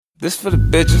This for the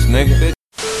bitches, nigga.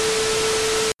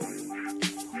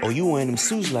 Oh, you wearing them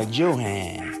suits like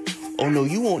Johan. Oh no,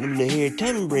 you want them little hair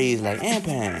tubbing braids like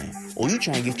Ampan. Oh, you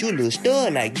trying to get you a little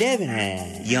stud like Devin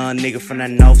had. Young nigga from the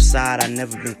north side, I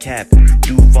never been capping.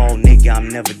 Duval nigga, I'm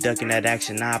never ducking that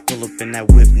action. I pull up in that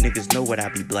whip, niggas know what I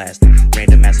be blasting.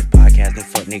 Random ass podcast, them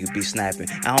fuck niggas be snapping.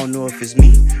 I don't know if it's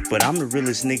me, but I'm the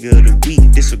realest nigga of the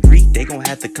week. Disagree, they gon'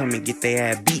 have to come and get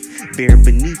their ass beat. Bare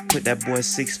beneath, put that boy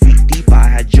 6 feet deep. I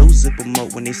had Joe zip him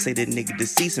up when they say that nigga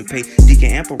deceased and pay Deacon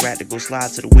Ample Rat to go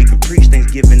slide to the wake and preach.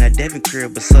 Thanksgiving at Devin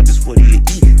crib, but sub is what he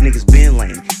eat. Niggas been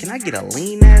lame. Can I get a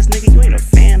lean ass nigga? You ain't a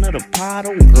fan of the pod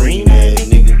or green ass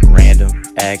nigga? Random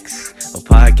X, a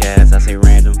podcast. I say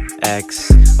Random X,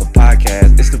 a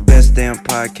podcast. It's the best damn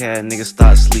podcast. Nigga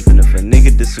start sleeping. If a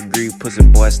nigga disagree, pussy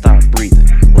boy stop breathing.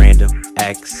 Random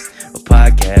X, a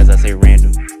podcast. I say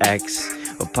Random X,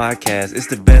 a podcast. It's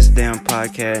the best damn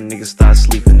podcast. Nigga start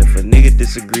sleeping. If a nigga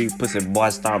disagree, pussy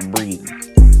boy stop breathing.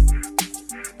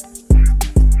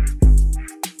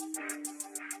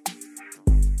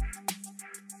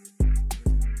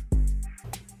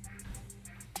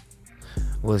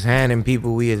 Was handing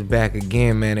people, we is back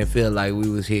again, man. It feel like we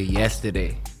was here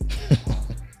yesterday.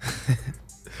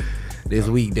 This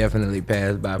week definitely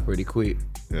passed by pretty quick.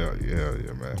 Yeah,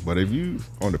 man. But if you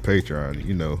on the Patreon,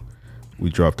 you know, we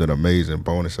dropped an amazing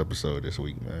bonus episode this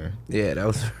week, man. Yeah, that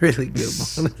was a really good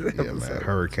bonus episode. Yeah, man.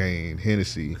 Hurricane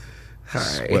Hennessy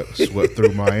Right. swept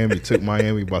through Miami, took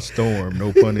Miami by storm,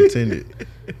 no pun intended.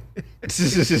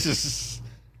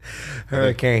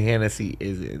 Hurricane Hennessy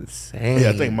is insane.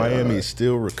 Yeah, I think Miami is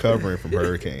still recovering from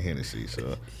Hurricane Hennessy.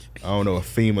 So I don't know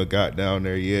if FEMA got down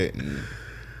there yet and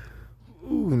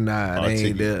Ooh, nah, they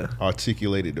ain't there.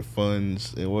 articulated the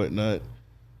funds and whatnot.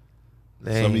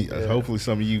 They Hopefully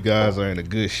some of you guys are in a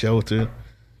good shelter.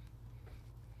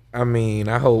 I mean,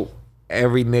 I hope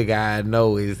every nigga I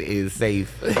know is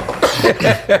safe.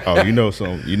 Oh, you know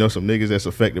some niggas that's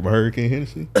affected by Hurricane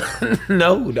Hennessy?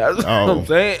 No, that's what I'm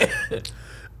saying.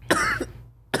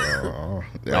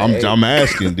 I'm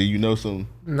asking, do you know some?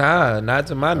 Nah, not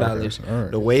to my knowledge. all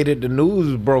right. The way that the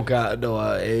news broke out, though,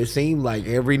 it seemed like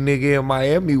every nigga in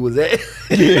Miami was at.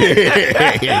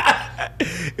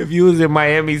 If you was in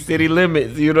Miami city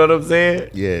limits, you know what I'm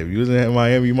saying? Yeah, if you was in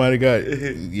Miami, you might have got.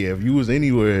 Yeah, if you was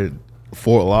anywhere,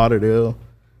 Fort Lauderdale,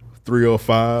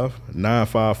 305,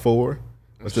 954.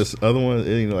 What's this other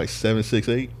one? Like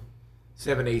 768.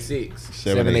 786.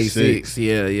 786.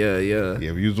 Yeah. Yeah,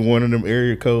 if you was one of them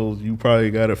area codes, you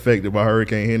probably got affected by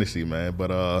Hurricane Hennessy, man.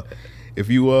 But if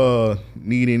you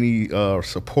need any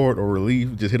support or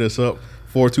relief, just hit us up,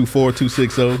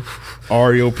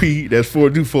 424-260-REOP. That's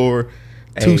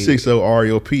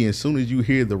 424-260-REOP. And as soon as you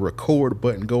hear the record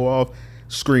button go off,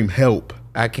 scream help.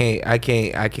 I can't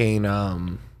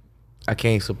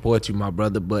support you, my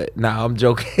brother, but nah, I'm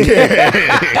joking.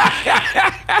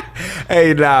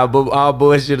 Hey, nah, but all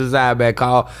bullshit aside, man,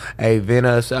 vent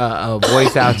us,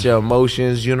 voice out your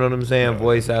emotions, you know what I'm saying?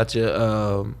 Voice out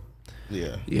your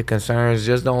concerns.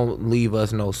 Just don't leave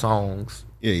us no songs.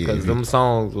 Yeah. Because them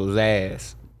songs was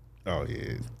ass. Oh,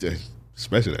 yeah.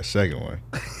 Especially that second one.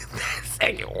 That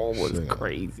second one was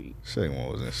crazy. Second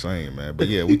one was insane, man. But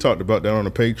yeah, we talked about that on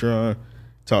the Patreon.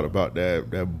 Talked about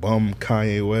that bum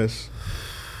Kanye West.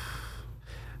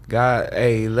 God,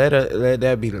 hey, let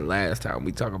that be the last time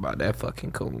we talk about that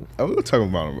fucking coon. I was talking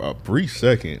about him a brief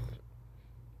second,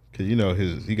 cause you know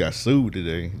he got sued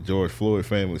today. George Floyd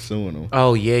family suing him.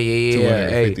 Oh yeah.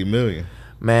 $250 million.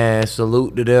 Man,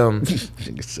 salute to them.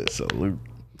 Nigga said salute.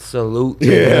 Salute to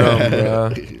them,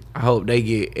 bro. I hope they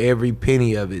get every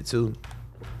penny of it too.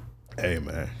 Hey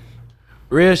man,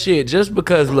 real shit. Just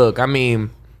because, look, I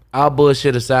mean, all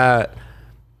bullshit aside,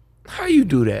 how you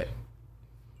do that?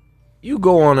 You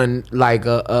go on a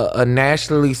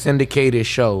nationally syndicated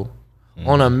show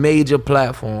on a major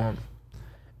platform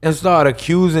and start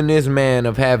accusing this man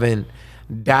of having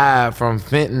died from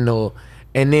fentanyl,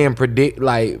 and then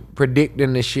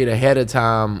predicting the shit ahead of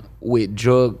time with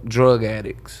drug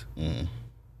addicts. Hey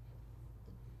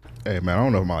man, I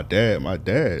don't know if my dad might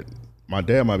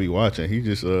be watching. He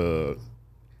just I didn't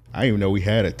even know we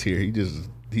had a tier. He just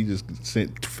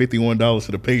sent $51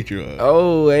 to the Patreon.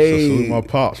 Oh, hey. So salute my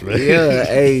pops, man. Yeah,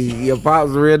 hey, your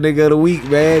pops the real nigga of the week,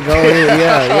 man. Go ahead,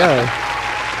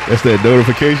 yeah. That's that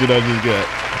notification I just got.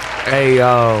 Hey,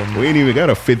 we ain't even got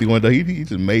a $51. He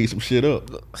just made some shit up.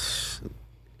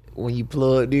 When you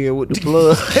plugged in with the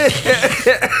plug.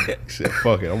 He said,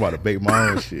 fuck it, I'm about to bake my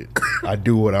own shit. I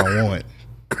do what I want.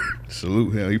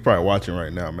 Salute him. He probably watching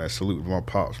right now, man. Salute my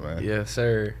pops, man. Yes,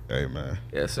 sir. Hey, man.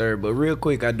 Yes, sir. But real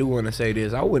quick, I do want to say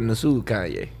this. I wouldn't have sued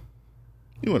Kanye.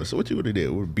 You want to? What you would have did?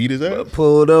 Would beat his ass?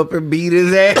 Pulled up and beat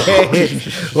his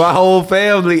ass. My whole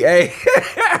family, hey.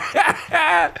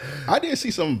 I did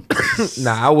see some.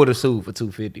 Nah, I would have sued for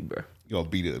 $250, bro. You gonna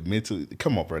beat it mentally?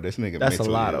 Come on, bro. This nigga. That's a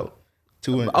mentally lot, ill.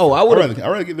 though. I would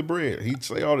rather get the bread. He'd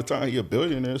say all the time he a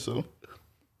billionaire, so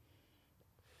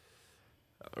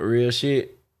Real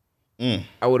shit.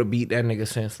 I would have beat that nigga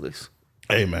senseless.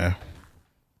 hey man.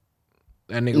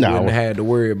 That nigga wouldn't have had to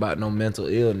worry about no mental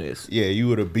illness. Yeah, you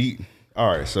would have beat.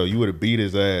 All right, so you would have beat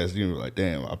his ass. You were like,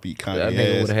 damn, I beat Kanye. That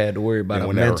nigga would have had to worry about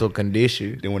a mental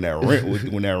condition. Then when that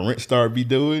rent started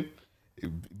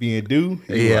being due, like,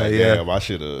 damn, I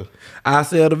should have. I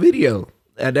sell the video.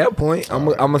 At that point, I'm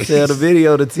gonna sell the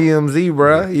video to TMZ,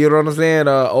 bro. You know what I'm saying?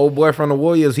 Old boy from the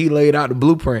Warriors, he laid out the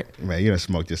blueprint. Man, you done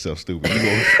smoked yourself stupid.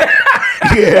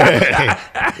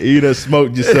 Yeah, you done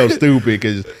smoked yourself stupid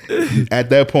because at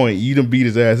that point you done beat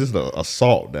his ass. It's an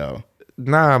assault now.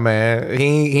 Nah, man,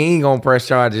 he ain't gonna press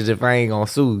charges if I ain't gonna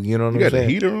sue. You know what I'm saying?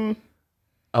 You got the heater on?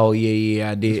 Oh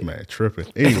yeah, I did. This man tripping.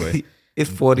 Anyway. It's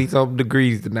 40-something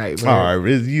degrees tonight, man. All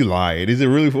right, you lying. Is it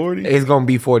really 40? It's gonna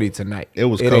be 40 tonight. It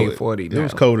was cold. Ain't 40 now. It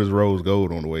was cold as rose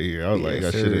gold on the way here. I was like,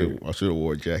 sir. I should have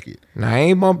wore a jacket. Now I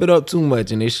ain't bump it up too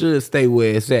much, and it should stay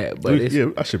where it's at. But it's, yeah,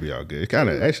 I should be all good. It kind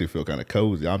of actually feel kind of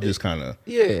cozy. I'm just kind of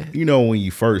yeah. When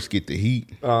you first get the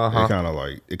heat, it kind of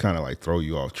like throw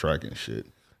you off track and shit.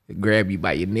 It grab you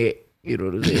by your neck. You know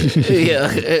what I'm saying? Yeah,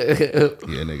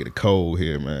 nigga, the cold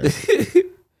here, man.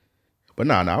 But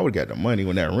nah, I would have got the money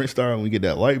when that rent started. When we get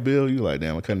that light bill, you like,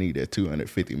 damn, I kind of need that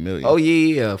 $250 million. Oh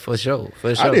yeah, for sure.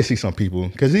 I did see some people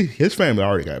because his family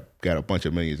already got a bunch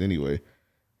of millions anyway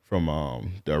from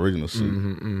the original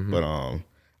suit. But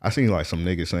I seen like some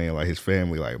niggas saying like his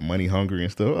family like money hungry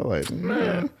and stuff. I'm like,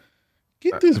 man,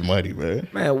 get this money, man.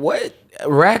 Man, what?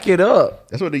 Rack it up.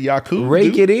 That's what the Yakuza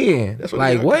Rake do. it in. That's what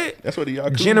like what? That's what the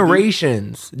Yakuza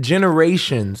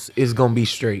Generations is gonna be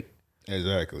straight.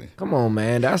 Exactly. Come on,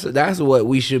 man. That's what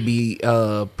we should be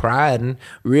priding.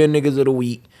 Real niggas of the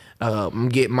week. I'm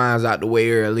getting mines out the way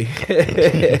early.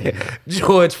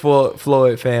 George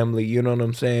Floyd family. You know what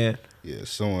I'm saying? Yeah,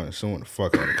 suing the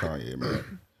fuck out of Kanye,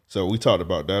 man. So we talked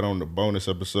about that on the bonus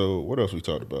episode. What else we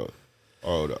talked about?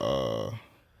 Oh, the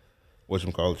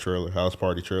whatchamacallit trailer, house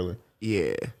party trailer.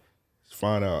 Yeah.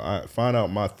 Find out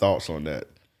my thoughts on that.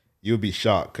 You'll be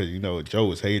shocked because Joe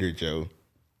was hater Joe.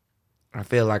 I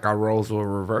feel like our roles were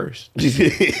reversed.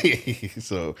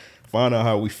 So find out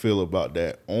how we feel about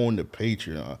that on the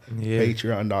Patreon. Yeah.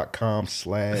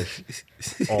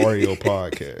 Patreon.com/Oreo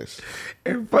podcast.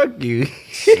 And fuck you.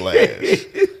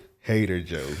 / Hater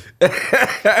Joe.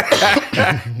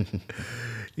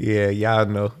 Yeah, y'all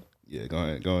know. Yeah, go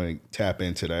ahead and tap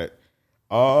into that.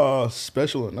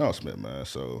 Special announcement, man.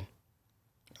 So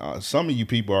some of you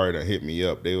people already hit me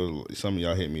up. Some of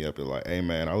y'all hit me up and like, hey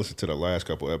man, I listened to the last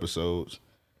couple episodes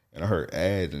and I heard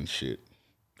ads and shit.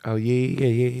 Oh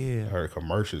yeah. I heard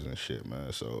commercials and shit,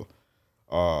 man. So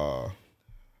I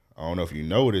don't know if you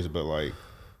noticed, but like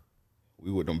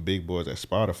we with them big boys at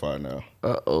Spotify now.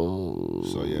 Uh-oh.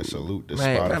 So yeah, salute to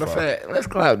man, Spotify. Matter of fact, let's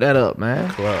clap that up, man.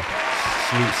 Clap.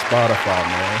 Salute Spotify,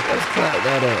 man. Let's clap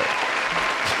that up.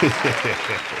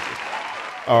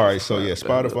 All right, so yeah,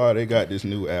 Spotify, they got this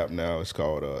new app now. It's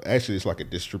called, actually it's like a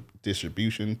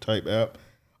distribution type app.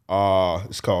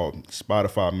 It's called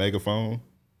Spotify Megaphone.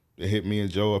 They hit me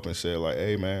and Joe up and said like,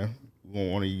 hey man,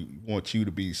 we want you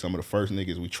to be some of the first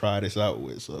niggas we try this out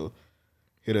with. So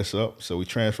hit us up. So we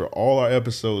transfer all our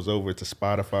episodes over to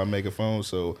Spotify Megaphone.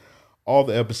 So all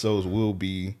the episodes will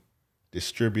be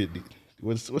distributed.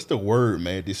 What's the word,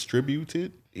 man?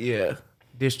 Distributed? Yeah,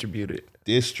 distributed.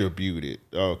 Distributed.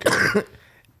 Okay.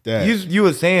 You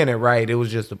were saying it right. It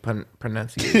was just a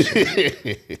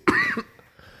pronunciation.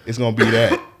 It's gonna be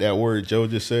that word Joe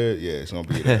just said. Yeah, it's gonna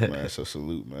be that, man. So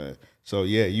salute, man. So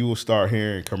yeah, you will start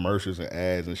hearing commercials and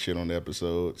ads and shit on the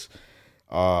episodes.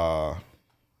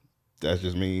 That's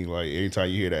just me. Like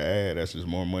anytime you hear the ad, that's just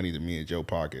more money to me in Joe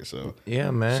pocket. So yeah,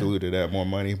 man. Salute to that, more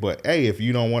money. But hey, if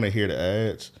you don't want to hear the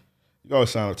ads, you always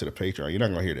sign up to the Patreon. You're not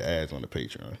gonna hear the ads on the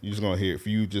Patreon. You're just gonna hear, if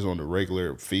you just on the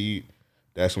regular feed,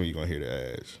 that's when you're gonna hear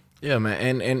the ads. Yeah,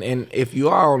 man, and if you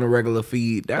are on a regular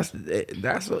feed, that's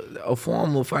a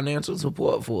form of financial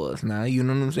support for us. Now, you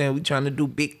know what I'm saying? We trying to do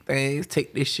big things,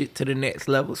 take this shit to the next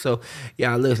level. So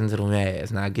y'all listen to them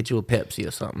ads. Now get you a Pepsi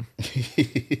or something.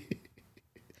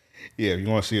 Yeah, if you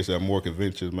want to see us at more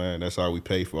conventions, man, that's how we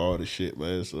pay for all this shit,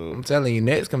 man. So I'm telling you,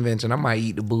 next convention I might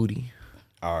eat the booty.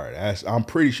 All right, I'm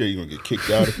pretty sure you're gonna get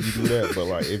kicked out if you do that. But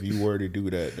like, if you were to do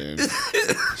that, then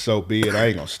so be it. I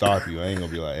ain't gonna stop you. I ain't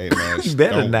gonna be like, hey man,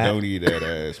 don't eat that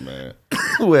ass, man.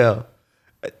 Well,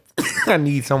 I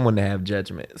need someone to have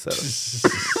judgment. So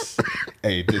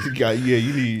Hey, this guy, yeah,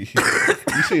 you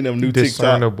seen them new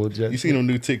Discernible, TikToks? Justin. You seen them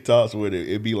new TikToks where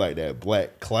it be like that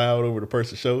black cloud over the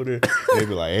person's shoulder? They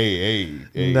be like, hey,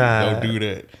 Nah. don't do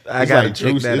that. I It's gotta like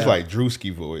check that it's out. like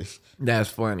Drewski voice.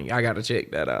 That's funny. I gotta check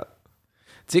that out.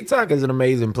 TikTok is an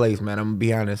amazing place, man. I'm gonna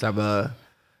be honest.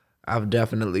 I've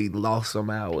definitely lost some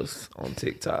hours on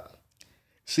TikTok.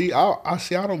 See, I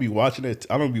don't be watching it.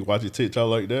 I don't be watching TikTok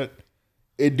like that.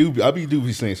 I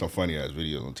be seeing some funny ass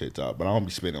videos on TikTok, but I don't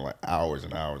be spending like hours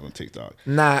and hours on TikTok.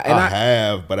 Nah, and I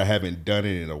have, but I haven't done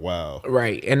it in a while.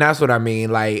 right, and that's what I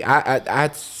mean. Like,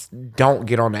 I don't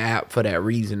get on the app for that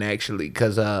reason, actually,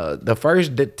 because the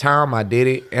first time I did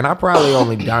it, and I probably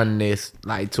only done this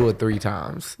like 2 or 3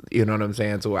 times. You know what I'm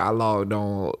saying? So I logged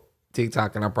on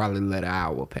TikTok and I probably let an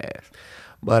hour pass.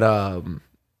 But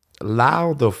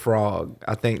Lau the Frog,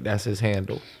 I think that's his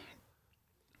handle.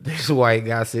 This white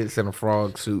guy sits in a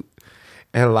frog suit,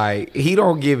 and like he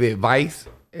don't give advice.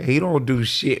 He don't do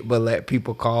shit but let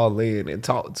people call in and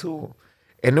talk to him.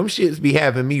 And them shits be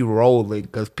having me rolling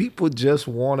because people just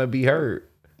want to be heard.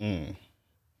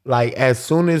 Like as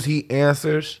soon as he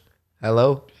answers,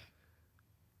 hello?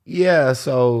 Yeah,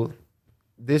 so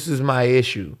this is my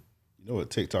issue. You know what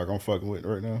TikTok I'm fucking with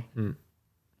right now?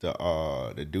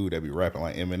 The dude that be rapping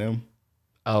like Eminem.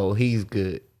 Oh, he's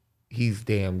good. He's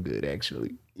damn good,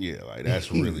 actually. Yeah, like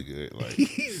that's really good. Like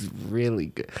He's really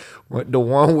good. The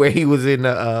one where he was in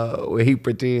the where he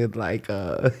pretended like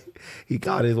he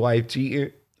caught his wife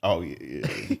cheating. oh yeah.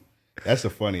 That's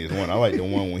the funniest one. I like the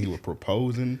one when he was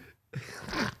proposing.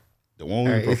 The one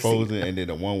when he was proposing, and then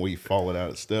the one where he falling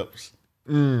out of steps.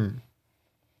 When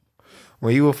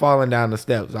you were falling down the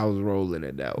steps, I was rolling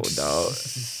at that one, dog.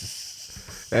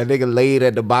 That nigga laid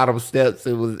at the bottom steps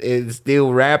and was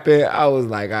still rapping. I was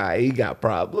like, all right, he got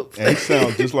problems. And he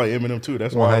sounds just like Eminem too.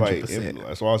 That's why I like 100%.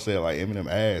 That's why I said like Eminem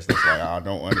ass. That's like I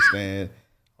don't understand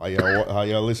how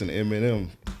y'all listen to Eminem.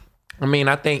 I mean,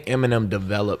 I think Eminem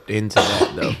developed into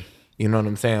that though. You know what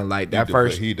I'm saying? Like that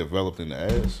first, He developed in the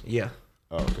ass. yeah,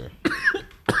 Oh, okay.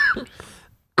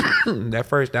 that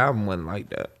first album wasn't like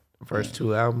that. The first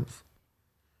 2 albums.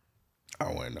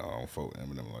 I don't fuck with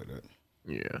Eminem like that.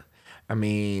 Yeah. I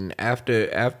mean, after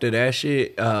that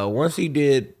shit, once he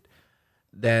did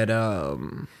that,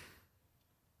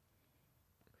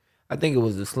 I think it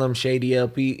was the Slim Shady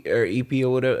LP or EP or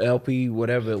whatever, LP,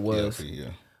 whatever it was, Yeah.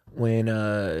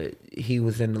 when he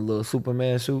was in the little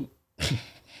Superman suit.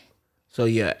 So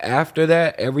yeah, after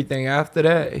that, everything after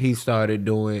that, he started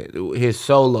doing his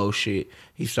solo shit.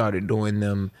 He started doing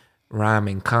them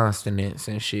rhyming consonants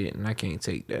and shit, and I can't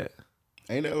take that.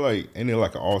 Ain't there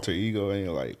like an alter ego? Ain't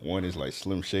it like one is like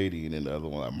Slim Shady and then the other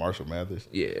one like Marshall Mathers?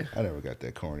 Yeah. I never got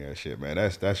that corny ass shit, man.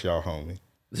 That's y'all homie.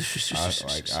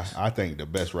 I think the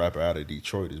best rapper out of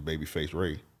Detroit is Babyface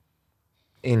Ray.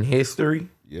 In history,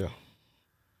 Yeah.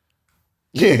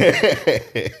 Yeah.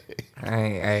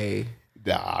 I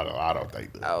I don't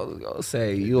think that. was gonna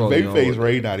say you don't know. Babyface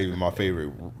Ray not even my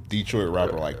favorite Detroit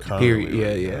rapper like currently. Period. Yeah,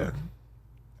 right yeah. now.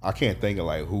 I can't think of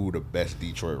like who the best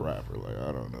Detroit rapper. Like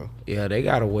I don't know. Yeah, they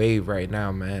got a wave right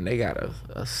now, man. They got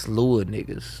a slew of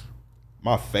niggas.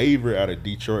 My favorite out of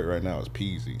Detroit right now is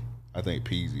Peasy. I think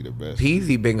Peasy the best.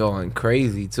 Peasy been going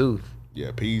crazy too.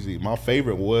 Yeah, Peasy. My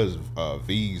favorite was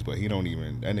V's, but he don't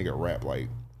even that nigga rap like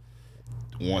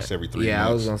once every 3 Yeah, months.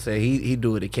 I was gonna say he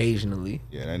do it occasionally.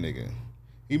 Yeah, that nigga.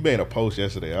 He made a post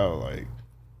yesterday. I was like,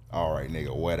 all right,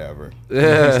 nigga, whatever.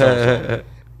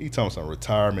 He told me some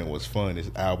retirement was fun.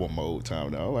 This album mode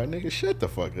time now. I'm like, nigga, shut the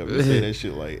fuck up. You say that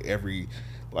shit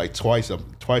like twice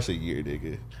a year,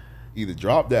 nigga. Either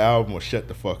drop the album or shut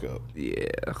the fuck up. Yeah,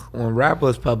 when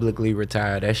rappers publicly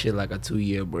retire, that shit like a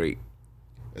 2-year break.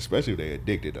 Especially if they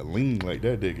addicted to lean like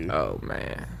that nigga. Oh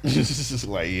man, It's just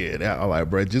like, yeah, that I'm like,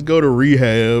 bro, just go to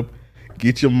rehab,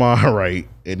 get your mind right,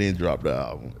 and then drop the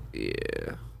album.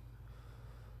 yeah.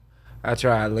 I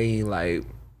tried lean like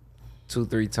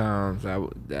 2-3 times.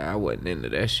 I wasn't into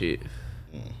that shit.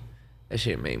 That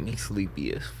shit made me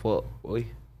sleepy as fuck, boy.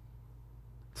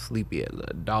 Sleepy as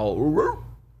a dog.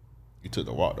 You took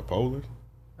the walk to Poland?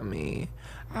 I mean,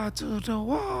 I took the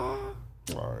walk.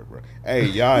 All right, bro. Hey,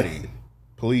 Yachty,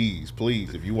 please,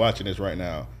 if you watching this right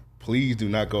now, please do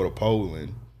not go to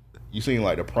Poland. You seen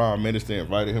like the prime minister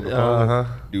invited him to Poland?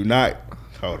 Do not.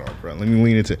 Hold on, bro. Let me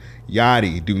lean into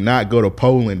Yachty. Do not go to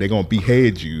Poland. They're gonna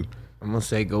behead you. I'm gonna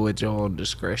say go with your own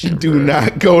discretion. Do bruh.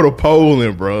 not go to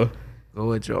Poland, bro. Go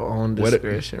with your own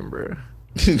discretion, bro.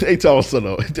 They told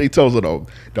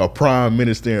the prime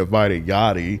minister invited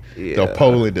Yachty to Yeah.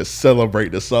 Poland to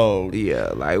celebrate the song.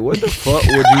 Yeah, like what the fuck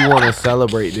would you want to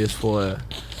celebrate this for?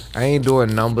 I ain't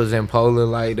doing numbers in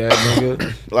Poland like that,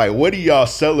 nigga. Like, what do y'all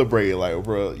celebrate? Like,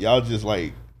 bro, y'all just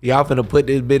like Y'all finna put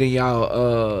this bit in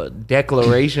y'all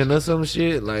declaration or some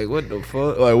shit? Like, what the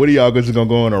fuck? Like, what are y'all just gonna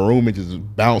go in a room and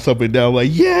just bounce up and down like,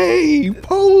 yay,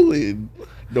 Poland?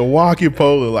 The walk in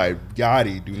Poland, like,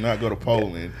 Yachty, do not go to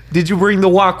Poland. Did you bring the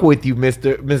walk with you,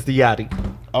 Mr. Yachty?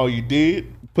 Oh, you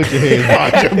did? Put your hands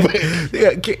behind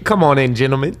your back. Yeah, come on in,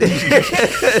 gentlemen.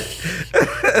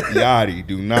 Yachty,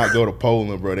 do not go to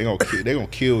Poland, bro. They gonna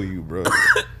kill you, bro.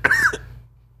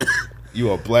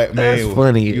 You a black man. That's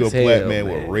funny You a as black hell, man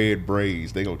man. with red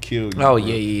braids. They gonna kill you. Oh bro.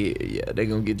 yeah. They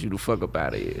gonna get you the fuck up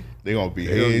out of here. They gonna be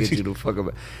They gonna get you the fuck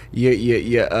up.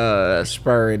 You're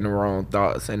spurring the wrong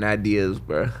thoughts and ideas,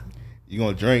 bro. You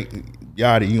gonna drink,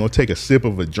 Yachty. You gonna take a sip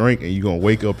of a drink and you gonna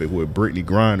wake up with Brittany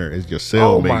Griner as your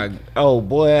cellmate. Oh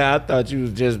boy, I thought you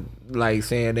was just like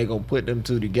saying they gonna put them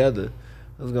two together.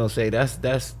 I was gonna say that's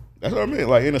That's what I mean.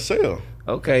 Like in a cell.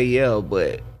 okay, yeah,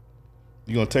 but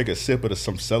You gonna take a sip of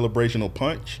some celebrational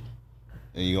punch,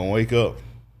 and you gonna wake up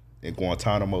in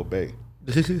Guantanamo Bay.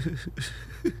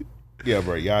 Yeah,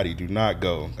 bro, Yachty, do not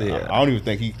go. Yeah. I don't even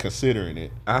think he's considering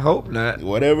it. I hope not.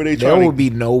 Whatever they There trying will to, be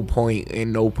no point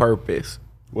and no purpose.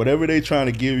 whatever they trying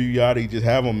to give you, Yachty, just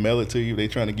have them mail it to you. They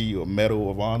trying to give you a medal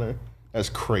of honor. That's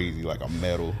crazy, like a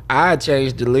medal. I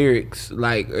changed the lyrics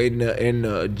like in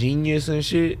the Genius and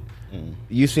shit.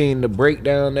 You seen the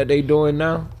breakdown that they doing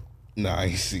now? Nah, I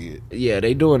ain't see it. Yeah,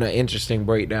 they doing an interesting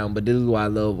breakdown, but this is why I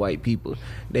love white people.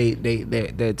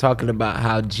 They're talking about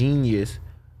how genius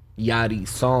Yachty's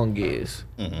song is.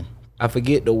 I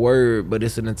forget the word, but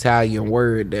it's an Italian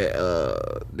word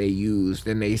that they used,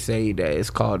 and they say that it's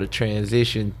called a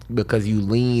transition because you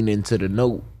lean into the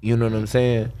note. You know what I'm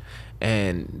saying?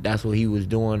 And that's what he was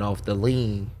doing off the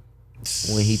lean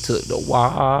when he took the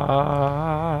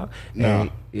wah. Nah.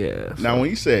 Yeah. Now, when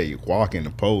you say you walk into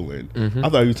Poland, I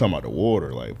thought you were talking about the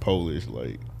water, like Polish,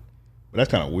 like. But that's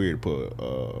kind of weird to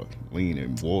put lean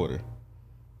in water.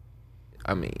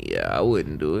 I mean, yeah, I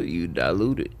wouldn't do it. You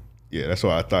dilute it. Yeah, that's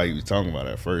what I thought he was talking about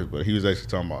at first, but he was actually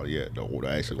talking about the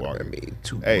actually walking. I mean,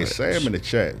 too Hey, much. Sam in the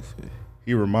chat,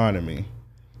 he reminded me,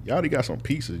 y'all already got some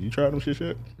pizzas. You tried them shit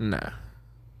yet? Nah.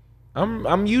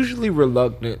 I'm usually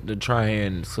reluctant to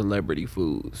trying celebrity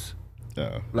foods.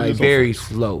 Like very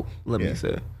slow, let me Yeah.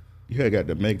 say. You had got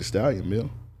the Meg Thee Stallion meal.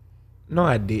 No,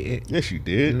 I didn't. Yes, you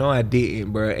did. No, I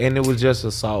didn't, bro. And it was just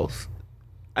a sauce.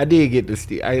 I did get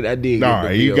the I did Nah, get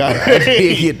the you meal, got. bro. I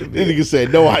did get the That meal. nigga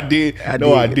said, "No, I did. I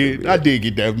No, I did get the did. meal. I did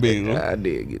get that meal." I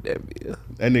did get that meal.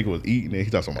 That nigga was eating it. He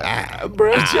thought something.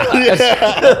 Bro, chill out.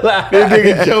 That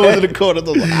nigga Joe was in the corner.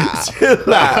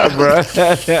 Chill out, bro.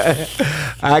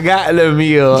 I got the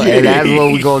meal, and that's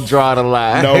where we gonna draw the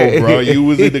line. No, bro, you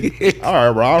was in the. All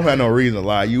right, bro. I don't have no reason to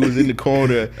lie. You was in the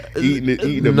corner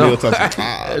eating the meal.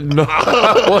 Talking, No,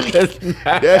 I was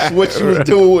not. That's what you was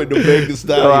doing with the Meg Thee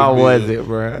Stallion. No, I meal. wasn't,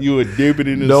 bro. You were dipping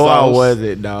in the No, sauce. I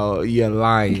wasn't, dog. You're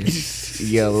lying.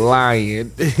 You're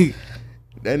lying.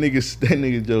 That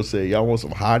nigga Joe said, "Y'all want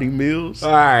some hottie meals?"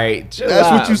 All right, chill That's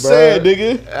out, what you bro. said,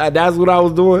 nigga. That's what I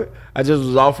was doing. I just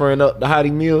was offering up the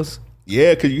hottie meals.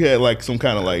 Yeah, cause you had like some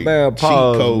kind of like Man, cheat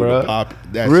pause, code bruh. to pop.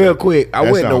 Real quick, I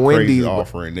went to Wendy's, bro.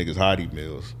 offering niggas hottie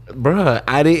meals. Bruh,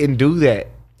 I didn't do that.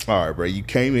 All right, bro. You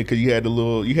came in because you had the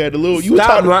little. You were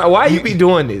Stop. talking- Why you be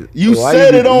doing this? You Why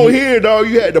said be- it on here, dog.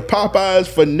 You had the Popeyes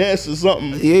finesse or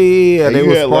something. Yeah. And They you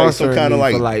were had like some sponsoring kind of me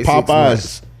like for like 6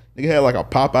 months. Popeyes. Nigga had like a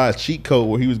Popeyes cheat code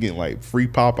where he was getting like free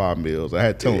Popeye meals. I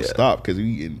had to tell him Yeah. stop because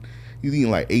he's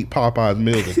eating like 8 Popeyes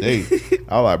meals a day.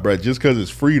 I was like, bro, just because it's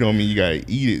free don't mean you gotta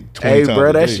eat it 20 Hey, times bro,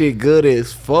 a that day. shit good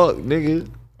as fuck, nigga.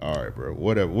 All right, bro.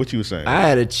 Whatever. What you were saying? I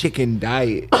had a chicken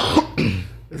diet. I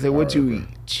said, what you eat?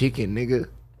 Chicken, nigga.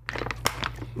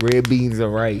 Red beans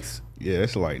and rice. Yeah,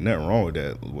 that's like nothing wrong with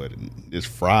that. But it's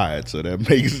fried, so that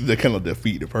makes that kind of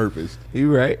defeat the purpose.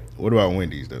 You right. What about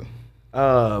Wendy's though?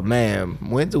 Man,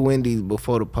 went to Wendy's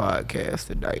before the podcast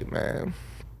tonight, man.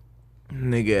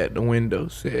 Nigga at the window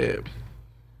said,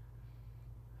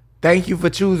 "Thank you for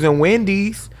choosing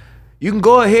Wendy's. You can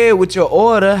go ahead with your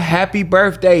order. Happy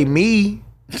birthday, me."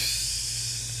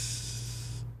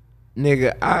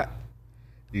 Nigga,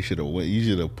 You should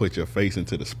have put your face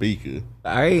into the speaker,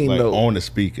 I ain't like know. on the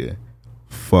speaker.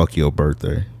 Fuck your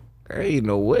birthday, I ain't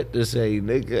know what to say,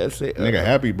 nigga. I said, nigga.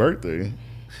 Happy birthday,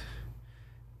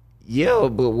 yeah,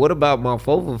 but what about my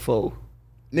 4 for $4?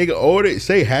 nigga. Order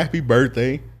say happy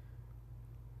birthday.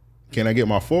 Can I get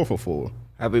my 4 for $4?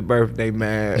 Happy birthday,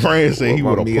 man. Fran said he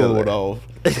What would my have meal pulled at? off.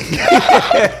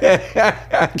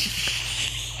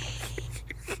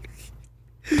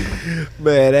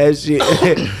 Man,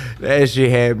 that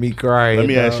shit had me crying. Let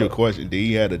me ask you a dog. question. Did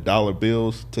he have the dollar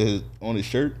bills on his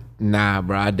shirt? Nah,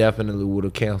 bro, I definitely would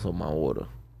have canceled my order.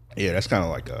 Yeah, that's kind of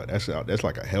like that's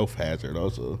like a health hazard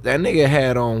also. That nigga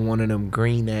had on one of them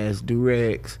green ass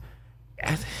do-rags.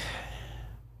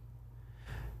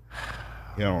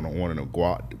 Yeah, I don't know, one of them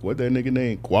guap. What that nigga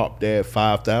name? Guap Dad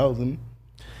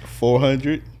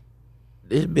 5,400.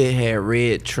 This bit had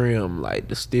red trim, like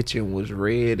the stitching was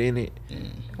red in it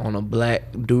on a black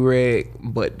do-rag,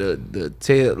 but the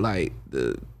tail, like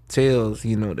the tails,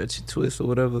 you know, that you twist or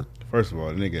whatever. First of all,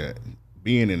 the nigga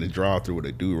being in the drive-through with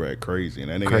a do-rag crazy,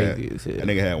 and that nigga Crazy had, as hell. that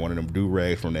nigga had one of them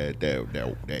do-rags from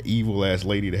that evil ass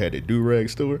lady that had the do-rag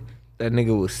store. That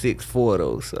nigga was 6'4"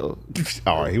 though, so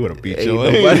All right, he would have beat ain't your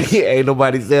ass.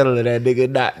 nobody settling that nigga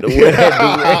not to wear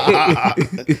that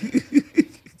do-rag.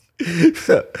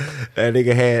 So, that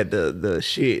nigga had the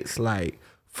shits like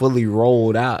fully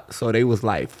rolled out, so they was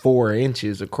like 4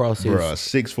 inches across his Bruh,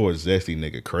 6'4" zesty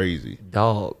nigga crazy.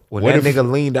 dog. When What that if-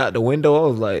 nigga leaned out the window, I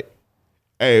was like,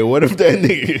 Hey, what if that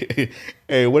nigga?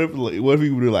 Hey, what if he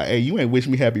would have like, hey, you ain't wish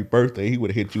me happy birthday? He would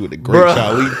have hit you with the great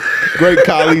Bruh. Great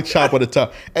Khali chop on the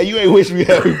top. Hey, you ain't wish me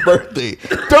happy birthday,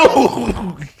 dude.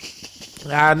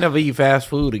 I never eat fast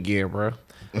food again, bro.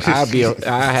 I have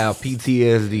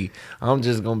PTSD. I'm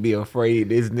just gonna be afraid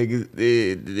this nigga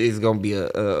is gonna be a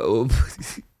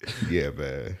Yeah,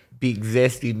 man. big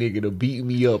zesty nigga to beat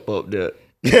me up there.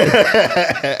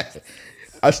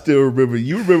 I still remember.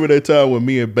 You remember that time when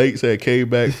me and Banks had came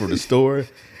back from the store,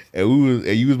 and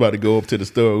you was about to go up to the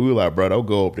store. We were like, bro, don't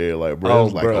go up there, like, bro. Oh, It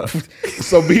was like, bro.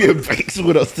 so me and Banks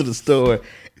went us to the store.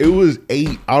 It was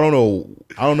 8. I don't know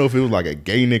if it was like a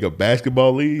gay nigga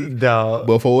basketball league, Dog.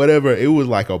 but for whatever, it was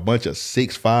like a bunch of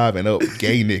 6'5" and up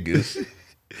gay niggas.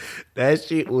 That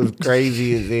shit was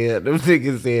crazy as hell. Them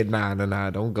niggas said, nah,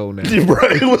 don't go now. Bro,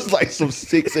 it was like some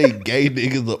 6'8" gay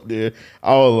niggas up there.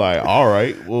 I was like, all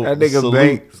right, well, That nigga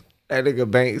salute.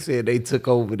 Banks said they took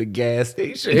over the gas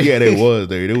station. Yeah, they was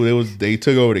there. They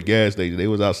took over the gas station. They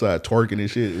was outside twerking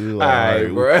and shit. We was All like,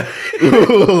 right, bro. we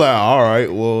was like, all right,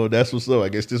 well, that's what's up. I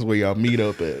guess this is where y'all meet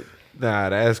up at. Nah,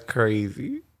 that's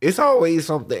crazy. It's always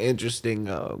something interesting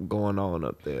going on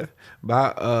up there.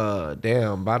 About a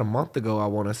month ago, I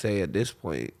want to say at this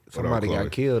point, somebody Chloe?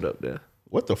 got killed up there.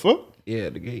 What the fuck? Yeah,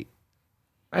 the gate.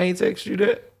 I ain't text you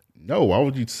that. No, why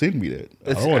would you send me that?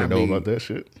 I don't want to know about that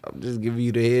shit. I'm just giving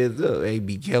you the heads up. Hey,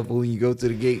 be careful when you go to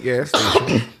the gate gas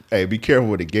station. Hey, be careful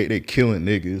with the gate. They killing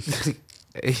niggas.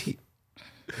 Hey.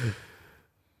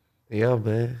 Yeah,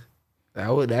 man.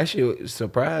 That shit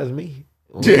surprised me.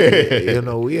 You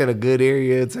know, we in a good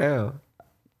area of town.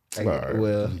 All right.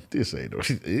 Well, This ain't no.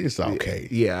 It's okay.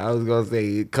 yeah, I was gonna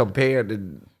say compared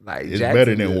to like It's better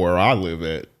than Jacksonville. where I live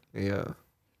at. Yeah.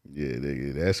 Yeah,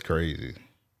 nigga, that's crazy.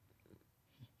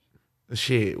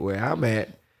 Shit, where I'm at,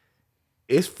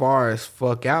 it's far as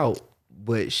fuck out,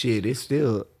 but shit, it's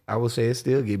still, I would say it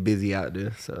still get busy out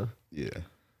there. So, Yeah.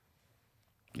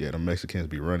 Yeah, the Mexicans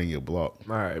be running your block.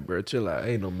 all right, bro, chill out.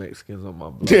 Ain't no Mexicans on my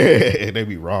block. Yeah, they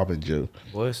be robbing you.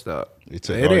 Boy, stop. They It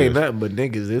take all ain't your- nothing but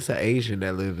niggas. It's an Asian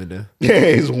that live in there. Yeah,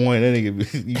 it's one. That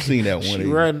nigga, you seen that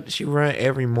one. She run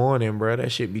every morning, bro. That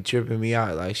shit be tripping me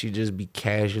out. Like she just be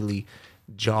casually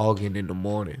jogging in the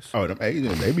mornings. Oh, them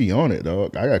Asians, they be on it,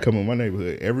 dog. I got to come in my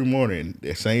neighborhood every morning, at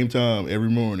the same time, every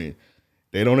morning.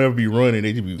 They don't ever be running.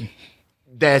 They just be,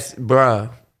 That's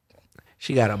bruh.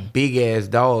 She got a big ass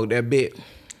dog. That bit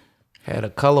had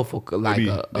a colorful like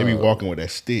they be walking with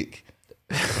that stick.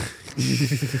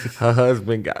 her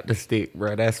husband got the stick,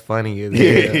 bro. That's funny as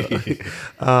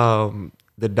hell.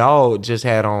 The dog just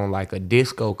had on like a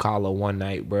disco collar one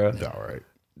night, bro. All right.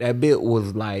 That bit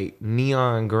was like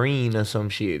neon green or some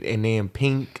shit, and then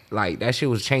pink. Like that shit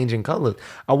was changing colors.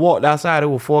 I walked outside. It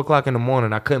was 4:00 in the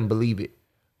morning. I couldn't believe it.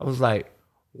 I was like,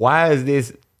 "Why is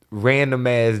this random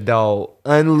ass dog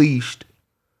unleashed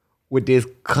with this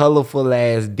colorful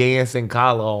ass dancing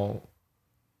collar on?"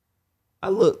 I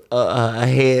looked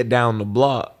ahead down the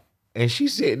block, and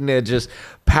she's sitting there just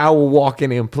power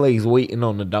walking in place, waiting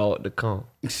on the dog to come.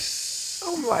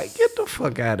 I'm like, get the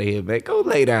fuck out of here, man. Go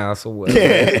lay down somewhere.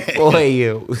 Man. 4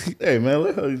 a.m. Hey, man,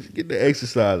 let her get the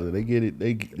exercise in. They get it.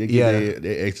 They get Yeah.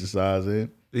 their exercise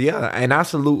in. Yeah, and I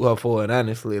salute her for it,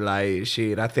 honestly. Like,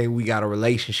 shit, I think we got a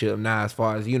relationship now as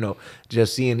far as, you know,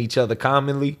 just seeing each other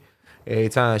commonly. Every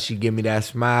time she give me that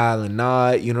smile and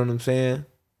nod, you know what I'm saying?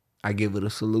 I give it a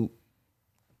salute.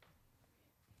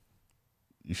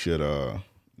 You should,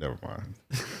 never mind.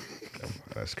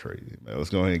 That's crazy, man. Let's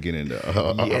go ahead and get into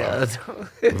Yeah.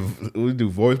 we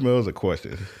do voicemails or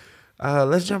questions.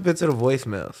 Let's jump into the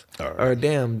voicemails. All right. Or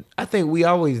damn, I think we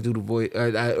always do the voice,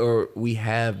 or we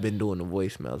have been doing the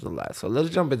voicemails a lot. So let's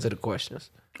jump into the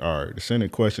questions. All right. To send in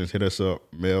questions, hit us up,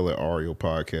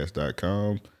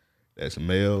 mail@ariopodcast.com. That's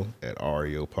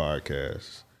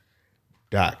mail@ariopodcast.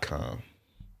 Bear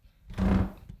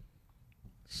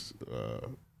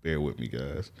with me,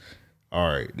 guys. All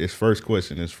right, this first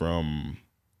question is from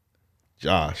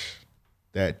Josh.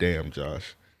 That damn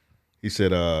Josh. He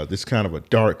said, this is kind of a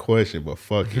dark question, but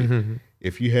fuck it.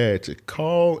 If you had to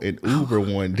call an Uber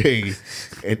one day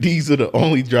and these are the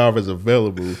only drivers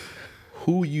available,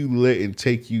 who you letting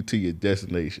take you to your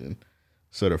destination?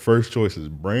 So the first choice is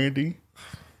Brandy.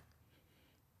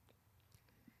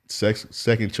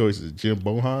 Second choice is Jim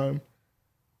Boheim.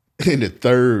 And the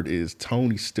third is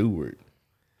Tony Stewart.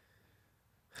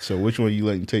 So which one you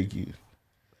letting take you?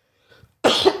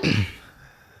 I'm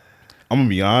gonna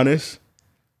be honest.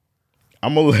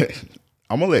 I'm gonna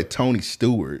let Tony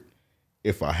Stewart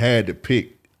if I had to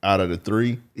pick out of the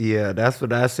three. Yeah, that's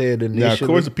what I said initially. Now, of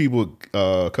course,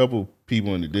 a couple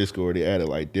people in the Discord, they added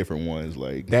like different ones,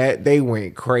 like that. They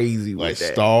went crazy with like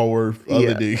that. Star Wars,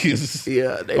 other niggas.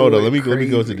 Yeah, hold on. Let me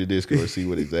go to the Discord and see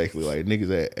what exactly like niggas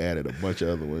that added a bunch of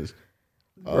other ones.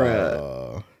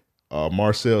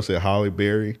 Marcel said Holly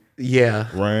Berry. Yeah.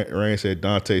 Rand said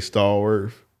Dante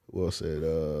Stallworth. Who else said?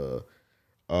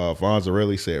 Von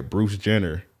Zarelli said Bruce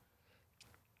Jenner.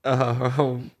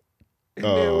 And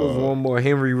there was one more,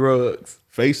 Henry Ruggs.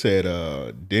 Faye said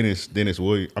Venus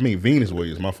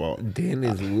Williams. My fault.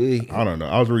 Dennis Williams. I don't know.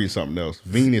 I was reading something else.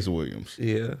 Venus Williams.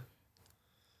 Yeah.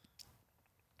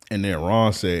 And then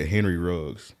Ron said Henry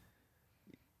Ruggs.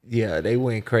 Yeah, they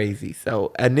went crazy.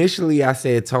 So initially I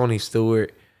said Tony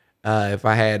Stewart if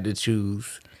I had to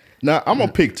choose. Now I'm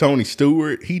gonna pick Tony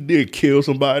Stewart. He did kill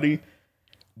somebody,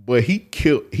 but he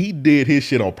did his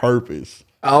shit on purpose.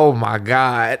 Oh my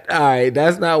God. All right,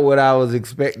 that's not what I was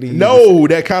expecting. No,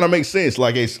 that kind of makes sense.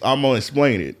 Like I'm gonna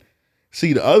explain it.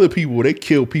 See, the other people, they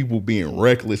kill people being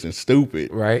reckless and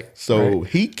stupid. Right. So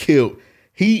right.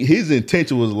 His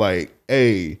intention was like,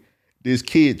 hey, this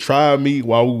kid tried me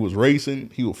while we was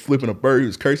racing. He was flipping a bird. He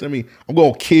was cursing at me. I'm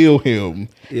going to kill him.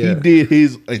 Yeah. He did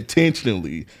his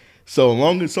intentionally. So as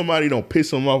long as somebody don't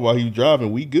piss him off while he was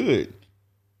driving, we good.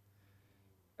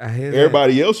 I hear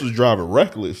Everybody else was driving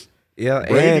reckless. Yeah,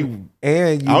 Brandy,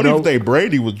 and I don't even think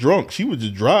Brandy was drunk. She was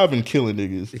just driving, killing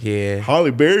niggas. Yeah. Holly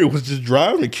Berry was just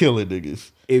driving, killing niggas.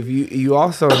 If you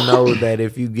also know that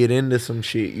if you get into some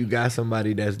shit, you got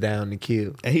somebody that's down to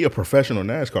kill. And he a professional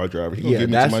NASCAR driver. He gonna get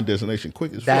me to my destination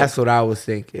quick as fuck. That's what I was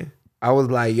thinking. I was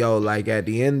like, yo, like at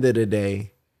the end of the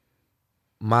day,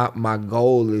 my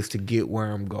goal is to get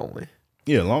where I'm going.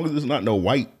 Yeah, as long as there's not no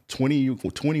white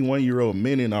 21-year-old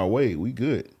men in our way, we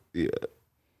good. Yeah.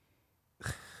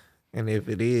 And if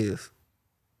it is,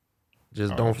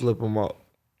 just don't flip them off.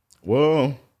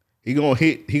 Well, he gonna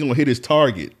hit his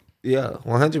target. Yeah,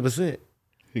 100%.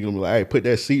 He gonna be like, hey, put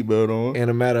that seatbelt on. In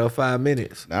a matter of 5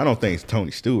 minutes. Now, I don't think it's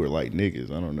Tony Stewart like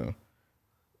niggas. I don't know.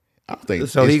 I don't think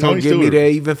so. He gonna Tony get Stewart. me there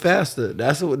even faster.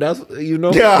 That's you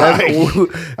know. Yeah,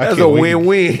 that's a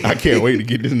win-win. I can't wait to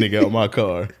get this nigga out my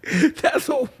car. That's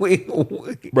a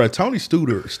win-win. Bro, Tony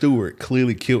Stewart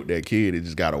clearly killed that kid and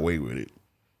just got away with it.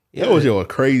 Yeah. That was a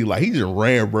crazy. Like he just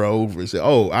ran bro over and said,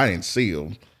 "Oh, I didn't see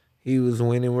him." He was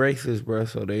winning races, bro.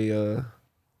 So they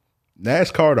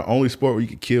NASCAR, the only sport where you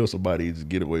can kill somebody and just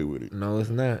get away with it. No, it's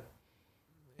not.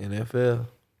 NFL.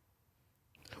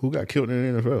 Who got killed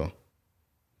in the NFL?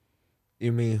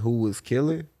 You mean who was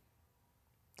killing?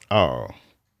 Oh,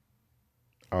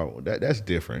 that's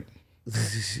different.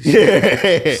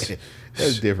 Yeah,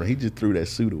 that's different. He just threw that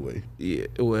suit away. Yeah,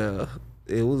 well,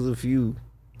 it was a few.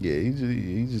 Yeah,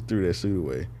 he just threw that suit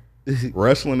away.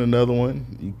 Wrestling, another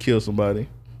one. You kill somebody.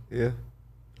 Yeah.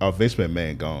 Oh, Vince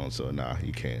McMahon gone, so nah,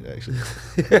 you can't actually.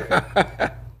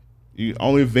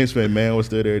 Only if Vince McMahon was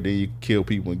still there, then you kill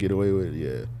people and get away with it.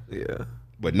 Yeah. Yeah.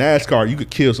 But NASCAR, you could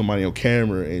kill somebody on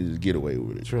camera and just get away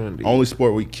with it. True indeed. Only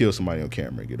sport where you kill somebody on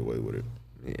camera and get away with it.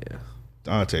 Yeah.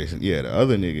 Dante, yeah, the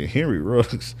other nigga, Henry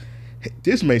Ruggs.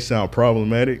 This may sound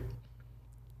problematic.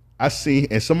 I see,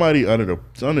 and somebody under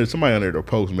the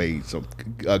post made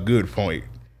a good point.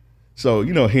 So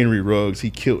you know Henry Ruggs, he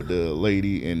killed the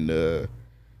lady in the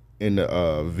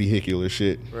vehicular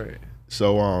shit. Right.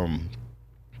 So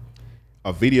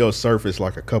a video surfaced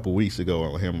like a couple weeks ago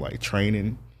on him like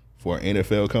training for an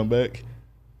NFL comeback.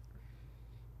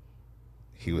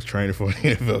 He was training for an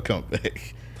NFL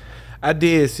comeback. I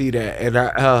did see that, and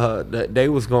they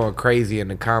was going crazy in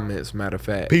the comments. Matter of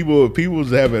fact, people was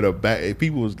having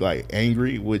people was like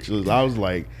angry, which was I was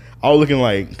looking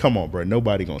like, come on, bro,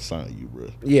 nobody gonna sign you, bro.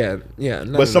 Yeah.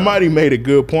 But somebody made a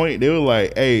good point. They were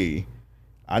like, hey,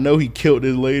 I know he killed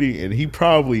this lady, and he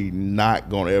probably not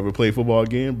gonna ever play football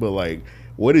again. But like,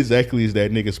 what exactly is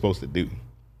that nigga supposed to do?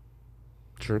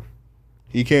 True.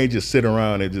 He can't just sit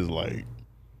around and just like,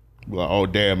 oh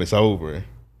damn, it's over.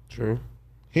 True.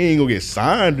 He ain't gonna get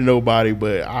signed to nobody,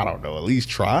 but I don't know. At least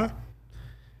try.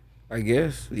 I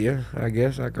guess, yeah. I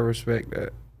guess I can respect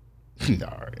that.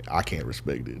 Nah, I can't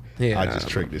respect it. Yeah, I just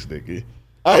tricked this nigga.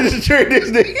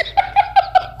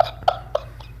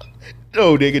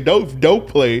 No, nigga, don't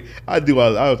play. I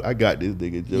got this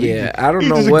nigga. Joe. Yeah, I don't he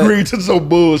know just what. agreed to some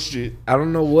bullshit. I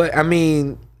don't know what. I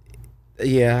mean,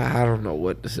 yeah, I don't know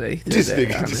what to say to This that,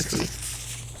 nigga honestly.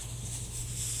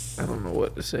 just. I don't know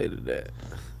what to say to that.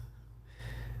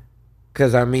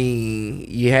 Cause I mean,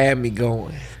 you had me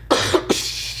going.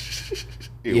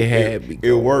 You had me It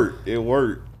going. worked. It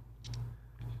worked.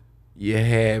 You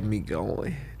had me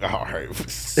going. All right.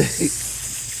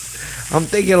 I'm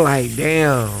thinking like,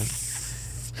 damn,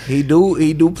 he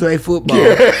do play football.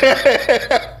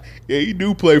 Yeah, he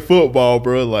do play football,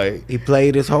 bro. Like, He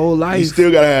played his whole life. you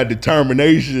still gotta have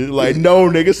determination. Like, no,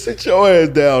 nigga, sit your ass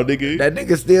down, nigga. That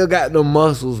nigga still got them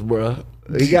muscles, bro.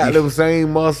 He got them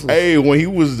same muscles. Hey, when I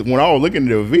was looking at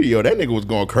the video, that nigga was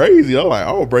going crazy. I'm like,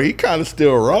 oh, bro, he kind of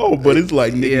still raw, but it's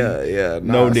like, nigga, Yeah.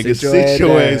 no, Nah, nigga, sit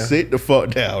your ass, sit the fuck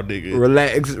down, nigga.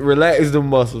 Relax the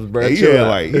muscles, bro. Hey, Chill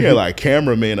out. he had like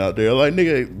cameramen out there, like,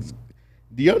 nigga,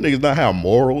 do y'all niggas not have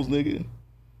morals, nigga?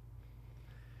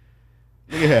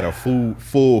 Nigga had a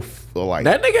full like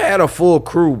That nigga had a full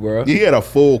crew, bro. he had a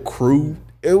full crew.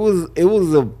 It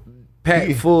was a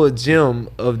packed full gym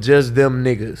of just them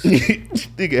niggas.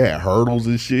 Nigga had hurdles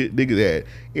and shit.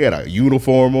 He had a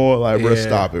uniform on. Like, bro, Yeah.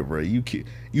 stop it, bro.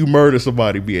 You murder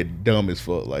somebody being dumb as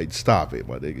fuck. Like, stop it,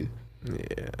 my nigga.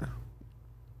 Yeah.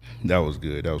 That was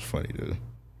good. That was funny, though.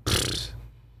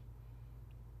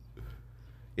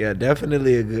 Yeah,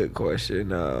 definitely a good question.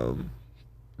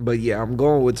 But yeah, I'm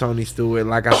going with Tony Stewart.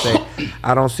 Like I said,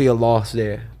 I don't see a loss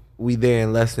there. We there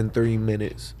in less than 3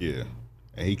 minutes. Yeah.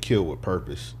 And he killed with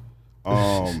purpose.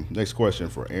 Next question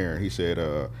for Aaron. He said,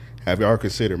 have y'all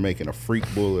considered making a Freak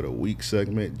Bull of the Week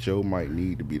segment? Joe might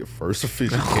need to be the first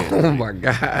official candidate. Oh my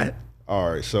God.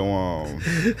 All right, so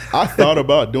I thought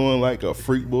about doing like a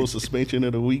Freak Bull suspension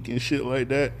of the week and shit like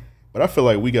that, but I feel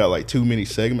like we got like too many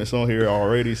segments on here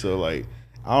already, so like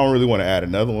I don't really want to add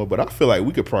another one. But I feel like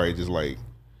we could probably just like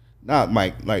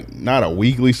not a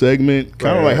weekly segment,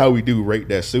 kind of Right. like how we do Rate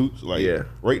That Suits. Like, Yeah.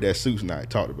 Rate That Suits not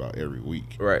talked about every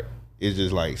week. Right. It's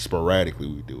just like sporadically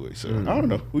we do it. So I don't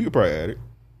know. We could probably add it.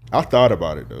 I thought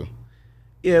about it though.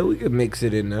 Yeah, we could mix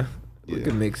it in there. We Yeah.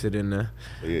 could mix it in there.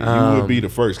 Yeah, you would be the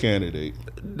first candidate.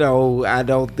 No, I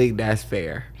don't think that's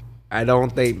fair. I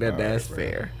don't think that All that's right, bro.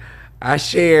 fair. I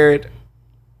shared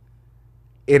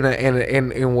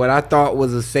in what I thought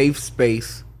was a safe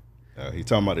space. He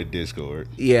talking about the Discord.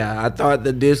 Yeah, I thought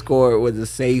the Discord was a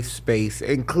safe space,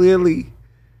 and clearly,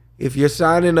 if you're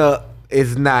signing up,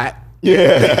 it's not.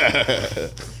 Yeah.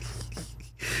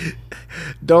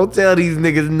 Don't tell these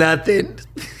niggas nothing.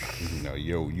 No,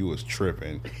 yo, you was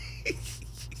tripping.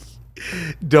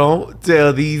 Don't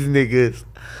tell these niggas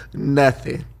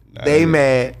nothing. Nah, They nigga.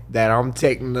 mad that I'm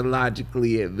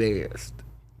technologically advanced.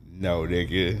 No,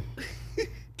 nigga.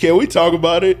 Can we talk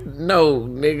about it? No,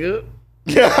 nigga.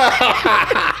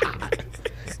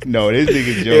 No, this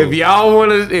nigga Joe. If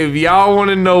y'all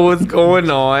wanna know what's going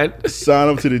on, Sign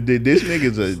up to this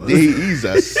nigga's he's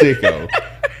a sicko.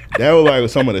 That was like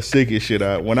some of the sickest shit.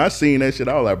 When I seen that shit,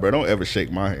 I was like, bro, don't ever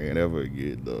shake my hand ever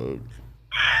again, dog.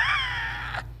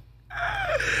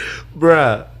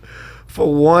 bruh.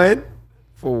 For one,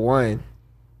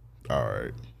 All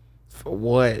right. for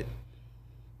what?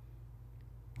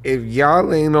 If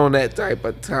y'all ain't on that type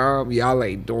of time, y'all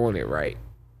ain't doing it right.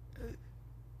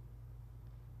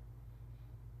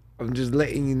 I'm just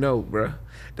letting you know, bruh.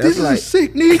 This is a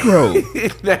sick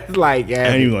Negro. That's like I ain't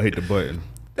having, even gonna hit the button.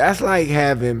 that's like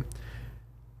having.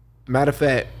 Matter of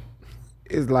fact,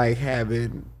 it's like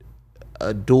having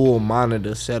a dual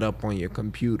monitor set up on your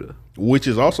computer Which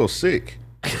is also sick.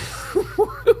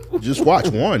 Just watch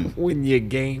one. when you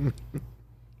game.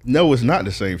 No, it's not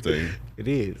the same thing. It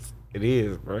is. It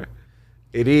is, bruh.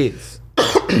 It is.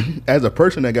 As a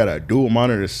person that got a dual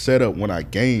monitor set up when I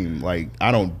game, like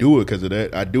I don't do it because of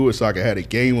that. I do it so I can have a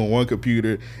game on one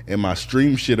computer and my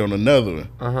stream shit on another.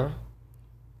 Uh-huh.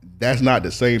 That's not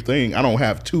the same thing. I don't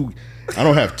have two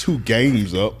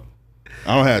games up.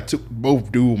 I don't have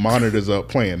both dual monitors up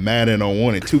playing Madden on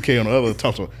one and 2K on the other.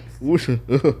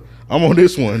 I'm on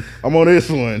this one. I'm on this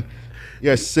one.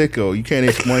 You're a sicko. You can't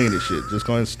explain this shit. Just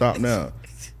go ahead and stop now.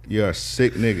 You're a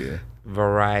sick nigga.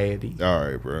 Variety. All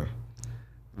right, bro.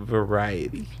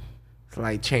 Variety. It's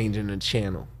like changing the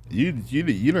channel. You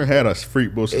done had a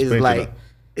Freak Bull suspension.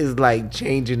 It's like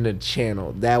changing the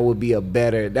channel. That would be a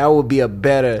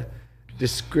better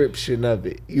description of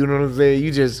it. You know what I'm saying?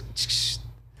 You just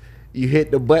you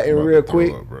hit the button real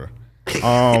quick. Hold up, bro.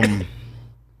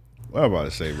 What I'm about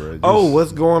to say, bro? Oh,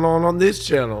 what's going on this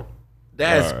channel?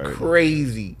 That's All right.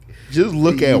 crazy. Just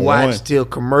look You at watch one. till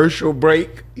commercial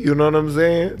break. You know what I'm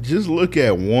saying? Just look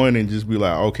at one and just be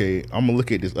like, okay, I'm gonna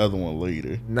look at this other one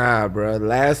later. Nah, bro.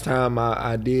 Last time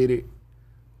I did it,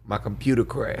 my computer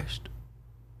crashed.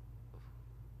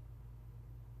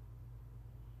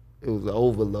 It was an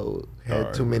overload. Had All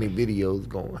right, too many videos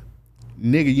going.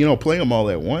 Nigga, you don't play them all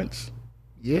at once.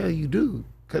 Yeah, you do.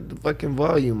 Cut the fucking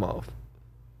volume off.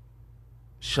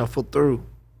 Shuffle through.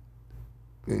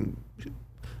 And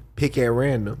pick at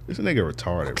random. This nigga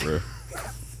retarded, bro.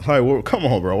 Like, well, come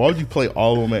on, bro. Why would you play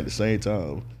all of them at the same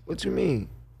time? What you mean?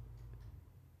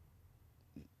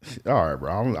 All right,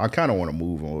 bro. I kind of want to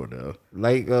move on though.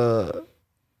 Like, who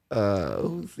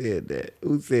said that?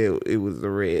 Who said it was the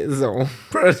red zone?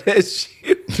 Bro, that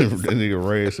shit. That nigga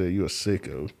Ray said you a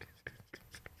sicko.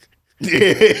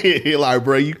 Yeah, like,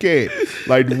 bro, you can't.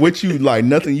 Like, what you, like,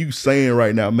 nothing you saying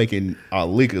right now making a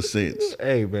lick of sense.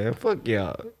 Hey, man, fuck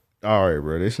y'all. All right,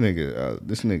 bro. This nigga a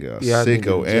Yeah, I think sicko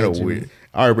you're and a judging weird. me.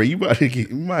 All right, bro. You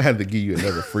might have to give you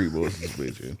another free boy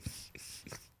suspension.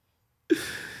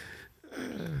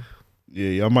 Yeah,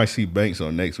 y'all might see Banks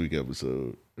on next week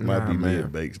episode. Might Nah, be me man.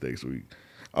 and Banks next week.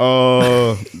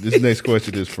 This next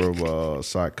question is from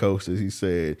Psychosis. He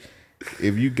said,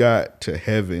 if you got to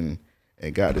heaven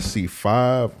and got to see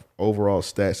 5 overall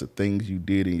stats of things you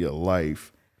did in your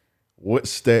life, what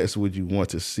stats would you want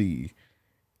to see?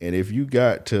 And if you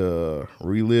got to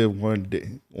relive one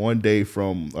day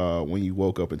from when you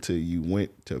woke up until you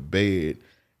went to bed,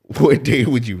 what day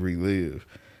would you relive?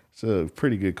 It's a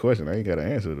pretty good question. I ain't got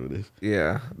an answer to this.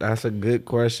 Yeah, that's a good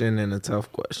question and a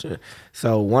tough question.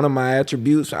 So one of my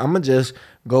attributes, I'm going to just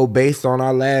go based on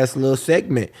our last little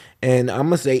segment. And I'm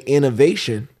going to say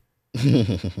innovation.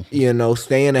 You know,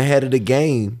 staying ahead of the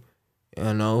game.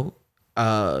 You know,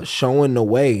 showing the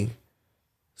way.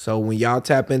 So when y'all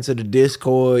tap into the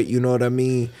Discord, you know what I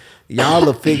mean? Y'all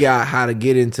will figure out how to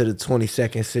get into the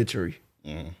 22nd century.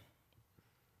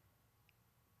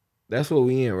 That's what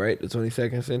we in, right? The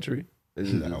 22nd century?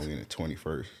 No, we in the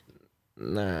 21st.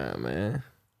 Nah, man.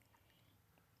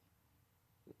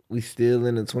 We still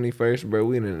in the 21st, bro.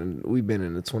 We been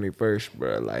in the 21st,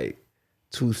 bro, like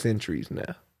 2 centuries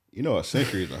now. You know, a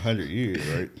century is 100 years,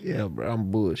 right? Yeah, bro, I'm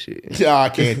bullshit. Yeah, I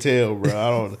can't tell,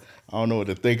 bro. I don't know what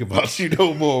to think about you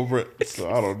no more, bro. So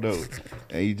I don't know.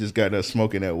 And you just got that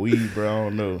smoking that weed, bro. I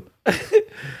don't know.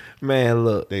 Man,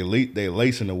 look. They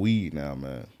lacing the weed now,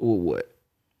 man. What?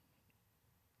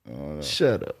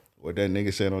 Shut up. What that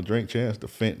nigga said on Drink Champs, the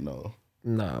fentanyl.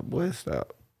 Nah, boy,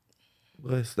 stop.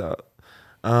 Boy, stop.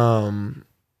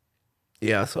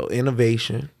 Yeah, so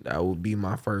innovation, that would be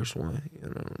my first one. You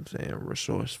know what I'm saying?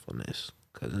 Resourcefulness.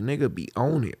 Cause a nigga be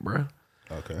on it, bro.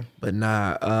 Okay. But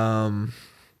nah,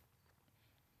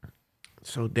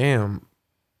 so damn,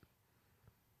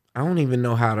 I don't even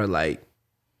know how to like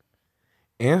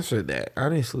answer that,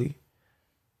 honestly.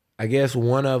 I guess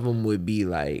one of them would be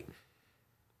like,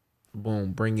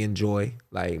 boom, bringing joy,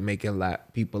 like making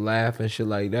people laugh and shit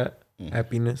like that.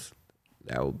 Happiness.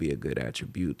 That would be a good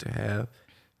attribute to have.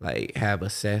 Like have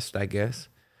assessed, I guess.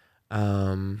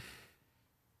 Overall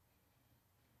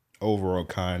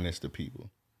kindness to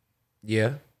people.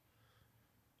 Yeah.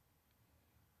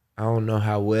 I don't know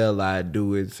how well I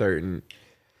do in certain,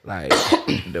 like,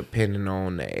 depending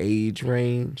on the age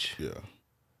range. Yeah.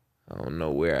 I don't know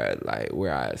where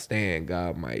I stand.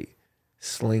 God might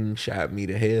slingshot me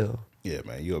to hell. Yeah,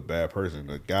 man, you're a bad person.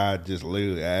 The guy just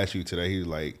literally asked you today, he was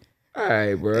like, All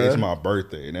right, bro. it's my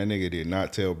birthday. And that nigga did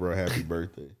not tell bro happy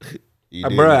birthday.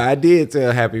 Bro, I did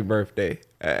tell happy birthday.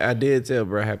 I did tell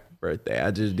bro happy birthday.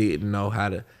 I just didn't know how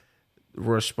to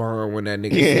respond when that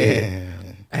nigga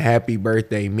said happy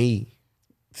birthday me.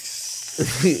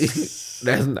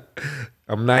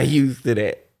 I'm not used to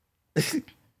that.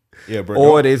 Yeah, bro.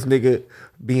 Or this nigga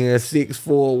being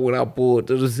 6'4" when I pulled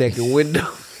to the second window.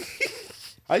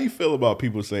 How you feel about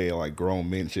people saying like grown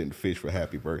men shouldn't fish for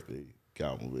happy birthday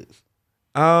compliments?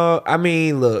 I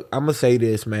mean, look, I'm gonna say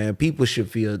this, man. People should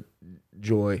feel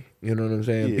joy. You know what I'm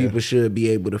saying? Yeah. People should be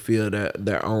able to feel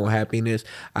their own happiness.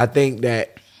 I think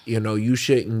that, you know, you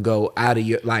shouldn't go out of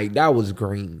your, like, that was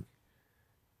green.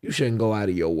 You shouldn't go out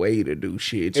of your way to do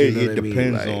shit. You know It what I mean?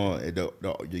 depends Like, on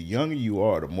the younger you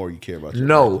are, the more you care about your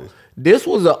no, birthday. this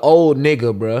was an old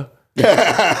nigga, bruh.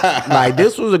 Like,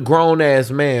 this was a grown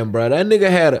ass man, bruh. That nigga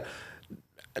had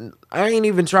I ain't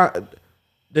even try.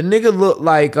 The nigga looked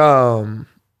like Boy,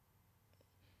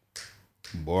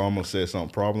 I'm gonna say something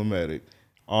problematic.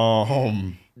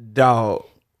 dog.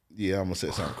 Yeah, I'm gonna say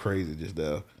something crazy just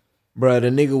there. Bro, the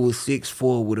nigga was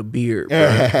 6'4" with a beard, bro.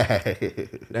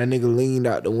 That nigga leaned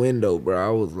out the window, bro. I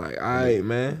was like, all right,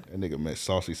 man. That nigga met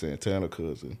Saucy Santana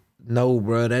cousin. No,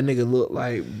 bro. That nigga looked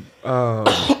like,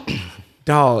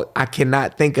 dog, I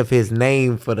cannot think of his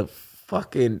name for the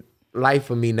fucking life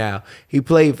of me now. He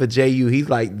played for JU. He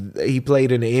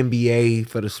played in the NBA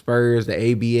for the Spurs, the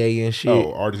ABA and shit.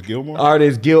 Oh, Artis Gilmore?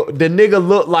 The nigga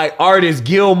looked like Artis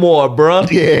Gilmore, bro.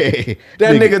 Yeah.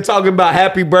 That nigga talking about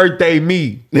happy birthday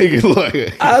me. Nigga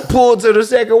like I pulled to the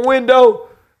second window.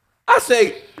 I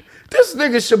say, this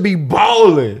nigga should be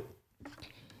balling.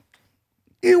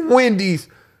 In Wendy's,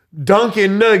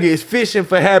 Dunkin' Nuggets, fishing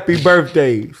for happy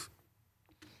birthdays.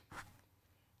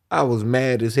 I was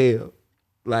mad as hell.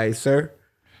 Like, sir.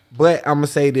 But I'm going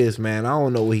to say this, man. I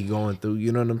don't know what he going through.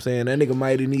 You know what I'm saying? That nigga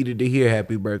might have needed to hear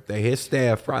happy birthday. His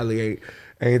staff probably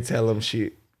ain't tell him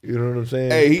shit. You know what I'm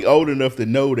saying? Hey, he old enough to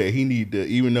know that he need to,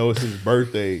 even though it's his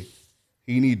birthday,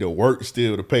 he need to work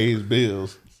still to pay his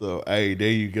bills. So, hey, there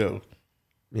you go.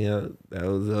 Yeah, that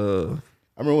was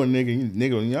I remember when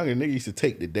younger nigga used to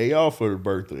take the day off for the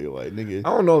birthday. Like, nigga.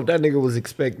 I don't know if that nigga was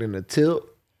expecting a tip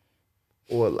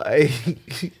or like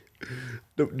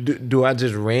do I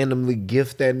just randomly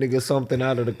gift that nigga something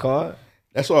out of the card?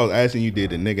 That's why I was asking you, did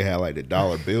the nigga have like the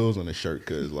dollar bills on the shirt?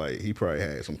 Cause like he probably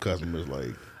had some customers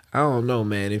like. I don't know,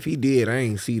 man. If he did, I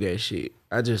ain't see that shit.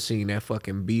 I just seen that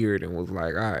fucking beard and was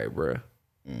like, all right, bruh.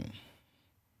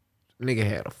 Nigga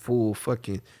had a full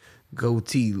fucking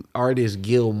goatee. Artis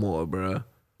Gilmore, bruh.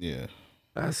 Yeah.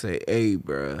 I say, hey,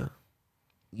 bruh,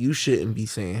 you shouldn't be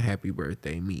saying happy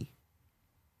birthday me.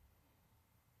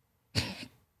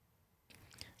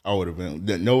 I would have been.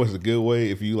 No, it's a good way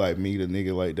if you like meet a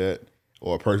nigga like that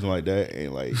or a person like that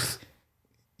and like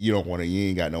you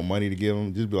ain't got no money to give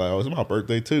them. Just be like, oh, it's my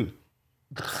birthday too.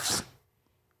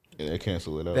 And they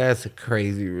cancel it out. That's a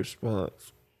crazy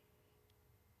response.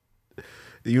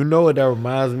 You know what that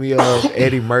reminds me of?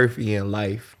 Eddie Murphy in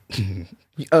Life.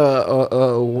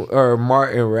 Or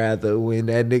Martin rather, when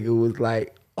that nigga was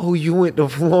like, oh, you went to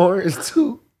Florence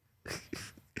too?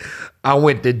 I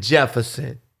went to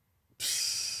Jefferson.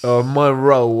 Or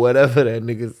Monroe, whatever that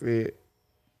nigga said.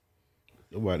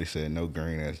 Nobody said no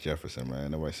green ass Jefferson, man.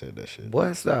 Nobody said that shit.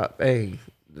 Boy, stop. Hey,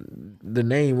 the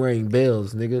name rang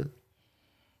bells, nigga.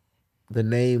 The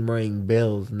name rang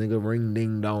bells, nigga. Ring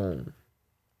ding dong.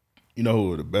 You know who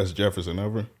was the best Jefferson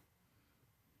ever?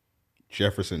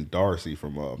 Jefferson Darcy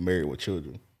from Married with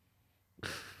Children.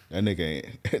 That nigga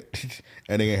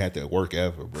ain't had to work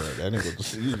ever, bro. That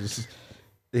nigga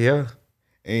Yeah.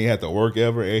 ain't had to work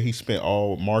ever, and he spent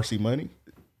all Marcy money.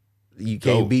 You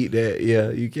can't beat that. Yeah,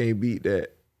 you can't beat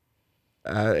that.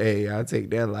 I'll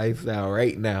take that lifestyle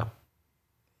right now.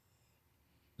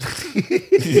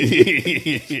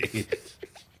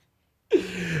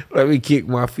 Let me kick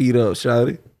my feet up,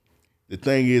 shawty. The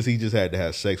thing is, he just had to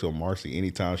have sex with Marcy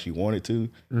anytime she wanted to,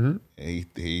 and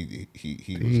he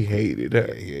hated her.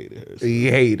 Yeah, he hated her. So He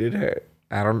hated her.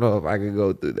 I don't know if I could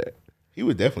go through that. he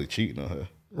was definitely cheating on her.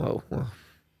 Well,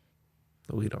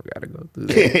 we don't gotta go through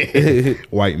that.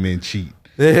 White men cheat.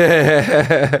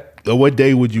 So what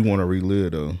day would you want to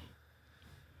relive though?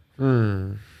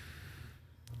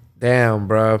 Damn,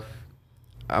 bro.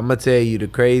 I'm gonna tell you the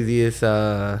craziest.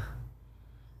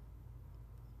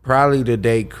 Probably the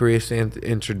day Chris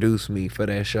introduced me for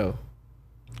that show.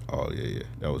 Oh yeah,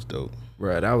 that was dope.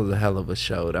 Bro, that was a hell of a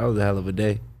show. That was a hell of a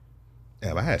day.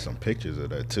 Damn, I had some pictures of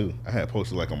that too. I had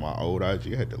posted like on my old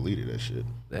IG. I had deleted that shit.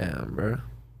 Damn, bro.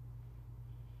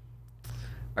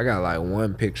 I got like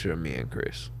one picture of me and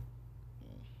Chris.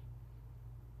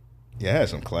 Yeah, I had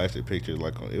some classic pictures.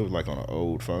 It was like on an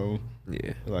old phone. Yeah.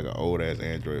 It was like an old ass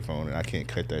Android phone, and I can't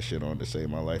cut that shit on to save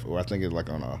my life. Or I think it's like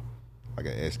on an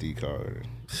SD card.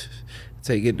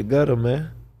 Take it to gutter,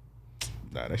 man.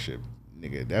 Nah, that shit,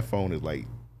 nigga. That phone is like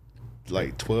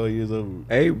 12 years old.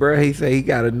 Hey, bro, he say he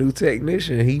got a new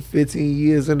technician. He 15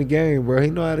 years in the game, bro. He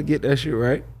know how to get that shit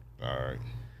right. All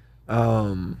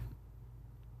right.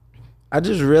 I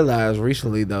just realized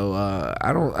recently though,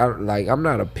 I'm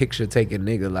not a picture taking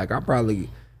nigga. Like I probably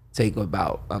take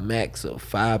about a max of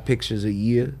 5 pictures a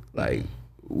year, like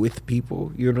with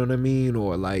people, you know what I mean?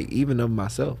 Or like even of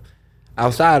myself.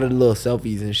 Outside of the little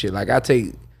selfies and shit. Like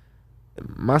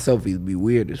my selfies be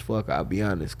weird as fuck, I'll be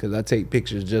honest. Cause I take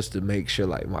pictures just to make sure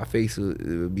like my face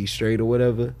will be straight or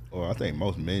whatever. Well, I think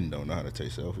most men don't know how to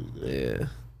take selfies. Yeah.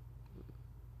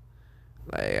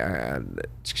 Like I think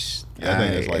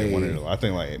that's like one of the. I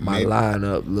think like my men,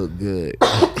 lineup look good,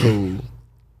 cool.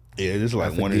 Yeah, this is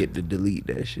like I one of forget to delete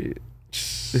that shit.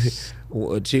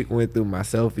 A chick went through my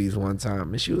selfies one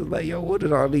time and she was like, yo, what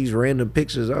are all these random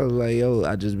pictures? I was like, yo,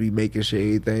 I just be making sure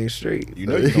everything's straight. You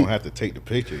know you don't have to take the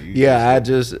picture.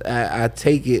 I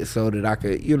take it so that I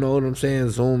could, you know what I'm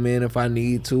saying, zoom in if I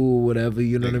need to or whatever,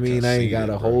 you know what I mean? I ain't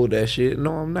gotta hold that shit.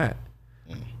 No, I'm not.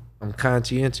 I'm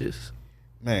conscientious.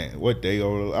 Man, what day? I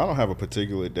don't have a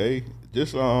particular day.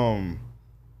 Just of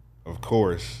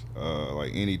course,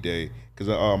 like any day. Cause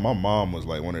my mom was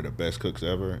like one of the best cooks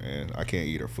ever, and I can't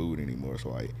eat her food anymore. So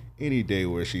like any day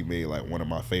where she made like one of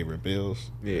my favorite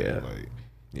meals, like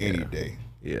any day.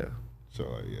 Yeah. So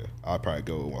like, yeah, I'll probably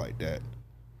go like that.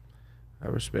 I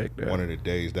respect that. One of the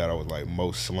days that I was like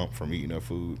most slumped from eating her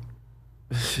food.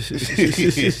 That's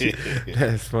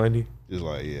funny. Just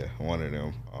like one of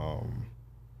them.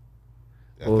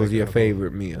 What was your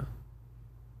favorite meal?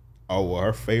 Oh well,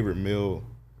 her favorite meal,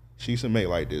 she used to make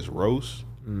like this roast.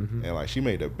 And like she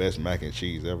made the best mac and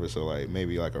cheese ever. So like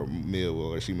maybe like a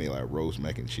meal where she made like roast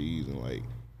mac and cheese and like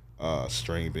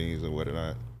string beans and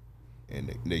whatnot.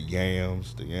 And the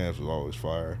yams was always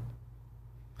fire.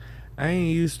 I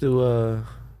ain't used to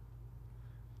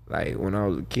like when I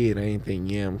was a kid, I ain't think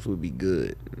yams would be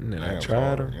good. And then I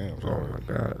tried them. Oh my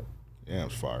god.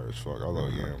 Yams fire as fuck. I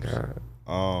love yams.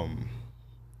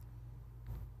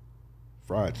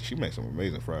 God. She makes some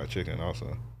amazing fried chicken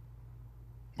also.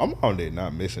 My mom did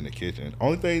not miss in the kitchen.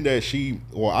 Only thing that I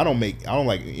don't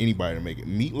like anybody to make it.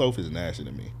 Meatloaf is nasty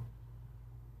to me.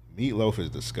 Meatloaf is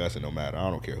disgusting no matter.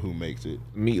 I don't care who makes it.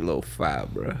 Meatloaf fire,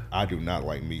 bro. I do not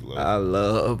like meatloaf. I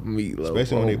love meatloaf.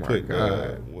 Especially when they put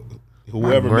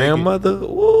whoever my grandmother,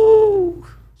 woo.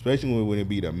 Especially when it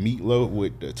be the meatloaf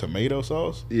with the tomato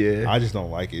sauce. Yeah. I just don't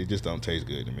like it. It just don't taste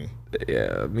good to me.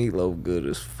 Yeah, meatloaf good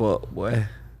as fuck, boy.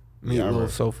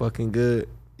 Meatloaf so fucking good.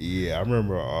 Yeah, I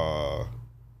remember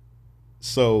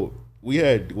so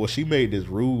she made this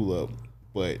rule up,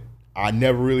 but I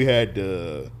never really had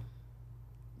to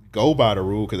go by the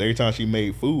rule because every time she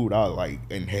made food, I like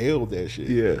inhaled that shit.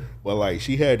 Yeah. But like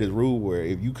she had this rule where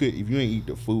if you ain't eat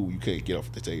the food, you couldn't get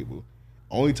off the table.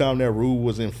 Only time that rule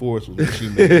was enforced was when she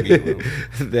made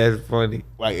meatloaf. That's funny.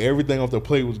 Like everything off the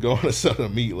plate was going to some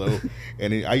meatloaf,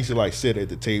 and then I used to like sit at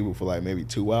the table for like maybe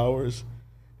 2 hours.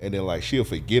 And then like she'll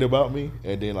forget about me,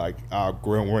 and then like I'll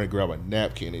run and grab a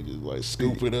napkin and just like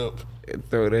scoop it up and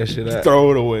throw that shit out.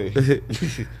 Throw it away.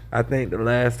 I think the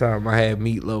last time I had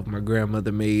meatloaf, my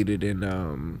grandmother made it, and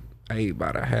I ate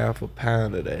about a half a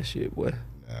pound of that shit, boy.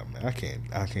 Nah, man, I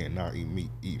can't not eat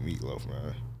meatloaf,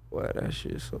 man. Boy, that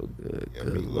shit's so good. Yeah,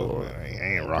 good meatloaf, Lord. man.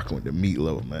 I ain't rocking with the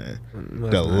meatloaf, man.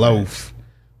 The loaf.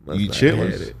 You eat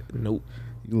chitlins? Nope.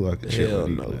 You like a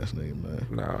chitlin last name, man.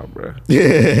 Nah, bro.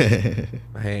 Yeah.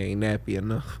 My hair ain't nappy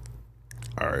enough.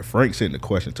 All right, Frank sent the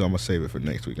question too. I'm gonna save it for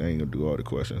next week. I ain't gonna do all the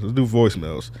questions. Let's do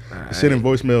voicemails. Right. Send in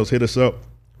voicemails. Hit us up.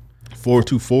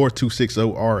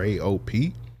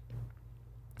 424-260-RAOP.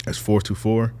 That's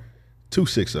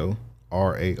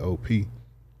 424-260-RAOP.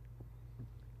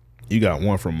 You got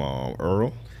one from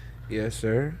Earl. Yes,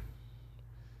 sir.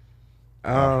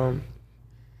 All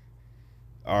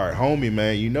right, homie,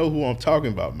 man. You know who I'm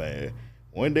talking about, man.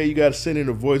 One day you got to send in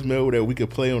a voicemail that we could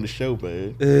play on the show,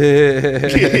 man.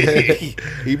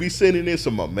 He be sending in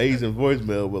some amazing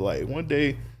voicemail, but like one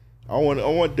day, I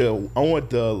want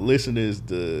the listeners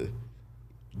to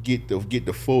get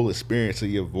the full experience of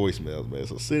your voicemails, man.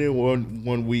 So send in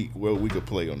one week where we could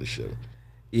play on the show.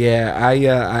 Yeah, I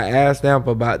asked Amp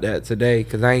about that today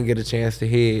because I didn't get a chance to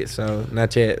hear it, so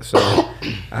not yet. So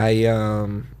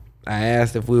I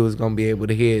asked if we was gonna be able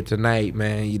to hear it tonight,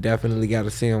 man. You definitely got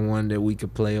to send one that we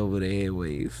could play over the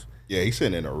airwaves. Yeah, he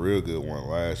sent in a real good one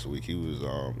last week. He was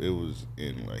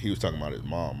he was talking about his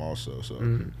mom also, so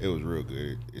it was real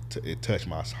good. It touched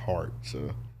my heart. So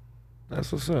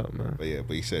that's what's up, man. But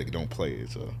he said don't play it.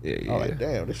 So yeah. I was like,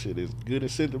 damn, this shit is good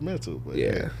and sentimental. But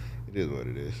yeah, it is what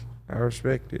it is. I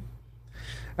respect it.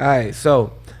 All right,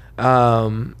 so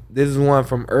this is one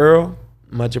from Earl.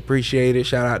 Much appreciated.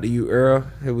 Shout out to you, Earl.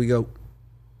 Here we go.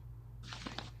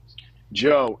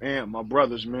 Joe, and my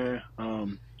brothers, man.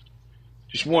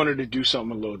 Just wanted to do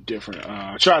something a little different.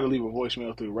 I tried to leave a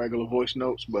voicemail through the regular voice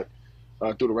notes, but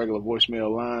through the regular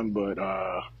voicemail line, but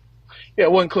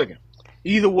it wasn't clicking.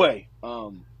 Either way,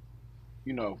 on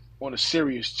a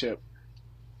serious tip,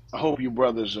 I hope you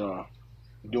brothers are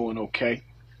doing okay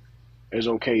as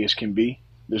can be.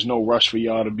 There's no rush for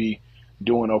y'all to be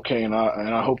doing okay, and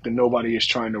I hope that nobody is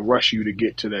trying to rush you to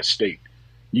get to that state.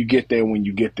 You get there when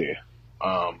you get there.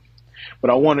 But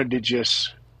I wanted to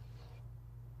just...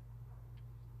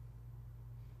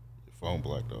 Your phone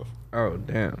blacked off. Oh,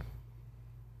 damn.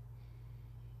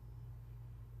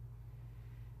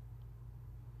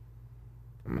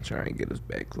 I'm gonna try and get us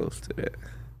back close to that.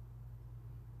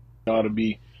 Ought to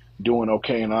be doing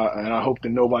okay, and I hope that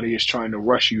nobody is trying to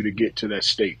rush you to get to that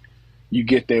state. You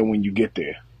get there when you get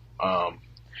there.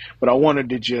 But I wanted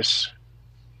to just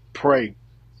pray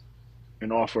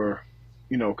and offer,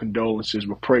 condolences,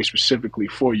 but pray specifically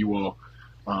for you all.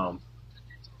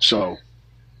 So,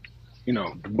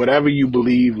 whatever you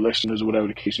believe, listeners, whatever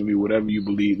the case may be, whatever you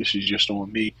believe, this is just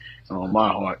on me and on my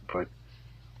heart. But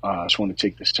I just want to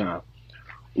take this time.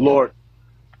 Lord,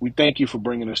 we thank you for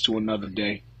bringing us to another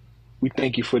day. We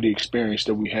thank you for the experience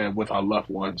that we have with our loved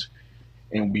ones.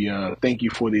 And we thank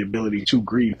you for the ability to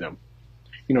grieve them.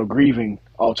 Grieving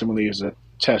ultimately is a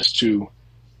test to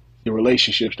the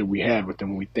relationships that we have with them.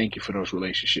 And we thank you for those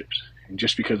relationships. And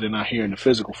just because they're not here in the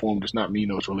physical form does not mean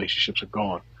those relationships are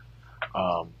gone.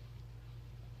 A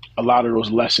lot of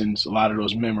those lessons, a lot of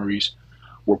those memories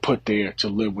were put there to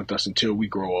live with us until we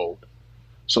grow old.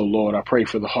 So, Lord, I pray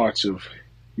for the hearts of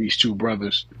these two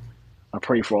brothers. I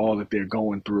pray for all that they're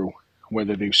going through,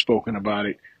 whether they've spoken about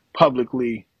it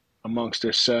publicly amongst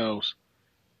themselves,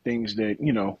 things that,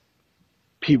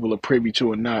 people are privy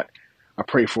to or not. I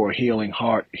pray for a healing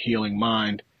heart, a healing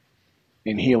mind,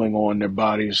 and healing on their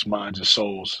bodies, minds, and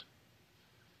souls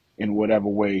in whatever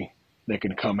way they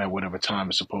can come at whatever time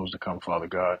it's supposed to come, Father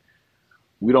God.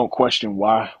 We don't question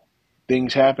why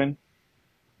things happen.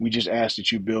 We just ask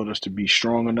that you build us to be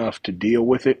strong enough to deal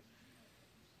with it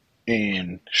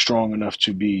and strong enough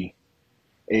to be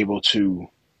able to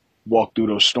walk through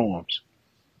those storms.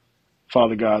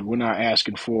 Father God, we're not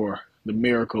asking for the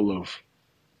miracle of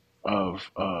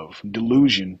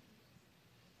delusion.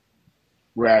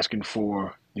 We're asking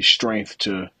for the strength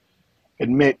to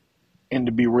admit and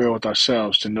to be real with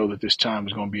ourselves, to know that this time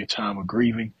is going to be a time of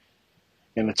grieving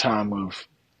and a time of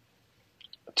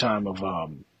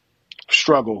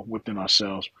struggle within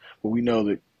ourselves. But we know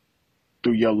that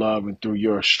through your love and through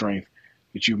your strength,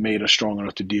 that you've made us strong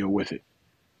enough to deal with it.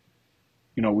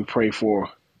 We pray for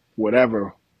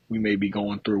whatever we may be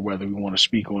going through, whether we want to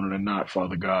speak on it or not,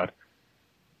 Father God.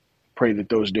 Pray that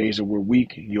those days that we're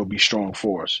weak, you'll be strong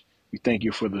for us. We thank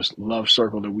you for this love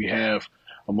circle that we have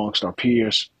amongst our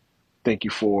peers. Thank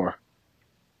you for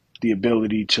the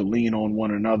ability to lean on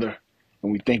one another.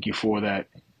 And we thank you for that.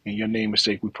 In your name is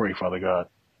sake, we pray, Father God.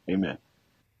 Amen.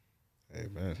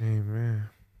 Amen. Amen.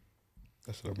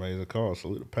 That's an amazing call.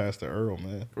 Salute to Pastor Earl,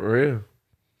 man. For real.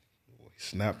 He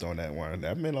snapped on that one.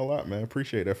 That meant a lot, man.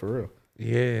 Appreciate that for real.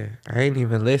 Yeah, I ain't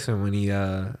even listen when he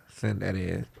sent that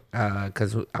in,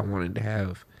 cause I wanted to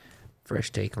have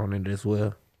fresh take on it as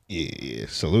well. Yeah.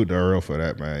 Salute to Earl for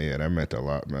that, man. Yeah, that meant a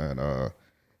lot, man. A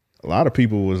lot of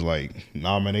people was like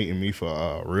nominating me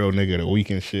for Real Nigga of the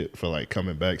Week and shit for like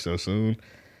coming back so soon.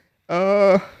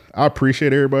 I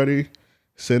appreciate everybody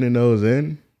sending those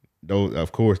in. Those,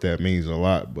 of course, that means a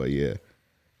lot. But yeah,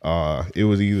 it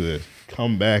was either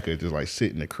come back or just like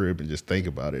sit in the crib and just think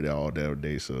about it all damn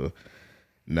day. So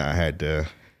now I had to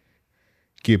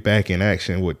get back in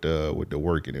action with the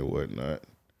working and whatnot.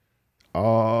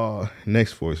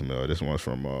 Next voicemail. This one's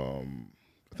from I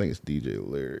think it's DJ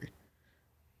Larry.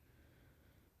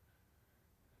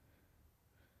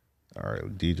 All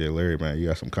right, DJ Larry, man, you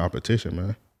got some competition,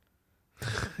 man.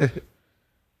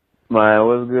 Man,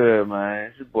 what's good, man?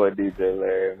 It's your boy DJ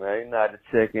Larry, man. You know how to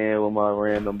check in with my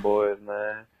random boys,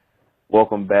 man.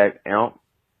 Welcome back, Amp.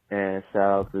 And shout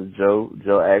out to Joe.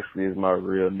 Joe actually is my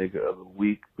real nigga of the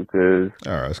week because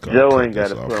Joe ain't got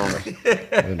to put on let's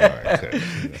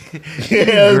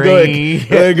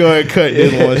go ahead and cut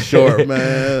this one short,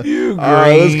 man. All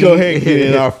right, let's go ahead and get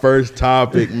in our first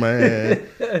topic, man.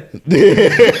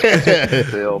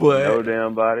 Sale for no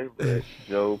damn body, but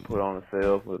Joe put on a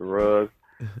sale for the rugs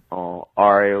on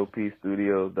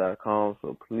RAOPstudios.com.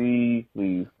 So please,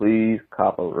 please, please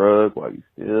cop a rug while you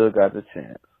still got the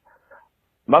chance.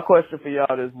 My question for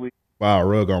y'all this week. Wow,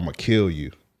 Rug, I'm going to kill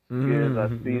you. Is I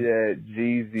see that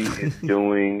Jeezy is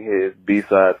doing his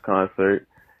B-Sides concert.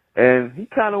 And he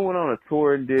kind of went on a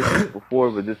tour and did this before,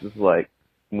 but this is like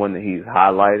one that he's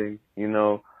highlighting, you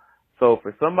know. So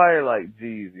for somebody like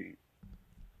Jeezy,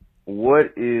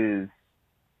 what is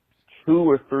 2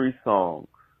 or 3 songs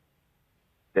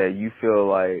that you feel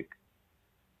like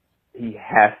he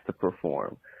has to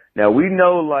perform? Now, we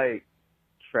know like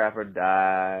Trap or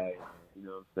Die, you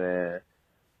know what I'm saying?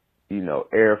 You know,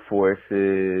 Air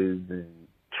Forces and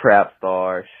Trap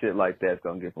Star, shit like that's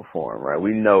gonna get performed, right?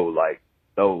 We know like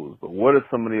those. But what are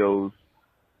some of those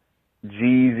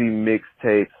Jeezy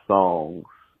mixtape songs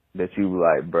that you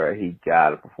like, bruh, he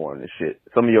gotta perform this shit?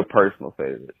 Some of your personal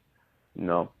favorites. You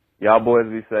know? Y'all boys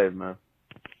be safe, man.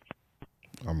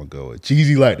 I'm gonna go with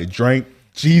Jeezy like to drink,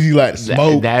 Jeezy like to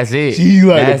smoke. That's it. Jeezy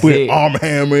like That's to put it. Arm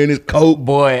Hammer in his coat.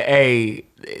 Boy, hey,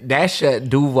 that shut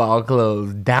Duval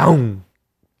clothes down.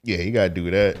 Yeah, he gotta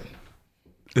do that.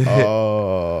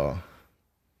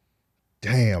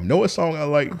 Damn. Know what song I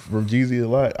like from Jeezy a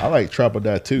lot? I like Trap or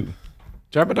Die too.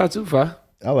 Drop it out too far.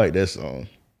 I like that song.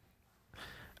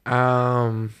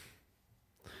 I'm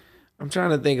trying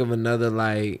to think of another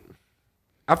like.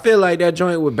 I feel like that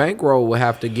joint with Bankroll would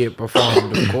have to get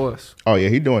performed, of course. Oh yeah,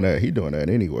 he doing that. He doing that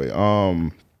anyway.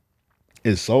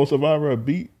 Is Soul Survivor a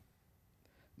beat?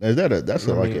 Is that a that's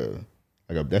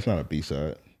that's not a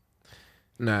B-side.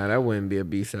 Nah, that wouldn't be a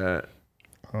B-side.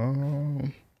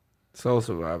 Soul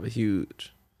Survivor,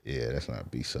 huge. Yeah, that's not a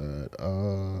B-side.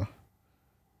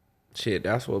 Shit,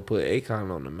 that's what put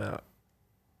Akon on the map.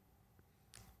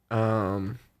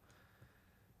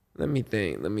 Let me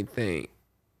think.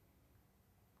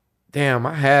 Damn,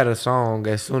 I had a song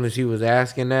as soon as he was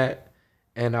asking that,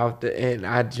 and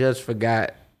I just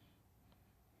forgot.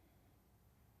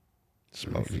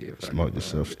 Smoke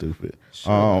yourself stupid.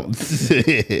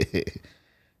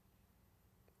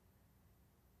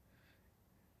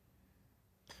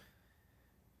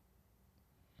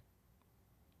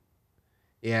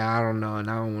 Yeah, I don't know, and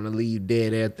I don't want to leave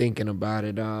dead there thinking about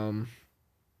it. I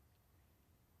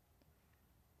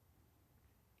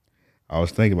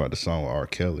was thinking about the song with R.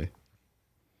 Kelly.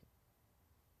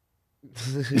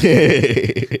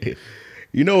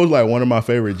 You know, it's like one of my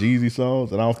favorite Jeezy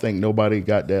songs, and I don't think nobody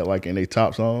got that like in their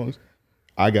top songs.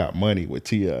 I Got Money with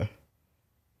T.I.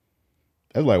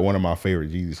 That's like one of my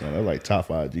favorite Jeezy songs. That's like top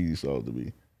 5 Jeezy songs to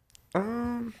me.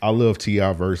 I love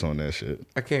T.I. verse on that shit.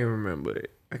 I can't remember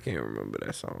it. I can't remember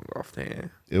that song offhand.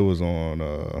 It was on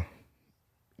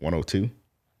 102.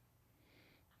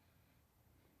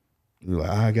 You're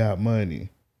like, I got money.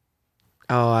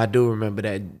 Oh, I do remember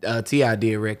that. T.I.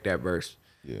 did wreck that verse.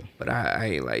 Yeah. But I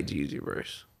ain't like Jeezy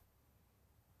verse.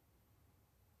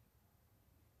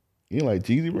 You ain't like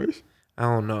Jeezy verse? I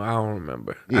don't know. I don't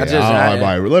remember.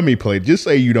 Yeah, let me play. Just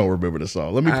say you don't remember the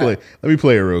song. Let me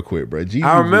play it real quick, bro. Jeezy,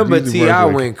 I remember Jeezy T.I.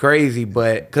 verse, went crazy,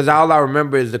 but because all I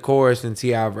remember is the chorus and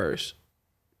T.I. verse.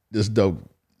 This dope.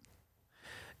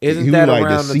 Isn't he that was like,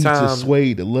 around the the seats time? are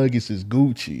suede, the luggage is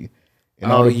Gucci,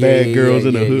 and all the bad girls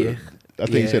in the hood. I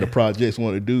think he said the projects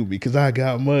want to do because I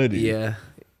got money. Yeah,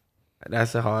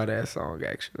 that's a hard ass song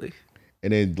actually.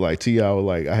 And then like T.I. was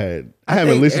like, I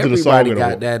haven't listened to the song in a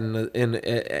while. Everybody got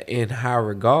that in high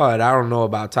regard. I don't know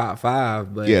about top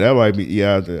 5, but yeah, that might be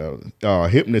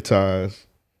Hypnotize.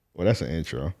 Well, that's an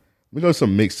intro. We go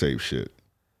some mixtape shit.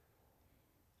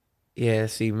 Yeah,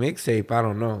 see, mixtape, I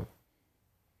don't know.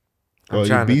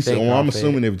 I'm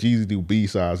assuming if Jeezy do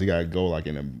B-sides, he gotta go like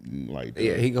in a like.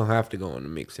 Yeah, he gonna have to go in the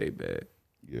mixtape bag.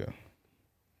 Yeah.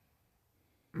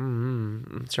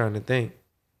 I'm trying to think.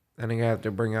 I think I have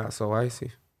to bring out So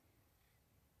Icy.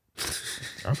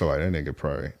 I feel like that nigga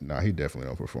probably he definitely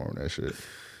don't perform that shit.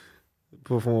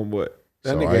 Perform what? That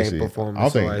So nigga Icy. ain't performing I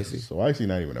So think Icy. So Icy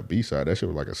not even a B-side. That shit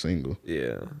was like a single.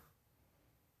 Yeah.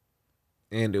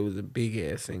 And it was a big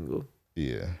ass single.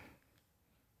 Yeah.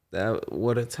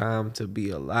 What a time to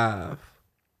be alive.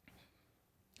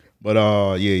 But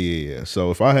yeah.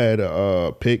 So if I had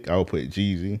a pick, I would put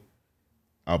Jeezy.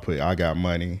 I'll put I Got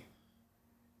Money.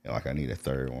 And like I need a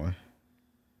third one.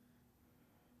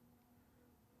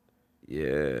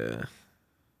 Yeah.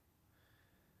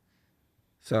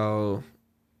 So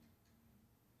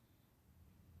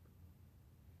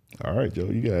all right,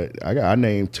 Joe. I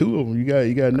named 2 of them. You got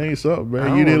to name something, man.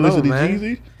 I You didn't don't listen know, to man.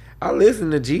 Jeezy? I listen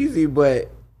to Jeezy,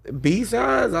 but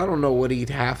B-sides, I don't know what he'd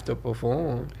have to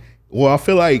perform. Well, I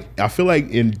feel like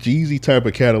in Jeezy type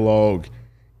of catalog,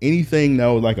 anything that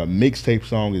was like a mixtape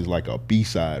song is like a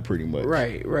B-side pretty much.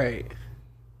 Right.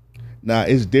 Now,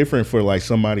 it's different for like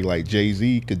somebody like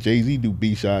Jay-Z, because Jay-Z do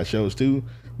B-side shows too,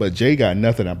 but Jay got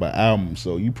nothing about albums,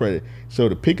 so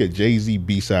to pick a Jay-Z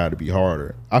B-side to be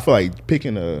harder. I feel like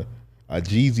picking a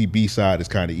Jeezy B-side is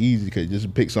kind of easy because you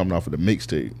just pick something off of the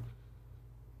mixtape.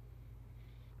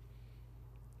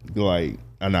 Like,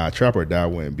 Trap or Die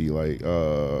wouldn't be like,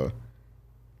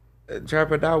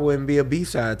 Trap or Die wouldn't be a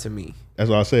B-side to me. that's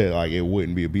what I said, like it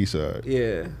wouldn't be a B-side.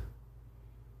 Yeah.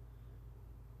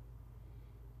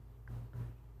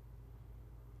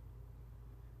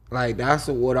 Like, that's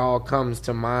what all comes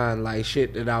to mind, like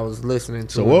shit that I was listening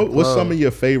to. So what's some of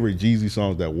your favorite Jeezy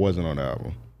songs that wasn't on the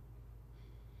album?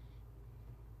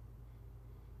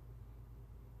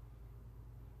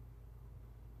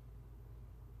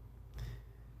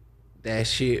 That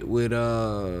shit with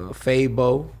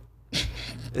Fabo.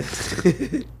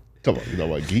 Come on, you know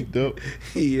what? Geeked Up?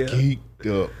 Yeah.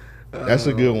 Geeked Up. That's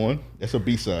a good one. That's a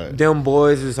B-side. Them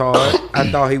Boys is hard. I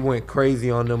thought he went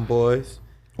crazy on Them Boys.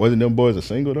 Wasn't Them Boys a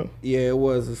single though? Yeah, it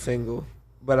was a single,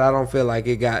 but I don't feel like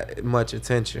it got much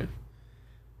attention.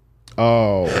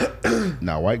 Oh,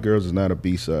 nah, White Girls is not a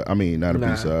B-side. I mean, not a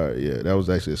Nah. B-side. Yeah, that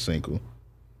was actually a single.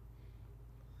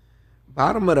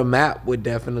 Bottom of the Map would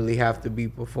definitely have to be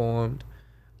performed.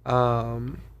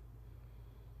 Well,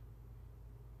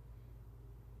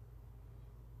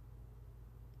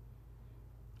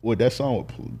 that song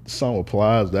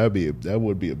applies. That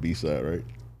would be a B-side, right?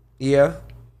 Yeah,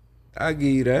 I give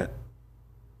you that,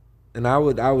 and I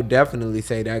would definitely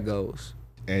say that goes.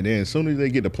 And then as soon as they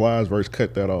get the Plies verse,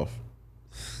 cut that off.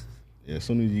 Yeah, as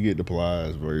soon as you get the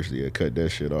Plies verse, yeah, cut that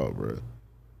shit off, bro.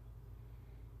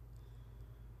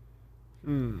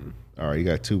 All right, you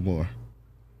got 2 more.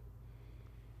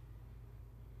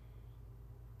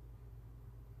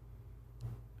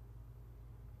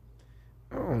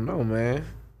 I don't know, man.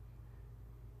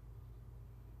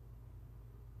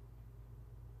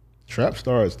 Trap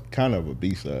Star is kind of a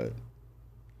B-side.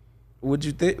 Would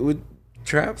you think would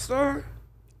Trap Star?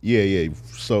 Yeah.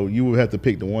 So you would have to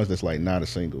pick the ones that's like not a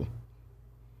single.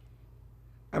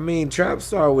 I mean, Trap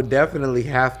Star would definitely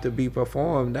have to be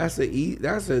performed. That's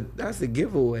a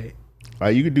giveaway.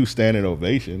 Like you could do Standing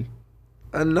Ovation.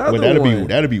 Another But one.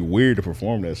 that'd be weird to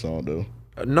perform that song though.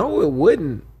 No, it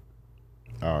wouldn't.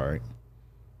 All right.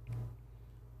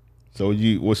 So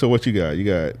what you got? You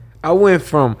got I went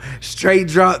from straight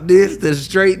drop this to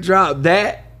straight drop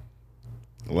that.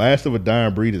 Last of a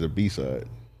Dying Breed is a B-side.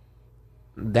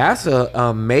 That's an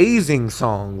amazing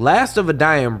song. Last of a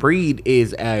Dying Breed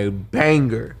is a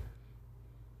banger.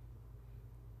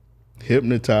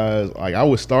 Hypnotized, like I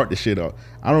would start the shit up.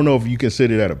 I don't know if you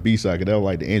consider that a B-side, because that was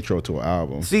like the intro to an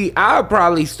album. See, I'd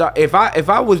probably start if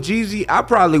I was Jeezy, I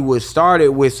probably would start it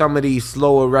with some of these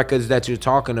slower records that you're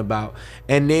talking about,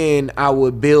 and then I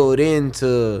would build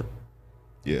into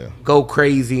Go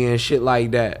Crazy and shit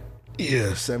like that. Yeah,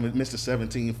 Mr.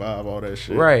 17.5, all that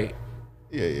shit. Right.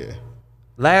 Yeah.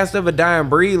 Last of a Dying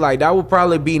Breed, like that would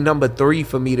probably be number 3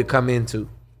 for me to come into.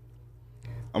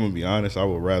 I'm gonna be honest, I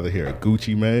would rather hear a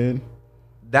Gucci Man.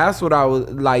 That's what I was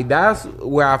like. That's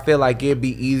where I feel like it'd be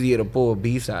easier to pull a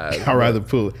B-side. I'd rather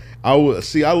pull. I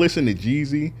listen to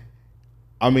Jeezy.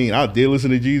 I mean, I did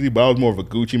listen to Jeezy, but I was more of a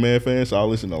Gucci Man fan, so I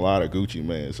listen to a lot of Gucci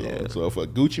Man songs. Yeah. So if a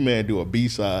Gucci Man do a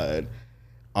B-side,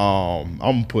 I'm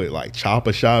gonna put like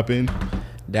Chopper Shopping.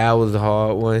 That was a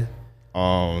hard one.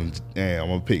 I'm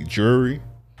gonna pick Jury.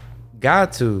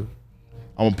 Got to.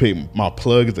 I'm gonna pick My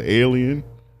Plug is an Alien.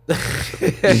 Like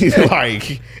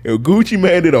if Gucci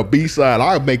Man did a B-side,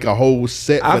 I'd make a whole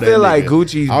set for I that feel like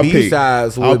nigga. Gucci's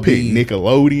B-sides I'll would pick be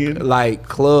Nickelodeon. like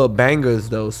club bangers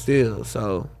though still.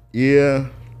 So Yeah.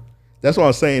 That's what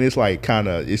I'm saying. It's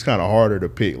kinda harder to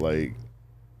pick like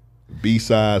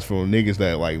B-sides from niggas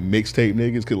that like mixtape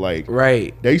niggas, cause like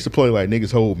right. they used to play like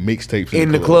niggas whole mixtapes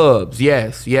In the clubs,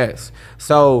 yes.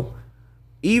 So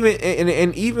even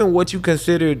and even what you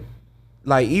considered,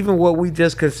 like even what we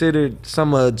just considered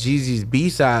some of Jeezy's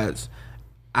B-sides,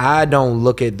 I don't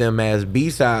look at them as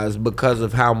B-sides because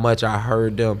of how much I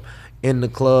heard them in the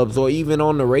clubs or even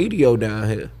on the radio down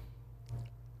here.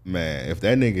 Man, if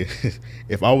that nigga,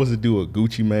 if I was to do a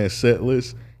Gucci Man set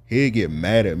list, he'd get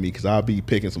mad at me because I'll be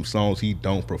picking some songs he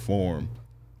don't perform.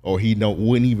 Or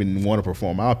wouldn't even want to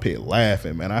perform. I'll pick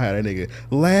Laughing, man. I had that nigga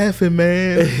laughing,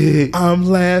 man. I'm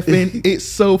laughing. It's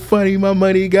so funny. My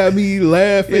money got me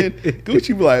laughing.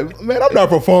 Gucci be like, man, I'm not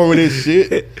performing this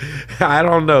shit. I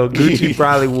don't know. Gucci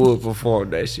probably would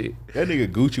perform that shit. That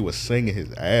nigga Gucci was singing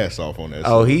his ass off on that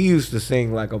Oh, song. he used to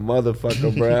sing like a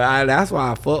motherfucker, bro. That's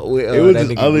why I fuck with It was that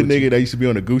this other Gucci. nigga that used to be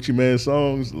on the Gucci Man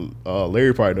songs.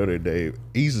 Larry probably know that Dave.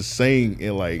 He used to sing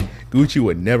and like Gucci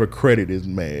would never credit his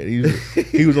man.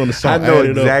 He was on the song. I know Add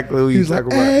It Up. exactly who He you was like,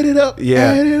 talking about. Add it up, Yeah.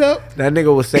 add it up. That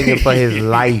nigga was singing for his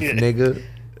life, nigga.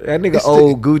 That nigga It's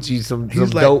owed Gucci some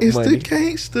He's like, dope it's money. the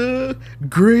gangsta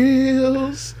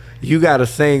grills. You gotta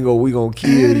sing or we gonna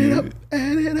kill Add it you. up,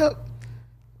 add it up.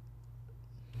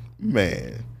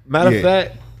 Man. Matter Yeah. of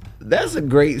fact, that's a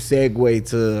great segue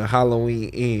to Halloween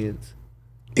Ends.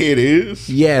 It is.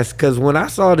 Yes, because when I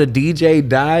saw the DJ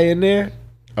die in there,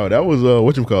 Oh, that was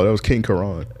whatchamacallit? That was King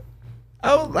Karan.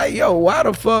 I was like, yo, why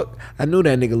the fuck? I knew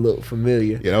that nigga looked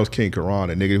familiar. Yeah, that was King Karan,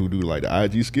 the nigga who do like the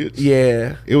IG skits.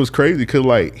 Yeah. It was crazy because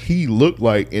like he looked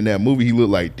like in that movie he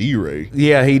looked like D-Ray.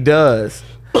 Yeah, he does.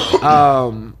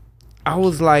 I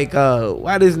was like,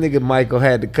 why this nigga Michael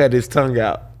had to cut his tongue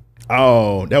out?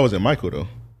 Oh, that wasn't Michael though.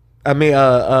 I mean,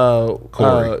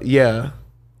 Corey. yeah.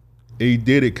 He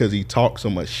did it because he talked so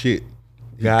much shit.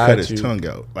 He Got cut his you. tongue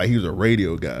out. Like he was a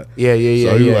radio guy. Yeah. So he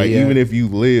was like, yeah. even if you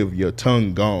live, your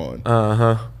tongue gone.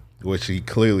 Uh-huh. Which he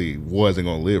clearly wasn't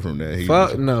gonna live from that. He Fuck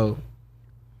was, no.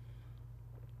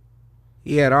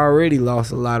 He had already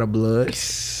lost a lot of blood.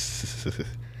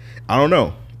 I don't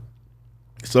know.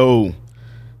 So,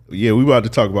 yeah, we about to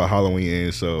talk about Halloween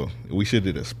Ends, so we should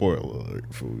do a spoiler alert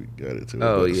before we got into it.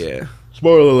 Oh But yeah,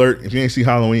 spoiler alert, if you ain't see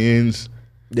Halloween Ends,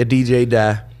 the DJ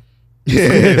die.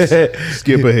 yeah,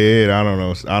 skip ahead. I don't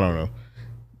know.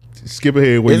 Skip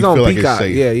ahead where It's you on feel like it's Peacock.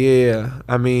 safe. Yeah.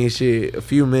 I mean, shit, a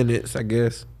few minutes, I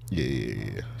guess.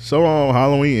 Yeah. So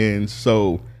Halloween Ends.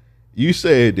 So you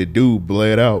said the dude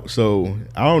bled out. So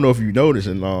I don't know if you noticed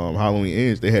in Halloween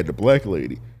Ends they had the black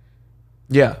lady.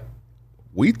 Yeah.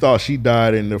 We thought she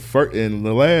died in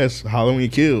the last Halloween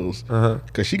Kills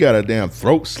because she got her damn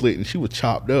throat slit and she was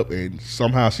chopped up and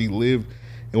somehow she lived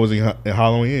and was in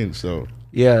Halloween Ends. So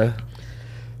Yeah.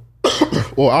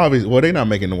 well, obviously, they're not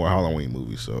making no more Halloween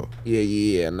movies. So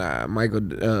Yeah. Nah, Michael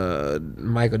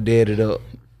dead it up.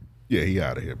 yeah, he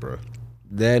out of here, bro.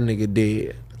 That nigga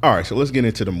dead. All right, so let's get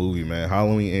into the movie, man.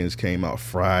 Halloween Ends came out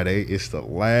Friday. It's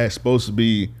supposed to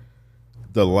be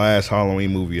the last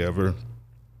Halloween movie ever.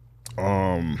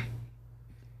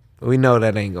 We know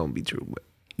that ain't gonna be true, but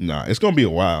Nah, it's gonna be a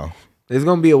while. it's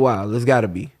gonna be a while. It's gotta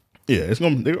be. Yeah, it's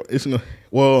gonna.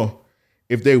 Well,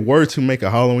 if they were to make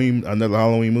another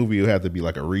Halloween movie, it would have to be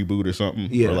like a reboot or something,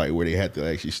 Yeah. or like where they had to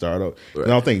actually start up. Right. I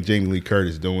don't think Jamie Lee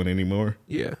Curtis doing it anymore.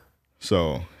 Yeah.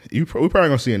 So we're probably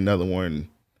gonna see another one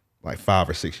like 5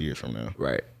 or 6 years from now.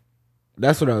 Right.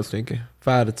 That's what I was thinking.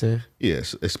 5 to 10.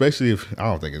 Yes, especially if I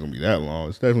don't think it's gonna be that long.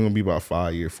 It's definitely gonna be about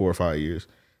 5 years, 4 or 5 years.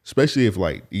 Especially if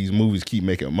like these movies keep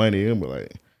making money, and we're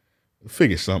like,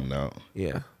 figure something out.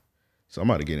 Yeah. So I'm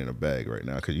about to get in a bag right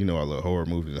now because I love horror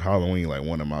movies. Halloween like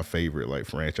one of my favorite like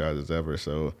franchises ever.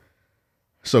 So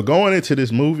going into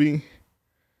this movie,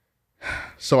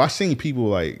 so I seen people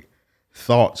like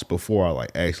thoughts before I like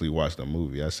actually watched the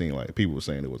movie. I seen like people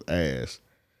saying it was ass,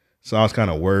 so I was kind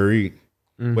of worried.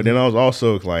 But then I was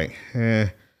also like,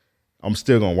 I'm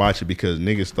still gonna watch it because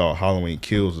niggas thought Halloween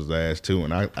Kills was ass too,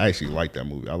 and I actually like that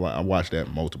movie. I watched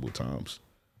that multiple times.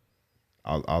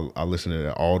 I listened to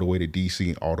that all the way to DC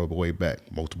and all the way back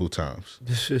multiple times.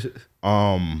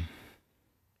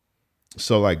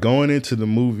 So like going into the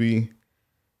movie,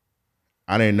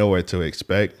 I didn't know what to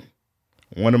expect.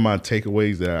 One of my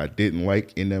takeaways that I didn't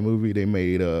like in that movie, they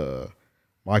made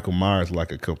Michael Myers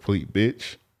like a complete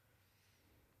bitch.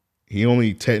 He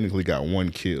only technically got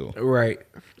 1 kill. Right.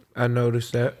 I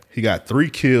noticed that. He got 3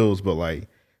 kills, but like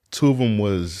 2 of them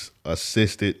was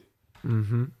assisted.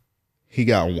 Mm-hmm. He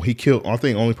killed. I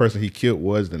think the only person he killed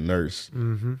was the nurse.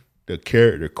 Mm-hmm. The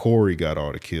character Corey got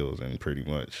all the kills, and pretty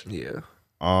much. Yeah.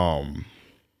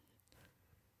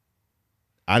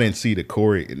 I didn't see the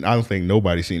Corey, and I don't think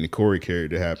nobody seen the Corey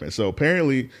character happen. So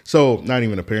not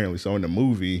even apparently. So in the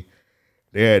movie,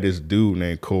 they had this dude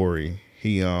named Corey.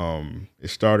 He it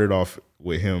started off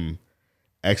with him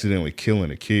accidentally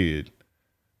killing a kid.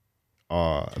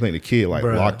 I think the kid like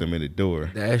Bruh. locked him in the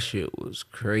door. That shit was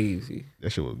crazy.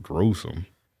 That shit was gruesome.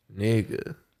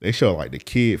 Nigga. They show like the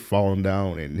kid falling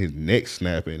down and his neck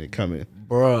snapping and coming.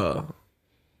 Bruh.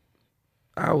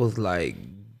 I was like,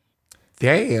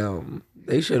 damn.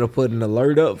 They should have put an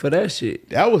alert up for that shit.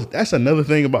 That's another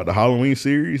thing about the Halloween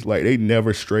series. Like they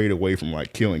never strayed away from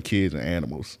like killing kids and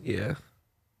animals. Yeah.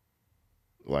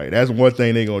 Like that's one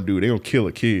thing they gonna do. They gonna kill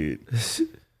a kid.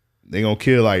 They gonna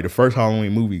kill like the first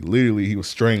Halloween movie. Literally, he was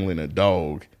strangling a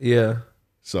dog. Yeah.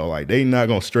 So like they not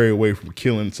gonna stray away from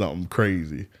killing something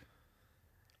crazy.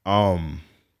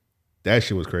 That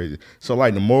shit was crazy. So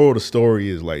like the moral of the story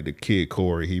is like the kid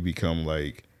Corey, he become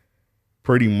like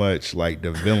pretty much like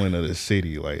the villain of the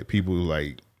city. Like people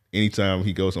like anytime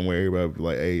he goes somewhere, everybody be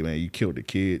like, "Hey man, you killed the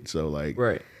kid." So like,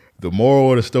 Right. the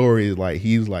moral of the story is like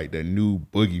he's like the new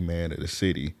boogeyman of the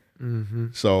city. Mm-hmm.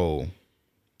 So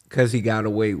Because he got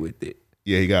away with it.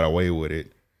 yeah, he got away with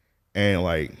it, and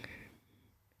like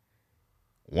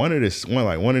one of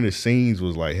the scenes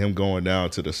was like him going down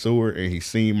to the sewer and he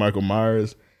seen Michael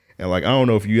Myers, and like I don't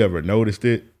know if you ever noticed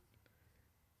it.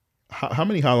 How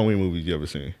many Halloween movies you ever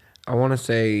seen? I want to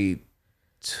say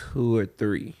 2 or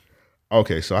 3.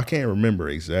 Okay, so I can't remember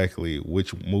exactly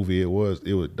which movie it was.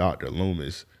 It was Dr.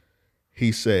 Loomis.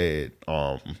 He said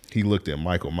he looked at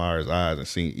Michael Myers' eyes and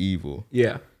seen evil.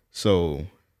 Yeah. So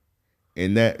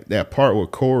in that part where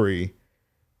Corey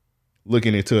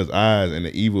looking into his eyes and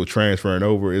the evil transferring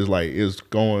over is like it was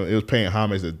paying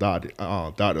homage to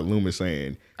Dr. Loomis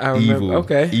saying I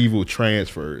remember. evil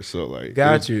transfers. So like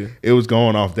It was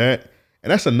going off that. And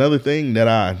that's another thing that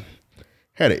I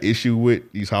had an issue with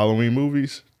these Halloween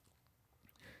movies.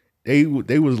 They were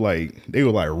like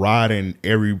riding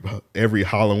every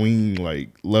Halloween like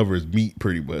lovers meet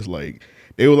pretty much. Like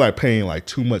they were like paying like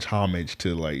too much homage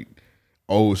to like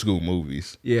old school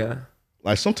movies. Yeah.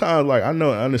 like sometimes like I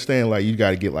understand like you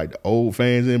got to get like the old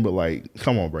fans in, but like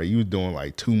come on, bro, you was doing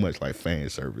like too much like fan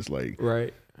service. Like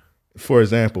Right. for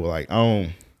example, like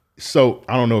so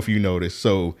I don't know if you noticed.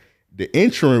 So the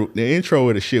intro of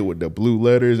the shit with the blue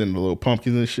letters and the little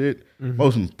pumpkins and shit.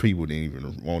 Most people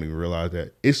won't even realize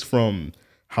that it's from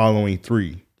Halloween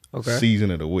 3, Okay. Season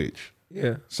of the Witch.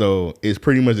 Yeah. So it's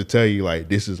pretty much to tell you like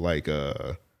this is like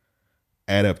a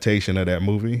adaptation of that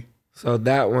movie. So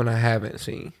that one I haven't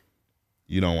seen.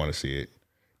 You don't want to see it.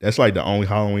 That's like the only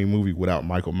Halloween movie without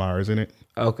Michael Myers in it.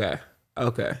 Okay.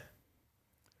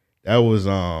 That was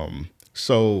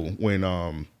so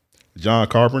when John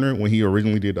Carpenter, when he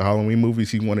originally did the Halloween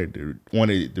movies, he wanted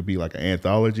it to be like an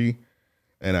anthology.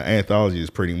 And an anthology is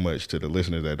pretty much, to the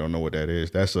listeners that don't know what that is,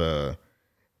 that's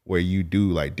where you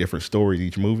do like different stories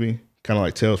each movie, kind of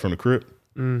like Tales from the Crypt.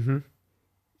 Mm-hmm.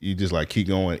 You just like keep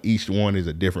going. Each one is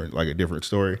a different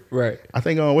story. Right. I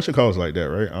think what's it called like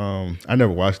that, right? I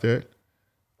never watched that.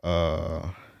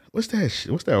 What's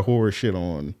that horror shit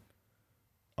on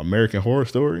American Horror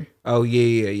Story? Oh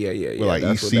yeah. Where like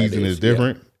each season is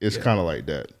different. Yeah. It's kind of like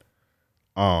that.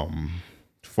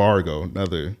 Fargo,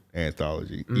 another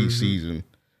anthology. Each season,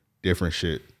 different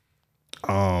shit.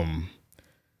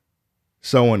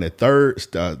 So in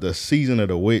the season of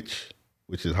the witch,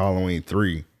 which is Halloween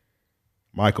 3,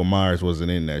 Michael Myers wasn't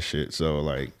in that shit. So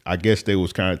like, I guess they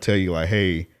was kind of tell you like,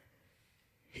 hey,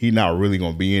 he not really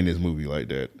gonna be in this movie like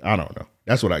that. I don't know.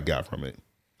 That's what I got from it.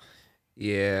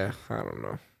 Yeah, I don't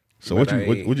know. So what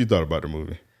you thought about the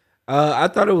movie? I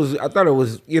thought it was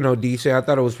decent. I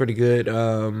thought it was pretty good.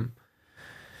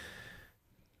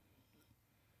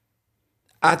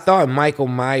 I thought Michael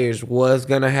Myers was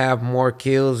gonna have more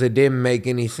kills. It didn't make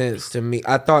any sense to me.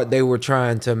 I thought they were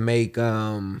trying to make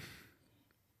it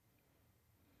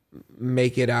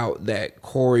out that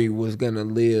Corey was gonna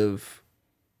live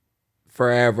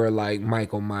forever like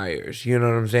Michael Myers. You know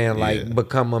what I'm saying? Like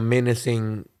become a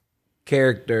menacing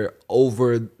character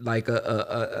over like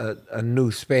a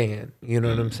new span. You know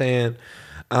what I'm saying?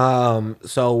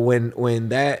 So when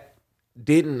that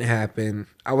didn't happen,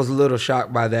 I was a little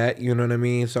shocked by that, you know what I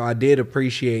mean? So I did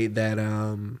appreciate that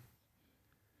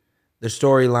the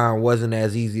storyline wasn't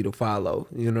as easy to follow,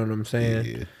 you know what I'm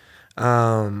saying?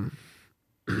 Yeah.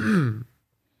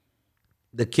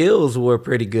 The kills were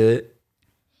pretty good.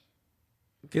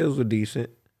 Kills were decent.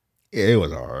 Yeah, it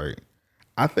was all right.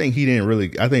 I think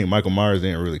Michael Myers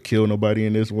didn't really kill nobody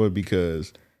in this one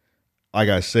because, like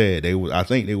I said, I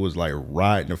think they was like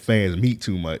riding the fans' meat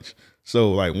too much.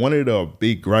 So like one of the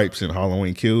big gripes in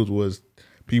Halloween Kills was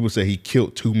people say he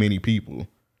killed too many people.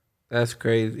 That's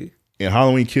crazy. In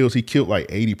Halloween Kills, he killed like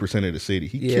 80% of the city.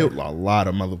 He killed a lot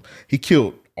of he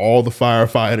killed all the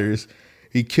firefighters.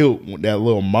 He killed that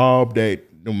little mob, that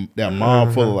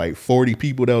mob full of like 40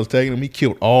 people that was taking him. He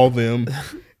killed all of them.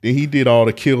 Then he did all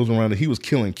the kills around it. He was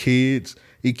killing kids.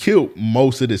 He killed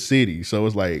most of the city. So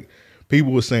it's like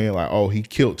people were saying like, oh, he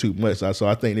killed too much. So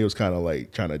I think they was kind of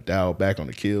like trying to dial back on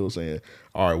the kills, saying,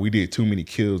 all right, we did too many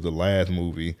kills the last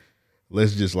movie.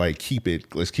 Let's just like keep it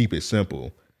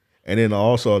simple. And then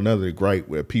also another gripe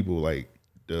where people like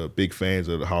the big fans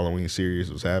of the Halloween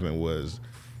series was having was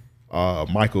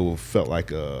Michael felt like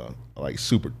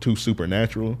too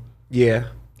supernatural. Yeah.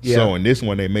 Yeah. So in this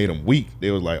one they made him weak. They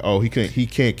was like, oh, he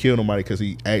can't kill nobody because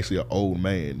he actually an old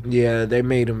man. Yeah, they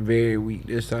made him very weak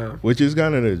this time. Which is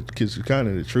kind of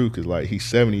the truth, because like he's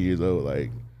 70 years old.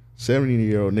 Like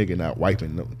 70-year-old nigga not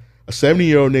wiping them. A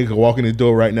 70-year-old nigga walking the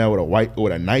door right now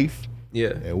with a knife.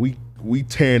 Yeah, and we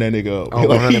tearing that nigga up. Oh,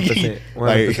 100%. 100%.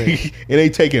 Like, it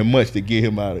ain't taking much to get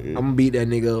him out of here. I'm gonna beat that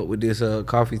nigga up with this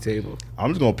coffee table.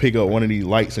 I'm just gonna pick up one of these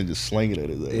lights and just sling it at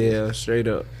his ass. Yeah, straight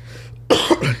up.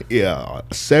 Yeah, a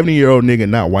 70-year-old nigga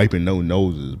not wiping no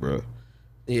noses, bro.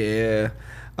 Yeah,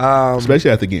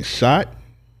 especially after getting shot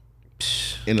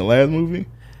in the last movie.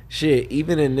 Shit,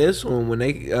 even in this one, when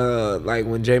they like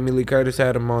when Jamie Lee Curtis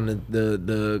had him on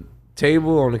the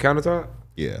table on the countertop.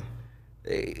 Yeah,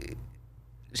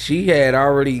 she had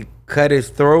already cut his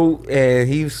throat, and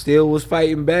he still was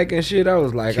fighting back and shit. I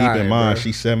was like, keep in mind,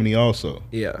 she's 70 also.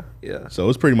 Yeah. So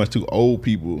it's pretty much two old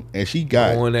people, and she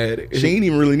going at it. She ain't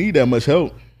even really need that much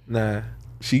help. Nah,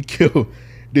 she killed.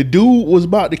 The dude was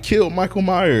about to kill Michael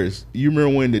Myers. You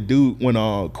remember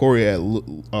when Corey had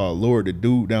lured the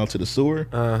dude down to the sewer?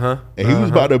 And he was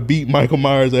about to beat Michael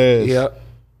Myers' ass. Yep.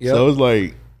 So it's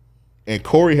like, and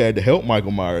Corey had to help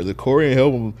Michael Myers. If Corey didn't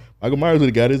help him, Michael Myers would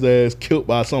have got his ass killed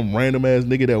by some random ass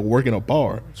nigga that work in a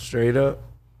bar. Straight up.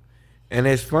 And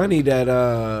it's funny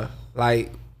that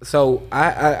like, so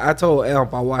I told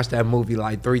Elp I watched that movie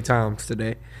like 3 times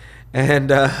today. And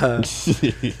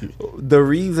the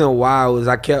reason why was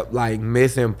I kept like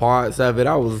missing parts of it.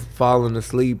 I was falling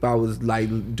asleep. I was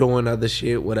like doing other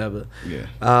shit, whatever.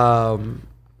 Yeah.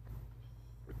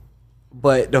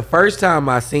 But the first time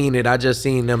I seen it, I just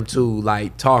seen them two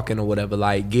like talking or whatever,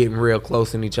 like getting real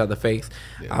close in each other's face.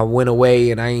 Yeah. I went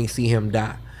away and I ain't see him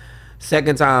die.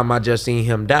 Second time I just seen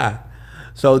him die.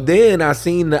 So then I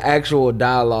seen the actual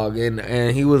dialogue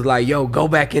and he was like, yo, go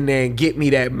back in there and get me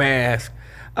that mask.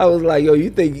 I was like, yo, you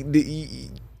think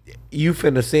you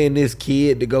finna send this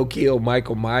kid to go kill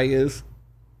Michael Myers?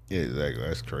 Yeah, exactly.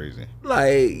 That's crazy.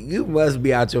 Like, you must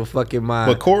be out your fucking mind.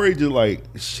 But Corey just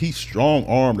like he strong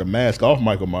armed the mask off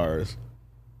Michael Myers.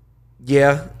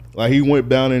 Yeah. Like he went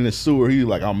down in the sewer. He was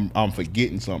like, I'm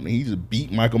forgetting something. He just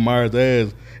beat Michael Myers'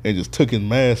 ass and just took his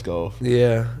mask off.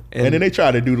 Yeah. And then they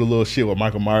tried to do the little shit where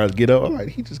Michael Myers get up. I'm like,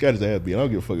 he just got his ass beat. I don't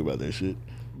give a fuck about that shit.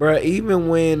 Bruh, even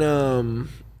when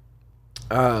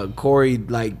Corey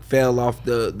like fell off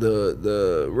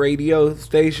the radio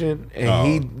station and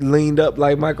he leaned up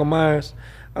like Michael Myers,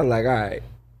 I was like,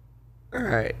 all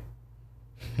right.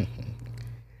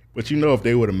 But you know, if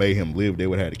they would have made him live, they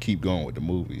would have had to keep going with the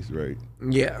movies, right?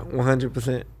 Yeah,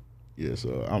 100%. Yeah, so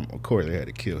of course they had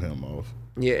to kill him off.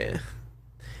 Yeah.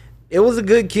 It was a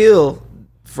good kill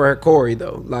for Corey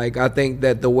though. Like I think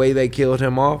that the way they killed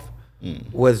him off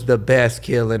was the best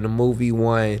kill in the movie,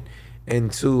 1.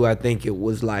 And 2, I think it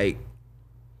was like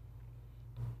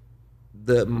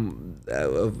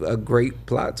a great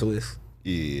plot twist.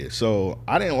 Yeah, so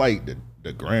I didn't like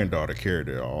the granddaughter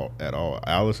character at all,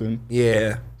 Allison.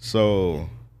 Yeah. So,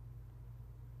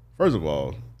 first of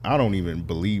all, I don't even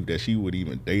believe that she would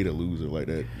even date a loser like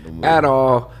that. At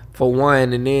all, for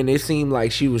 1. And then it seemed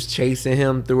like she was chasing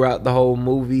him throughout the whole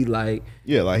movie. Like,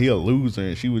 yeah, like he a loser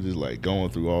and she was just like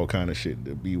going through all kind of shit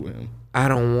to be with him. I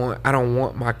don't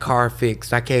want my car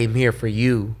fixed. I came here for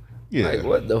you. Yeah. Like,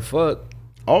 what the fuck?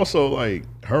 Also, like,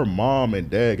 her mom and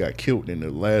dad got killed in the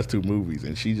last 2 movies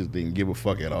and she just didn't give a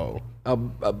fuck at all.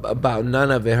 About none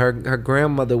of it. Her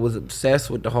grandmother was obsessed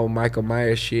with the whole Michael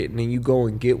Myers shit, and then you go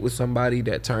and get with somebody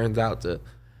that turns out to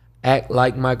act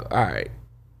like Michael. All right.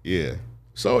 Yeah.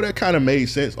 So that kind of made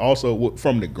sense also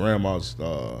from the grandma's,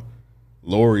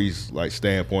 Lori's, like,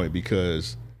 standpoint,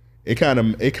 because it kind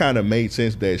of made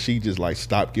sense that she just like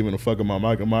stopped giving a fuck about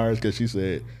Michael Myers because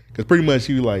pretty much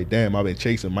she was like, damn, I've been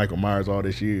chasing Michael Myers all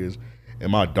these years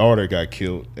and my daughter got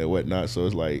killed and whatnot, so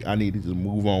it's like I need to just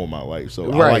move on with my life.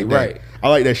 So I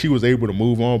like that she was able to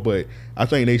move on, but I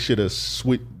think they should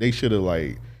have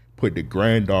like put the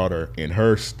granddaughter in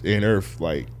her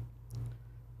like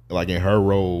in her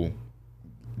role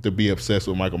to be obsessed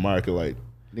with Michael Myers, cause like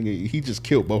nigga, he just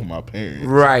killed both of my parents.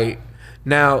 Right.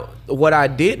 Now, what I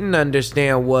didn't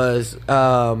understand was,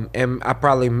 and I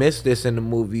probably missed this in the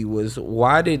movie, was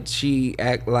why did she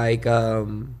act like,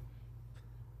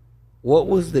 what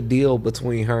was the deal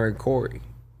between her and Corey?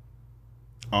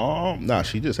 Nah,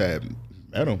 she just had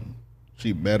met him.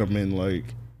 She met him in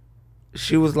like...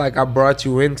 She was like, I brought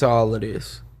you into all of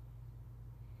this.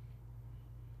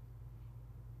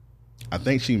 I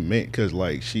think she meant, because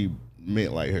like she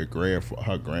meant like her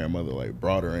grandmother like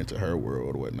brought her into her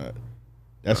world or whatnot.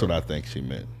 That's what I think she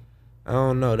meant. I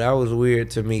don't know. That was weird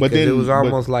to me because it was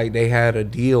almost like they had a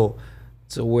deal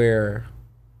to where.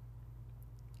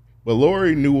 But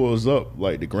Lori knew what was up.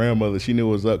 Like the grandmother, she knew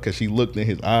what was up because she looked in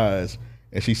his eyes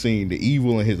and she seen the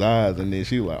evil in his eyes, and then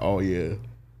she was like, "Oh yeah,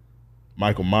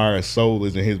 Michael Myers' soul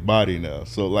is in his body now."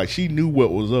 So like she knew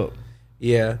what was up.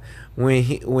 Yeah, when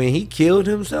he killed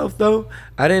himself though,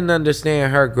 I didn't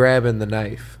understand her grabbing the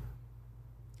knife.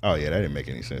 Oh yeah, that didn't make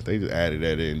any sense. They just added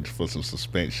that in for some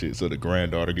suspense shit, so the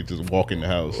granddaughter could just walk in the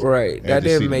house. Right, that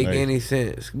didn't make any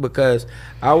sense because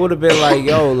I would have been like,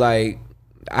 "Yo, like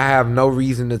I have no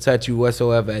reason to touch you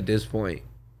whatsoever at this point.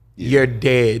 Yeah. You're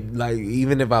dead. Like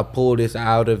even if I pull this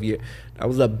out of you, that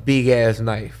was a big ass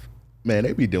knife." Man,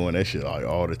 they be doing that shit like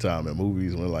all the time in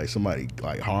movies when like somebody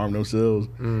like harm themselves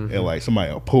and like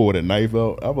somebody will pull the knife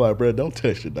out. I'm like, bro, don't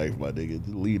touch the knife, my nigga.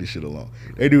 Just leave the shit alone.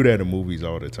 They do that in movies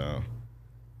all the time.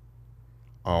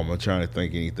 I'm trying to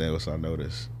think anything else I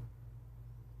noticed.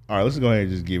 All right, let's go ahead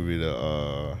and just give you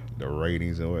the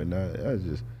ratings and whatnot.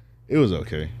 It was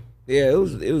okay. Yeah, it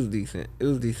was decent. It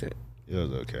was decent. It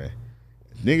was okay.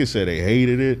 Niggas said they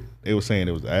hated it. They were saying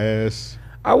it was ass.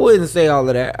 I wouldn't say all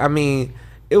of that. I mean,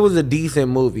 it was a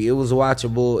decent movie. It was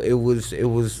watchable. It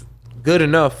was good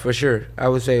enough for sure. I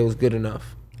would say it was good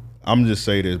enough. I'm just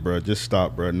say this, bro. Just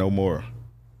stop, bro. No more.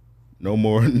 No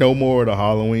more of the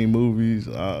Halloween movies.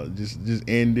 Just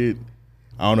end it.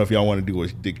 I don't know if y'all want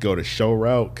to go the show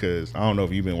route, because I don't know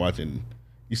if you've been watching.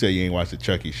 You said you ain't watched the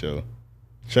Chucky show.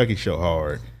 Chucky show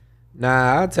hard.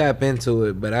 Nah, I'll tap into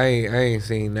it, but I ain't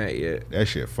seen that yet. That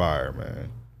shit fire, man.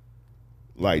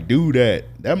 Like, do that.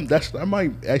 That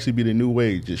might actually be the new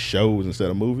way, just shows instead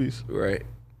of movies. Right.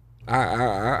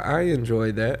 I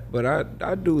enjoy that, but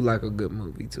I do like a good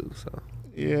movie too. So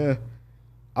Yeah.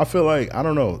 I feel like, I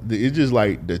don't know. It's just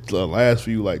like the last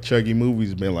few like Chucky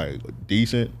movies been like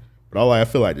decent. But I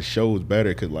feel like the show is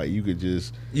better because like you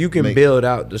can build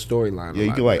out the storyline. Yeah,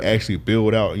 you can like actually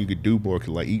build out and you could do more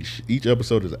because like each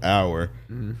episode is an hour.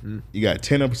 Mm-hmm. You got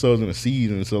 10 episodes in a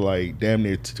season, so like damn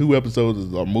near 2 episodes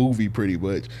is a movie pretty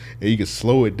much, and you can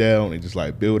slow it down and just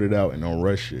like build it out and don't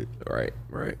rush it. Right.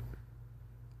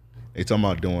 They talking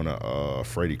about doing a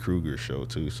Freddy Krueger show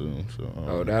too soon.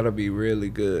 So that'll be really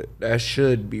good. That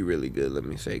should be really good. Let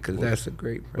me say because that's a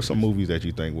great. What's some movies that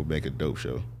you think would make a dope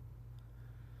show?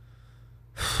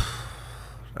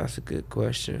 That's a good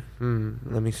question.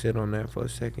 Let me sit on that for a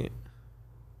second.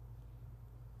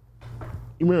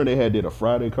 You remember they did a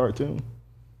Friday cartoon?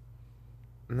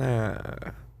 Nah,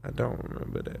 I don't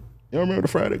remember that. You don't remember the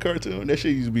Friday cartoon? That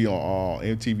shit used to be on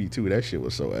MTV2. That shit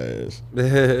was so ass.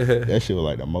 That shit was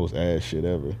like the most ass shit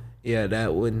ever. Yeah,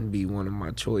 that wouldn't be one of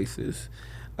my choices.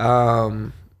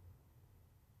 Damn,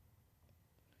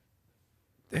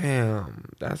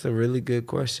 that's a really good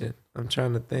question. I'm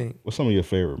trying to think. What's some of your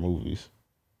favorite movies?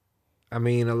 I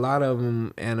mean, a lot of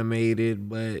them animated,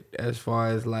 but as far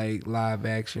as like live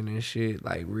action and shit,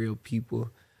 like real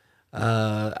people,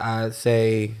 I'd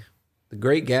say The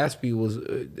Great Gatsby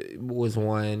was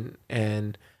one,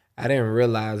 and I didn't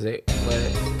realize it,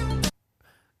 but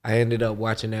I ended up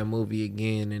watching that movie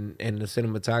again, and the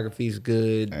cinematography is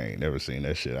good. I ain't never seen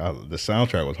that shit. The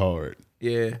soundtrack was hard.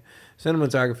 Yeah,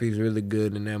 cinematography is really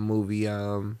good in that movie.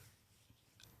 I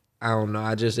don't know.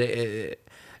 I just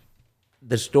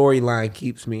the storyline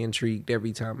keeps me intrigued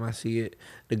every time I see it.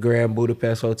 The Grand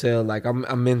Budapest Hotel, like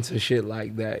I'm into shit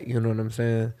like that. You know what I'm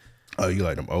saying? Oh, you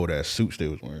like them old ass suits they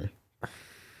was wearing?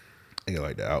 You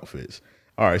like the outfits.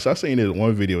 All right, so I seen this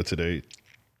one video today,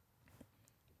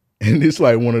 and it's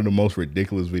like one of the most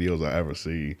ridiculous videos I ever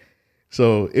see.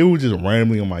 So it was just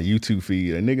randomly on my YouTube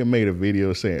feed. A nigga made a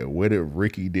video saying, "What if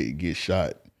Ricky didn't get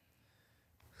shot?"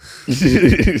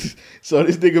 So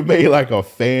this nigga made like a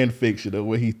fan fiction of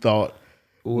what he thought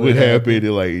would happen.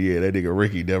 And like, yeah, that nigga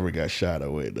Ricky never got shot or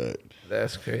whatnot.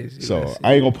 That's crazy. So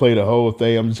I ain't gonna play the whole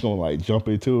thing. I'm just gonna like jump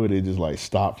into it and just like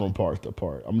stop from part to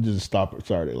part. I'm just start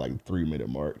at like 3-minute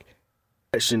mark.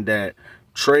 That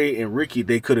Trey and Ricky,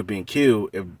 they could have been killed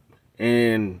if,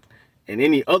 and in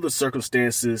any other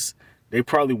circumstances, they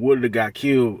probably would have got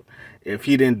killed if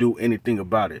he didn't do anything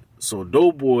about it. So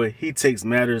Doughboy, he takes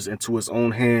matters into his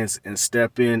own hands and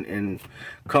step in and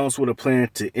comes with a plan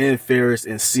to end Ferris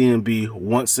and CMB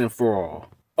once and for all.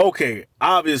 Okay,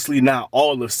 obviously not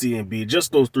all of CMB,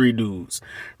 just those 3 dudes.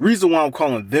 Reason why I'm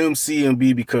calling them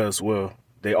CMB because, well,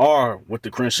 they are with the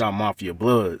Crenshaw Mafia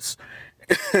Bloods.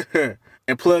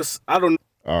 And plus, I don't know.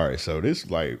 All right, so this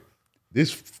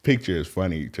picture is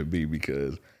funny to me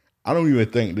because I don't even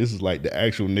think this is like the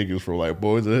actual niggas from like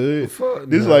Boys in the Hood.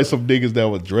 This is like some niggas that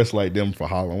was dressed like them for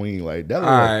Halloween. Like that. All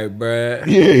right, bruh.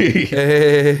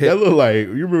 Yeah, that look like,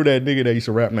 you remember that nigga that used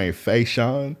to rap named Faye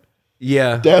Sean?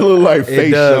 Yeah, that look like Faye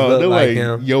Sean. They're like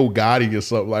him. Yo Gotti or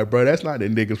something. Like, bro, that's not the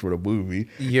niggas for the movie.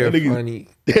 You're funny.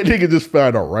 That nigga just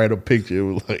found a random picture.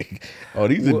 It was like, oh,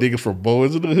 these are niggas from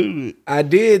Boys in the Hood. I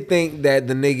did think that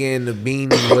the nigga in the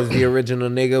beanie was the original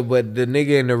nigga, but the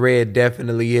nigga in the red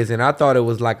definitely isn't. I thought it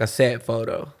was like a set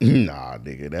photo. Nah,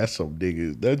 nigga, that's some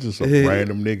niggas. That's just some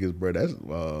random niggas, bro. That's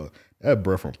that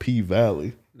bro from P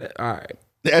Valley. All right.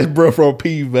 That's bro from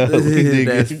P Valley. Nigga.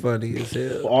 That's funny as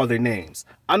hell. All their names.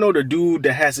 I know the dude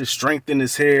that has his strength in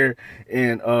his hair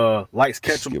and likes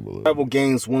catchable rival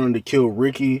gangs wanting to kill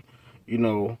Ricky. You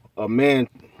know, a man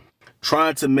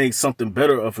trying to make something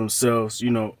better of himself, you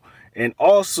know, and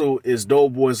also is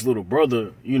Doughboy's little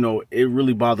brother. You know, it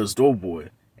really bothers Doughboy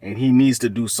and he needs to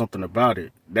do something about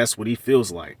it. That's what he feels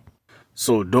like.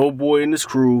 So Doughboy and his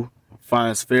crew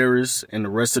finds Ferris and the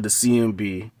rest of the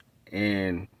CMB,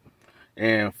 and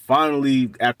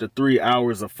finally, after 3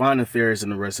 hours of finding Ferris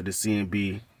and the rest of the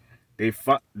CMB,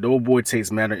 Doughboy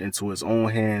takes matter into his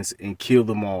own hands and kill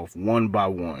them off one by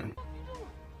one.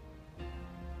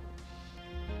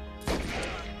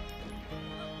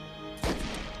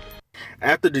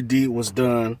 After the deed was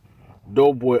done,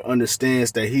 Doughboy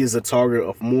understands that he is a target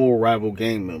of more rival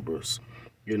gang members,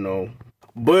 you know.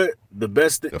 But the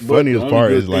funniest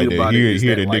part is like to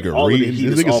hear the nigga read.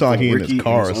 This nigga saw he in his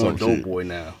car or some shit. Doughboy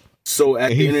now. So at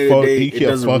the end of the day, he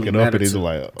kept fucking up, and he's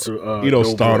like, you don't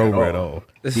start over at all.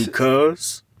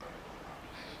 Because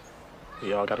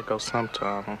y'all gotta go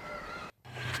sometime.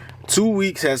 2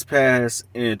 weeks has passed,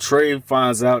 and Trey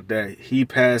finds out that he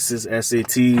passes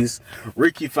SATs.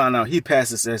 Ricky found out he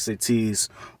passes SATs,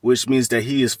 which means that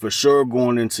he is for sure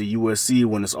going into USC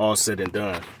when it's all said and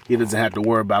done. He doesn't have to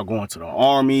worry about going to the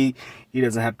Army. He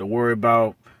doesn't have to worry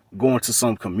about going to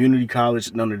some community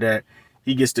college, none of that.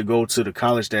 He gets to go to the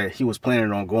college that he was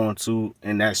planning on going to,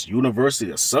 and that's University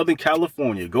of Southern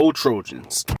California. Go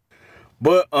Trojans.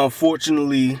 But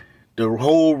unfortunately, the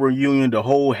whole reunion, the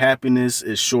whole happiness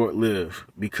is short-lived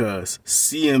because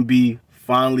CMB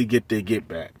finally get their get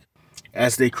back.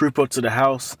 As they creep up to the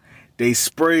house, they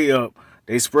spray up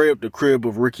the crib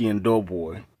of Ricky and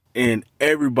Doughboy, and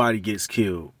everybody gets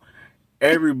killed.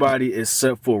 Everybody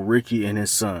except for Ricky and his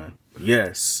son.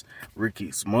 Yes,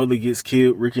 Ricky's mother gets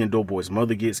killed. Ricky and Doughboy's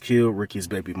mother gets killed. Ricky's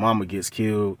baby mama gets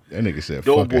killed. That nigga said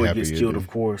Doughboy gets killed, of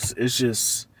course. It's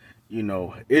just,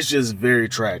 it's just very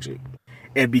tragic.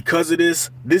 And because of this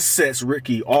sets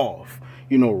Ricky off.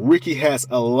 Ricky has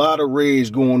a lot of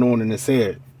rage going on in his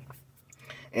head.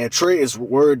 And Trey is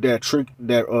worried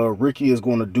that Ricky is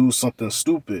going to do something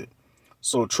stupid.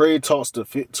 So Trey talks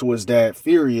to his dad,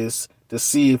 Furious, to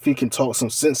see if he can talk some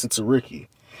sense into Ricky.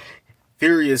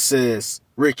 Furious says,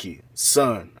 Ricky,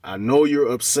 son, I know you're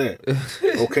upset,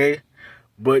 okay?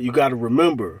 But you got to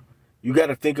remember, you got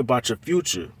to think about your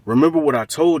future. Remember what I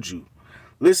told you.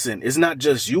 Listen, it's not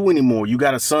just you anymore. You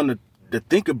got a son to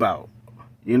think about.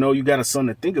 You got a son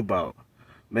to think about.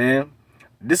 Man,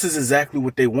 this is exactly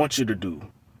what they want you to do.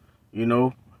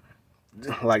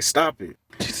 Like, stop it.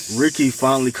 Ricky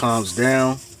finally calms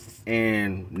down.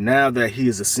 And now that he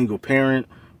is a single parent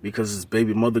because his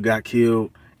baby mother got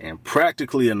killed and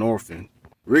practically an orphan,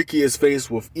 Ricky is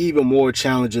faced with even more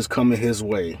challenges coming his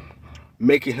way,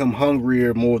 making him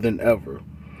hungrier more than ever.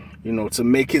 To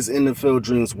make his NFL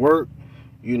dreams work,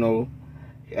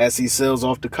 as he sails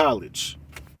off to college.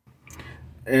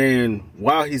 And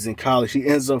while he's in college, he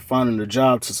ends up finding a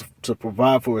job to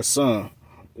provide for his son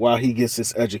while he gets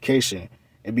his education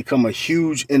and become a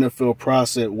huge NFL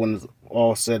prospect when it's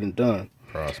all said and done.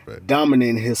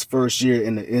 Dominating his first year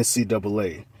in the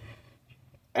NCAA.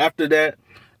 After that,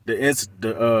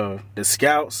 the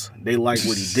scouts, they like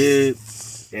what he did,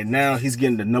 and now he's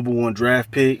getting the #1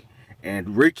 draft pick.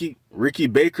 And Ricky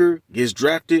Baker gets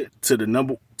drafted to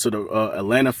the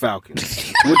Atlanta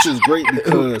Falcons, which is great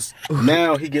because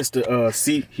now he gets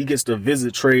to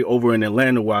visit Trey over in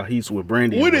Atlanta while he's with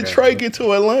Brandy. When did Trey get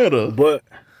to Atlanta? But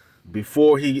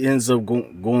before he ends up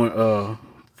going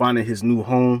finding his new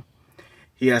home,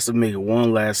 he has to make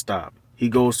one last stop. He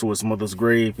goes to his mother's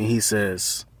grave and he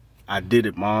says, "I did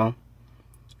it, Mom."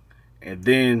 And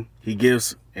then he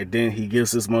gives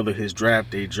his mother his draft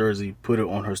day jersey, put it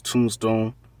on her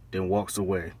tombstone, then walks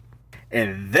away.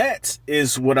 And that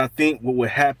is what I think would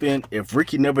happen if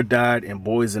Ricky never died in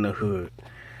Boys in the Hood.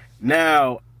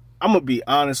 Now, I'm going to be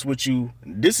honest with you.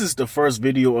 This is the first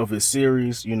video of his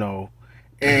series, and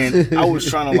I was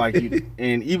trying to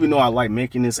and even though I like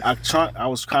making this, I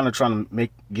was kind of trying to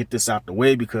get this out the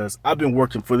way because I've been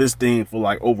working for this thing for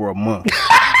like over a month.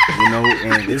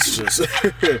 And it's just,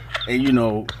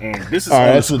 and this is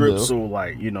on the script,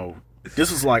 so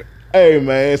this is like, hey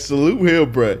man, salute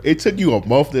him, bro. It took you a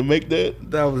month to make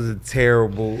that? That was a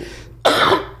terrible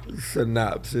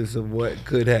synopsis of what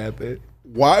could happen.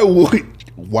 Why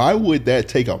would that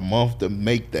take a month to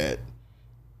make that?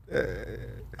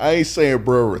 I ain't saying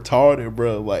bro retarded,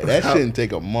 bro. Like that shouldn't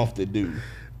take a month to do.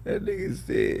 That nigga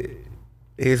said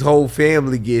his whole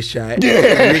family gets shot.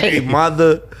 Ricky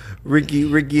mother,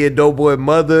 Ricky and Doughboy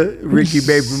mother, Ricky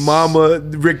baby mama,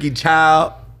 Ricky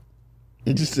child.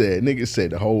 Nigga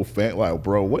said the whole family. Like,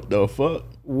 bro, what the fuck?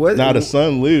 What? Now the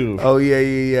son live. Oh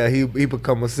yeah. He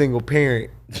become a single parent,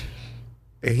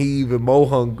 and he even more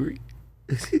hungry.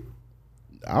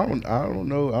 I don't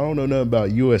know. I don't know nothing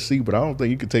about USC, but I don't think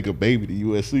you could take a baby to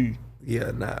USC. Yeah,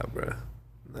 nah, bro.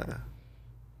 Nah.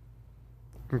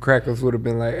 And Crackers would have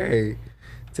been like, hey,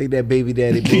 take that baby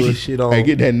daddy bullshit on. Hey,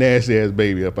 get that nasty ass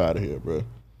baby up out of here, bro.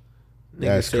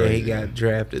 Nigga said crazy. He got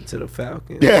drafted to the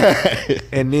Falcons.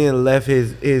 And then left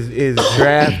his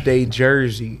draft day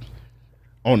jersey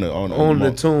on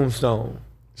the tombstone.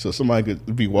 So somebody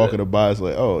could be walking by, it's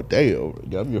like, oh damn,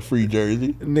 got me a free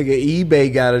jersey. Nigga,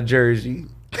 eBay got a jersey.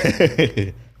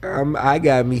 I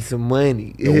got me some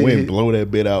money. The wind blow that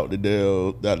bit out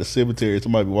the cemetery.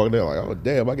 Somebody be walking there like, oh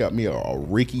damn, I got me a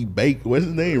Ricky Baker. What's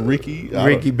his name? Ricky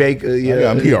Baker. Yeah, I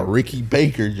got me a Ricky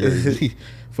Baker jersey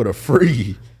for the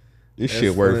free. This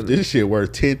shit worth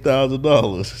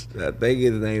 $10,000. I think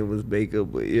his name was Baker,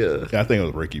 but yeah, I think it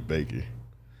was Ricky Baker.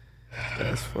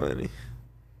 That's funny.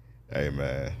 Hey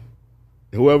man,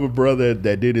 whoever brother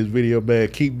that did this video, man,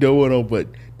 keep doing them. But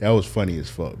that was funny as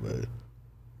fuck, man.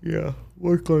 Yeah,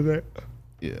 work on that.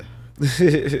 Yeah.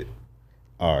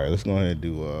 All right, let's go ahead and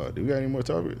do we got any more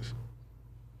topics?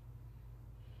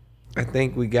 I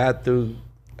think we got through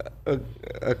a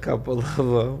couple of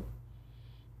them.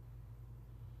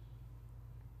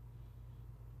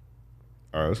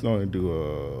 All right, let's go ahead and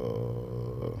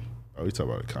do we talk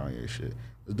about the Kanye shit.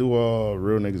 Let's do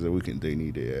real niggas that we can they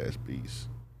need their ass beats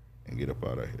and get up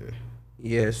out of here.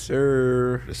 Yes,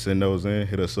 sir. To send those in,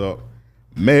 hit us up.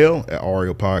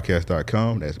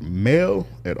 mail@ariopodcast.com. That's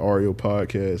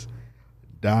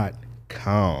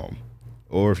mail@ariopodcast.com.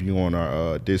 Or if you on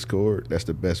our Discord, that's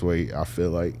the best way I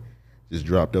feel like. Just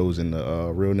drop those in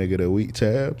the Real Nigga of the Week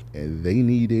tab and they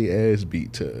need their ass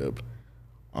beat tab.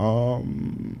 I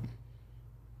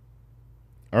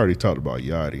already talked about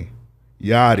Yachty.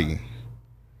 Yachty,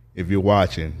 if you're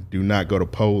watching, do not go to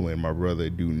Poland, my brother.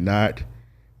 Do not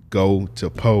go to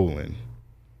Poland.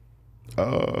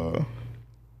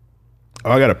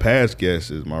 I got a past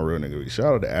guest is my Real Nigga Week.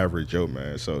 Shout out to Average Joe,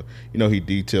 man. So, you know, he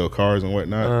detailed cars and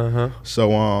whatnot. Uh-huh. So,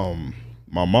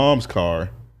 my mom's car,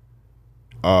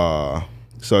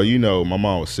 so, you know, my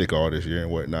mom was sick all this year and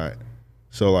whatnot.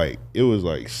 So, like, it was,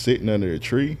 like, sitting under a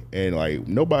tree and, like,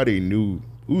 nobody knew.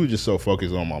 We were just so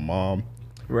focused on my mom.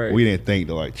 Right. We didn't think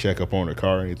to, like, check up on her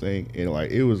car or anything. And, like,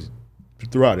 it was,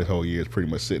 throughout this whole year, it's pretty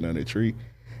much sitting under a tree.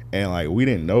 And, like, we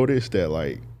didn't notice that,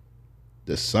 like,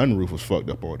 the sunroof was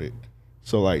fucked up on it.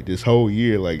 So, like, this whole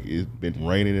year, like, it's been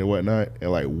raining and whatnot,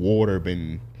 and, like, water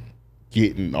been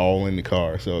getting all in the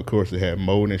car. So, of course, it had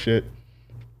mold and shit.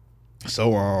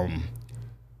 So, I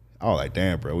was like,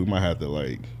 damn, bro, we might have to,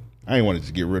 like, I didn't want to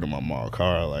just get rid of my mom's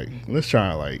car. Like, let's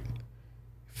try and, like,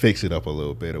 fix it up a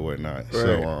little bit or whatnot. Right.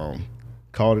 So,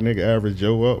 called the nigga Average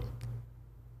Joe up.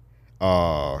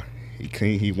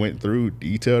 He went through,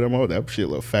 detailed them all. That shit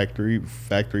look factory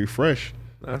fresh.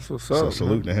 That's what's up. So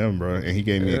salute to him, bro. And he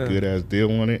gave me a good ass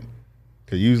deal on it.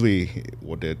 Cause usually,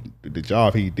 the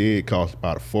job he did cost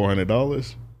about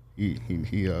 $400. He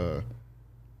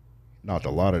knocked a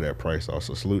lot of that price off.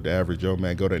 So salute to Average Joe,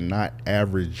 man. Go to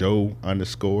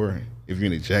 @NotAverageJoe_ if you're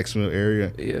in the Jacksonville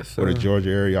area, yes, or the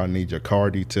Georgia area. Y'all need your car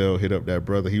detail. Hit up that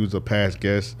brother. He was a past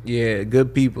guest. Yeah,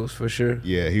 good peoples for sure.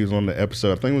 Yeah, he was on the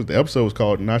episode. I think the episode was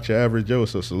called Not Your Average Joe.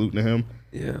 So salute to him.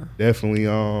 Yeah, definitely.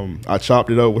 I chopped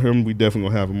it up with him. We definitely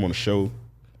gonna have him on the show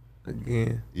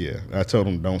again. Yeah, I told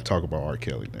him don't talk about R.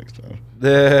 Kelly next time.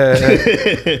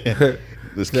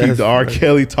 Let's keep the R.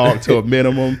 Kelly talk to a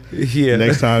minimum. Yeah.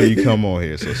 Next time you come on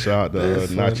here. So shout out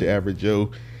to Not Your Average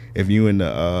Joe. If you in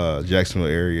the Jacksonville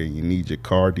area, you need your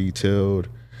car detailed.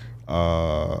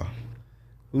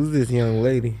 Who's this young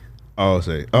lady? I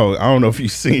don't know if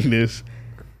you've seen this.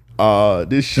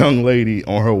 This young lady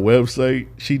on her website,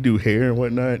 she do hair and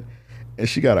whatnot, and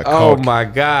she got a oh my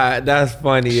god, that's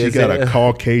funny. She got a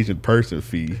Caucasian person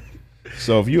fee.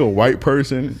 So if you're a white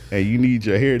person and you need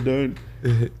your hair done,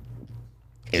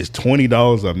 it's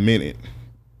 $20 a minute,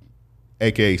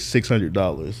 aka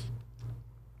 $600.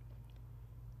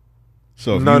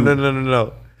 So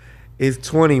no. It's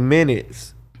 20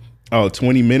 minutes. Oh,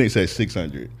 20 minutes at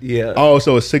 $600. Yeah. Oh,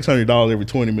 so it's $600 every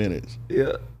 20 minutes.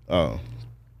 Yeah. Oh.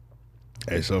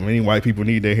 And so many white people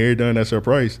need their hair done. That's her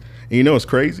price. And you know what's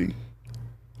crazy?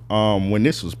 When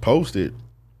this was posted,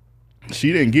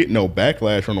 she didn't get no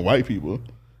backlash from the white people.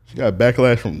 She got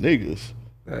backlash from niggas.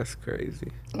 That's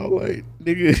crazy. I'm like,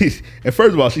 nigga. And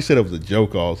first of all, she said it was a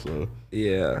joke also.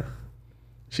 Yeah.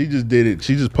 She just did it.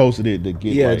 She just posted it to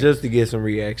get just to get some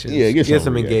reactions. Yeah, get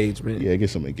some engagement. Yeah, get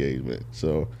some engagement.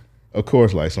 So, of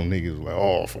course, like some niggas were like,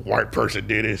 oh, if a white person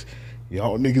did this,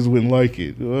 y'all niggas wouldn't like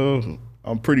it. Well,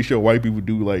 I'm pretty sure white people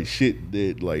do like shit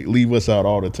that like leave us out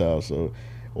all the time. So,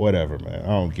 whatever, man. I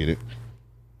don't get it.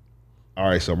 All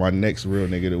right, so my next Real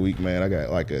Nigga of the Week, man, I got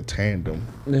like a tandem.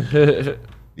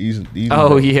 These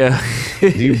yeah.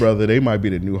 These brother, they might be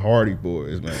the new Hardy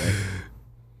Boys, man.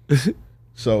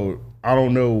 So I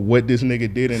don't know what this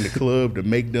nigga did in the club to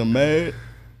make them mad.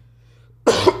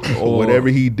 Or whatever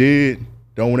he did,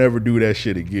 don't ever do that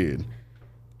shit again.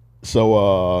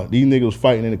 So these niggas was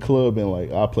fighting in the club and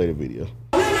like I'll play the video.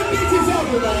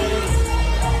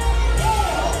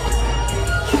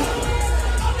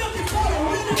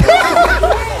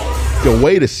 The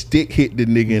way the stick hit the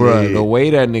nigga in the head. The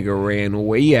way that nigga ran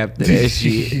way after that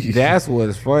shit. That's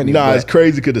what's funny. Nah, it's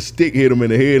crazy because the stick hit him in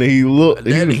the head and he looked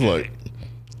and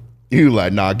he was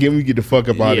like, nah, get the fuck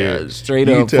up out of here. Straight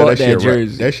up, fuck that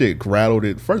jersey. That shit rattled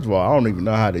it. First of all, I don't even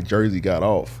know how the jersey got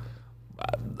off.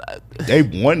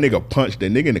 One nigga punched the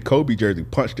nigga in the Kobe jersey,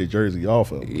 punched the jersey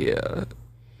off him. Yeah.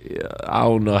 I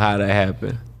don't know how that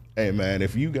happened. Hey man,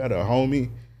 if you got a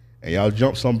homie and y'all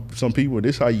jump some people.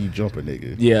 This how you jump a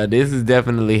nigga. Yeah, this is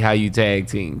definitely how you tag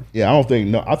team. Yeah, I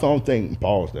don't think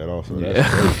pause that also. That's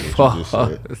crazy what you just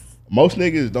said. Most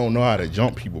niggas don't know how to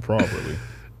jump people properly.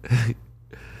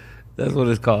 That's what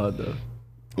it's called though.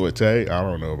 What tag? I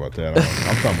don't know about that.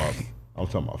 I'm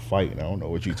talking about fighting. I don't know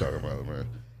what you talking about, man.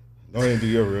 Go ahead and do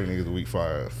your real niggas week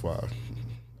 5.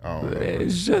 I don't know. Man,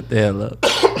 shut the hell up.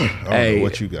 I don't know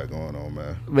what you got going on,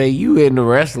 man. Man, you into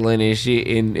wrestling and shit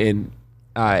and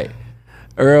all right.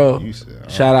 Earl,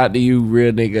 shout out to you,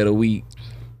 real nigga of the week.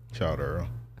 Shout out Earl.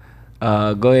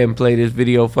 Go ahead and play this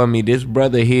video for me. This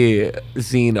brother here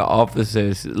seen the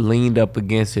officers leaned up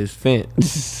against his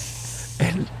fence.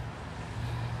 And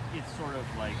it's sort of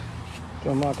like...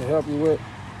 Something I can help you with?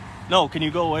 No, can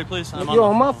you go away, please? You're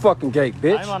on my fucking gate,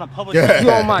 bitch. I'm on a public...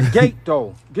 You're on my gate,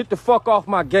 though. Get the fuck off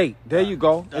my gate. There you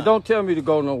go. And don't tell me to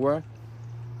go nowhere.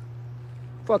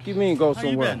 Fuck you mean go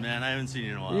somewhere? How you been, man? I haven't seen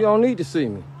you in a while. You don't need to see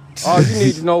me. All you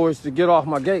need to know is to get off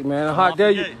my gate, man. And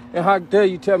how dare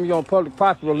you tell me you're on public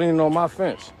property leaning on my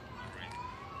fence?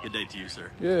 Good day to you,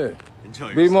 sir. Yeah. Enjoy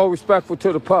yourself. Be more respectful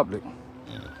to the public.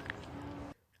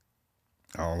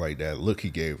 I don't like that look he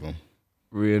gave him.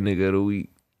 Real nigga of the week.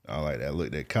 I don't like that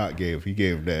look that Cop gave. He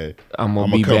gave that. I'm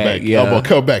gonna come back. Yeah. I'm gonna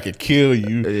come back and kill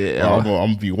you. Yeah. I'm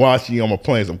gonna be watching you. I'm gonna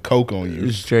play some coke on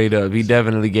you. Straight up, he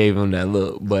definitely gave him that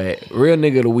look. But real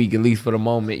nigga of the week, at least for the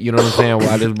moment. You know what I'm saying?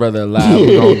 While this brother alive,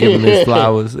 we gonna give him his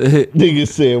flowers. Nigga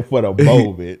said for the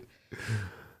moment.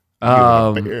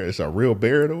 It's a real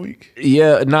bear of the week.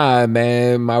 Yeah, nah,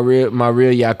 man. My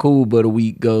real Yakub of the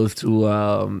week goes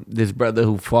to this brother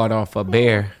who fought off a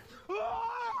bear.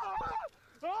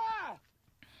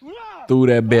 Threw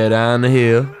that bear down the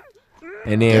hill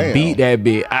and then beat that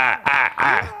bear.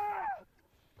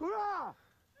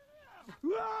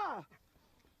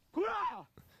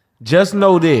 Just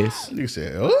know this. You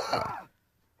said,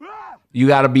 you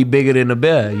gotta be bigger than the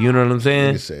bear. You know what I'm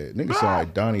saying? Nigga sound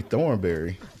like Donnie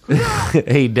Thornberry.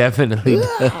 He definitely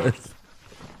does.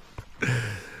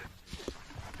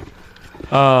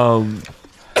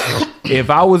 If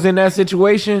I was in that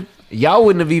situation, y'all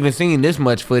wouldn't have even seen this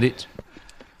much footage.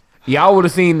 Y'all would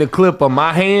have seen the clip of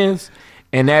my hands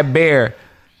and that bear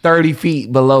 30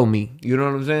 feet below me. You know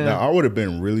what I'm saying? Now, I would have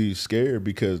been really scared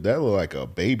because that looked like a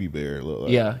baby bear.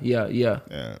 Yeah.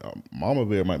 Mama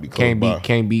bear might be close by.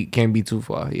 Can't be too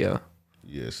far. Yeah.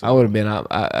 Yes. I would have been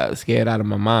I scared out of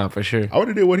my mind for sure. I would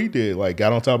have did what he did, like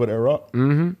got on top of that rock.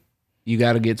 Mm-hmm. You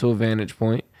got to get to a vantage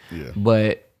point. Yeah.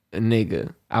 But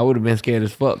nigga, I would have been scared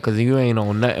as fuck because you ain't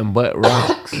on nothing but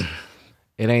rocks.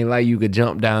 It ain't like you could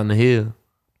jump down the hill.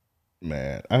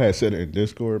 Man, I had said it in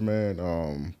Discord, man.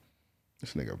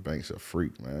 This nigga Banks a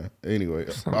freak, man. Anyway,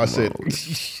 I said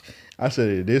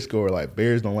in Discord, like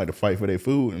bears don't like to fight for their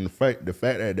food, and the fact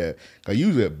that cause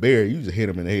usually a bear, you just hit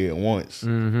them in the head once.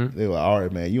 Mm-hmm. They're like, all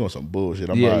right, man, you on some bullshit.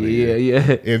 I'm out of here.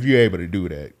 Yeah. If you're able to do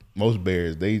that, most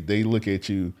bears they look at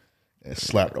you and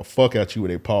slap the fuck out you with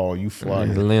their paw, and you fly.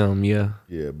 His limb, yeah.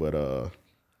 Yeah, but I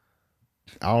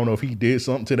don't know if he did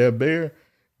something to that bear,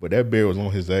 but that bear was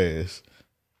on his ass.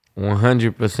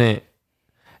 100%.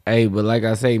 Hey, but like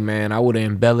I say, man, I would have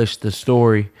embellished the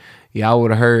story. Y'all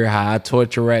would have heard how I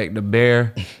torture racked the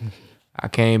bear. I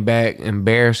came back in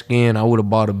bear skin. I would have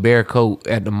bought a bear coat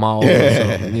at the mall or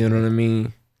something. You know what I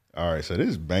mean? All right, so this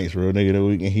is Banks' real nigga of the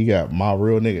week, and he got my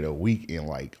real nigga of the week in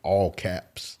like all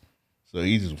caps. So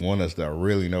he just want us to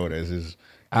really know that's his.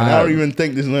 And I don't even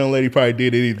think this young lady probably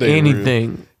did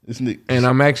anything. And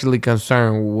I'm actually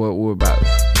concerned with what we're about.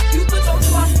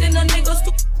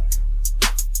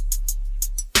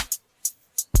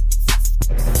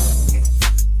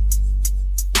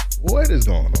 What is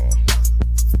going on?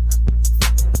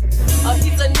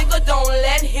 He's a nigga, don't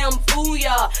let him fool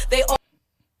ya.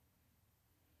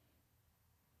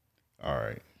 All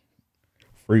right.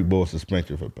 Freak boy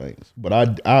suspension for Banks. But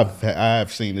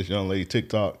I've seen this young lady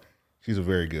TikTok. She's a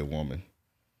very good woman.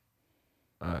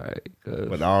 All right.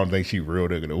 But I don't think she real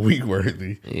nigga the week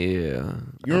worthy. Yeah.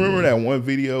 You remember that one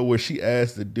video where she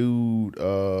asked the dude,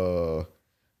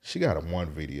 she got a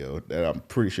one video that I'm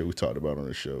pretty sure we talked about on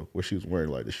the show where she was wearing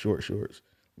like the short shorts.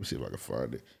 Let me see if I can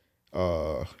find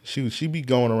it. She be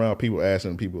going around people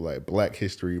asking people like Black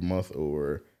History Month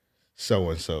or so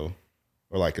and so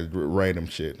or like a random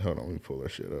shit. Hold on, let me pull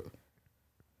that shit up.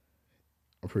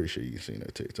 I'm pretty sure you've seen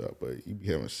that TikTok, but you be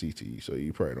having CTE, so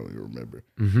you probably don't even remember.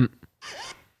 Mm-hmm.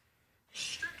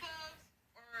 Strip clubs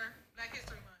or Black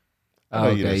History Oh,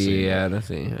 Month? okay, yeah, I've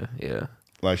seen her. Yeah.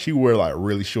 Like she wear like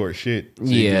really short shit. So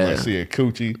you can like see her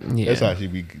coochie. Yeah. That's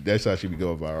how she be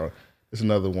going viral. There's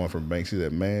another one from Banks. He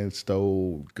said, man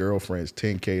stole girlfriend's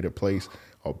 $10K to place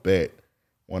a bet,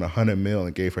 won $100 million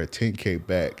and gave her $10K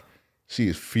back. She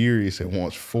is furious and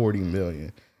wants 40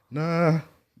 million. Nah,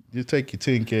 just take your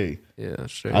 10K. Yeah,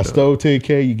 straight I up. stole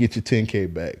 10K, you get your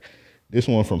 10K back. This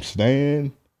one from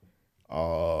Stan.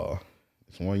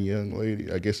 It's one young lady.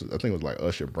 I think it was like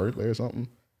Usher's birthday or something.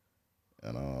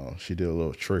 And she did a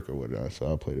little trick or whatever. So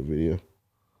I'll play the video.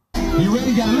 You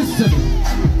ready? Gotta listen to me.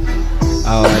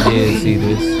 Oh, I did see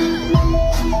this.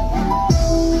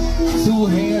 2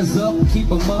 hands up, keep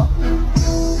 'em up.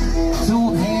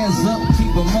 2 hands up,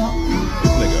 keep 'em up.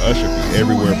 Nigga Usher be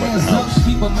everywhere but the house.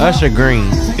 Usher Green.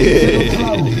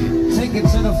 Take it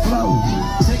to the flow.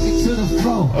 Take it to the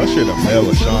flow. Usher the male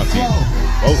Ashanti.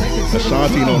 Oh,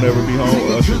 Ashanti don't ever be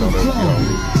home. Usher don't ever be home.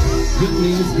 Good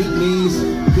knees, good knees,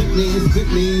 good knees, good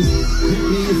knees, good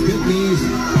knees, good knees.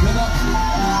 Get up.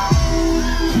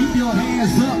 Keep your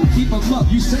hands up, keep 'em up,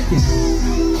 you shake it.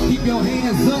 Keep your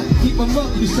hands up, keep 'em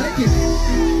up, you shake it.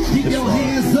 Keep your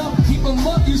hands up, keep 'em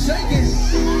up, you shake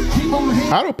it. Keep 'em hands.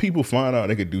 How do people find out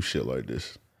they could do shit like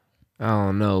this? I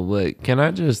don't know, but can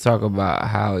I just talk about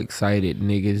how excited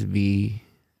niggas be?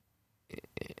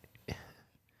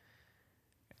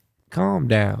 Calm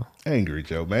down. Angry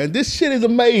Joe, man. This shit is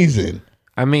amazing.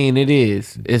 I mean, it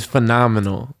is. It's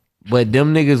phenomenal. But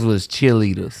them niggas was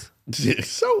cheerleaders.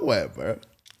 So what, bro?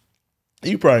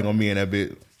 You probably gonna be in that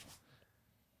bit.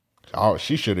 Oh,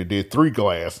 she should have did 3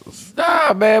 glasses.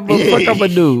 Nah, man, but fuck I'ma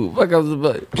do? Fuck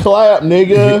I'ma clap,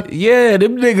 nigga. Yeah,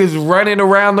 them niggas running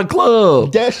around the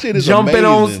club. That shit is jumping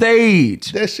amazing. on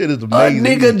stage. That shit is amazing. A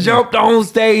nigga jumped on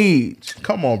stage.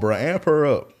 Come on, bro. Amp her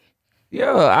up.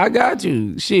 Yeah, I got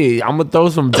you. Shit, I'm gonna throw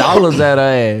some dollars at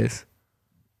her ass.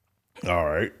 All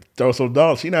right. Throw some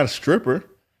dollars. She not a stripper.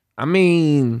 I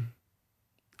mean,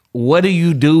 what do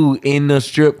you do in the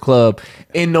strip club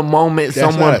in the moment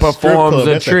That's someone not a strip performs club.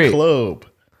 a That's trick? a club.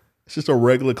 It's just a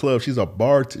regular club. She's a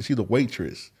she's a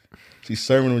waitress. She's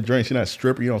serving them a drink. She's not a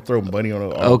stripper. You don't throw money on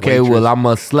her. Okay, well, I'm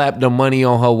gonna slap the money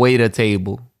on her waiter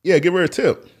table. Yeah, give her a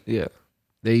tip. Yeah,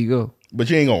 there you go. But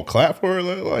you ain't gonna clap for her?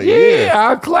 Like, Yeah,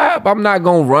 I'll clap. I'm not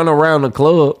gonna run around the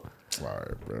club. All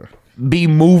right, bro. Be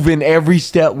moving every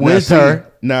step with her.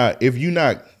 Now, if you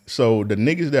not, so the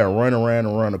niggas that run around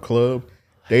and run the club,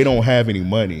 they don't have any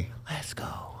money. Let's go.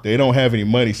 They don't have any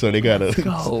money, so they gotta,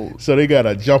 go. so they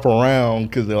gotta jump around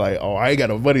because they're like, oh, I ain't got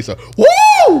no money, so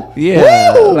woo,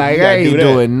 Yeah, woo! like You I gotta ain't do that.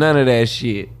 doing none of that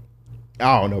shit.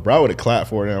 I don't know, bro. I would have clapped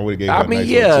for it and I would have gave her I a mean, nice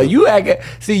yeah, little tip. you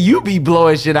act. See, you be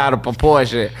blowing shit out of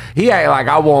proportion. He act like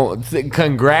I won't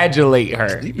congratulate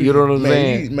her. You know what I'm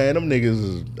saying? Man, them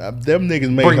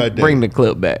niggas made her day. Bring the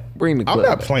clip back. Bring the clip I'm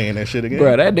not back. playing that shit again.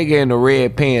 Bro, that nigga in the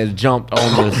red pants jumped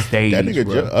on the stage. That nigga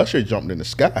bro. Usher jumped in the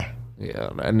sky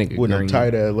Yeah, that nigga with them green.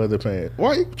 tight ass leather pants.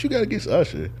 Why? What you got against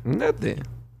Usher? Nothing.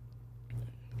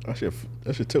 Usher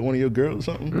took one of your girls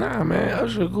or something? Nah, man,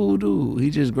 Usher cool dude. He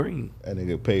just green. That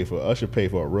nigga Usher paid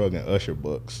for a rug and Usher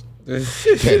bucks. That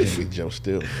nigga Joe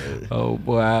still. Man. Oh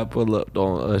boy, I pull up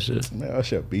on Usher. Man,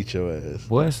 Usher beat your ass.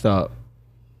 Boy, stop.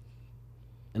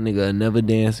 That nigga never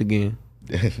dance again.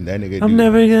 that nigga. I'm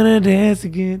never gonna dance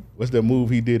again. What's the move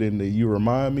he did in the You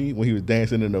Remind Me when he was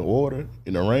dancing in the water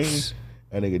in the rain?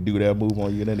 That nigga do that move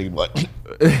on you. That nigga like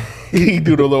he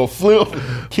do the little flip,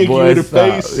 kick Boy, you in the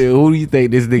stop. face. Yeah, who do you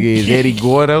think this nigga is? Eddie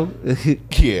Gordo?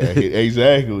 Yeah,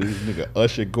 exactly. This nigga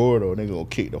Usher Gordo. Nigga gonna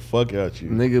kick the fuck out you.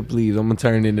 Nigga, please, I'm gonna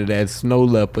turn into that snow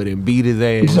leopard and beat his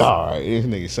ass. All right, this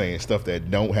nigga saying stuff that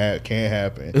can't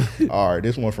happen. All right,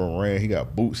 this one from Rand. He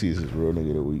got Bootsy's his real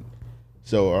nigga of the week.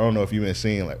 So I don't know if you've been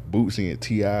seeing like Bootsy and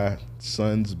T.I.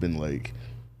 Sons been like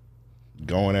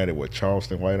going at it with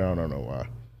Charleston White. I don't know why.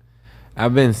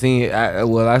 I've been seeing.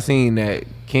 I seen that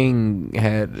King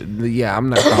had. Yeah, I'm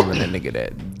not calling that nigga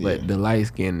that, but the light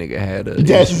skinned nigga had a.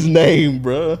 That's his name,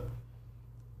 bruh.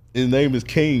 His name is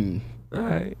King. All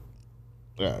right.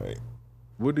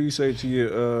 What do you say to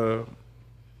your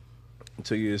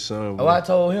son? Oh, I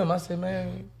told him. I said,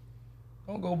 man,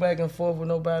 don't go back and forth with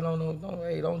nobody.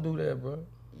 Don't do that, bro.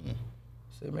 I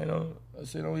said, man,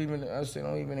 don't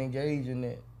even engage in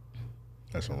that.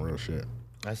 That's some real shit.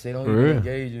 I said, don't even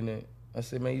engage in that. I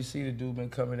said, man, you see the dude been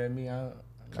coming at me. I'm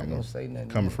not gonna say nothing.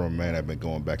 Coming from a man that been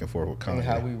going back and forth with Kanye. Ain't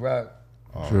how we rock.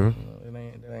 True. You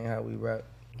know, that ain't how we rock.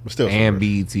 But still, and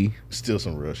BET. Still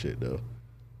some real shit though.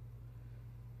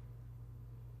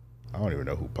 I don't even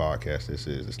know who podcast this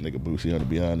is. This nigga Boosie, to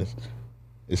be honest.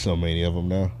 There's so many of them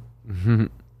now.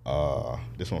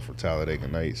 This one from Talladega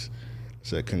Nights. It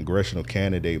said congressional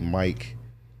candidate Mike,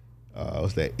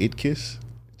 what's that, Itkis,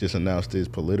 just announced his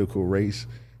political race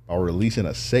by releasing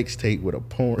a sex tape with a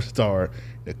porn star,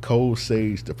 Nicole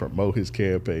Sage, to promote his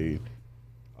campaign.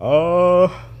 And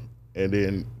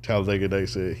then Talladega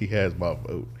Nights said he has my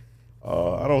vote.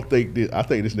 I think this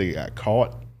nigga got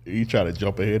caught. He tried to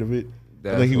jump ahead of it.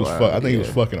 I think he was. I think he was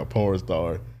fucking a porn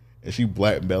star, and she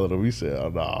blackmailed him. He said, "Oh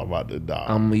no, I'm about to die.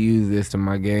 I'm gonna use this to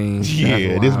my game."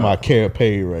 Yeah, this is my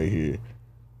campaign right here."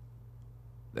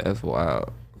 That's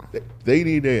wild. They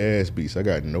need their ass beats. I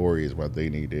got Nori is what they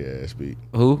need their ass beat.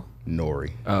 Who?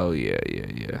 Nori. Oh yeah.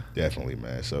 Definitely,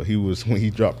 man. So he was when he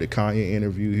dropped the Kanye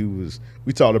interview.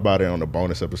 We talked about it on the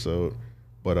bonus episode,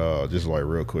 but just like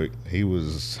real quick, he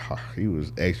was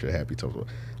extra happy. Talking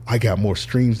about, I got more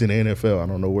streams than the NFL. I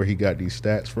don't know where he got these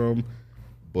stats from,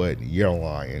 but you're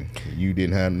lying. You did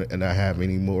not have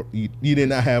any more. You did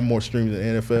not have more streams than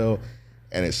the NFL.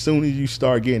 And as soon as you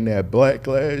start getting that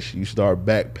backlash, you start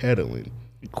backpedaling.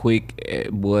 Quick,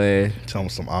 boy. Tell them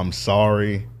some I'm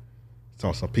sorry.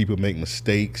 Tell them some people make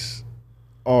mistakes.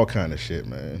 All kind of shit,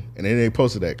 man. And then they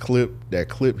posted that clip. That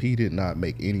clip, he did not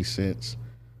make any sense.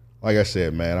 Like I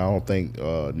said, man, I don't think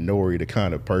Nori the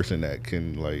kind of person that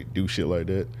can like do shit like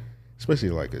that.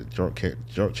 Especially like a drunk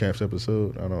champs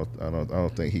episode. I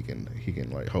don't think he can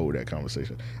like hold that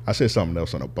conversation. I said something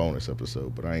else on a bonus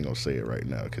episode, but I ain't gonna say it right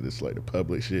now because it's like the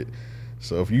public shit.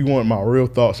 So if you want my real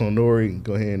thoughts on Nori,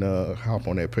 go ahead and hop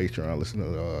on that Patreon. Listen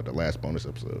to the last bonus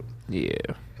episode. Yeah.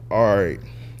 All right,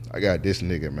 I got this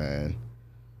nigga, man.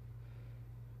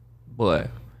 Boy,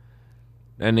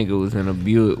 that nigga was in a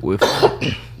Buick with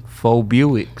 4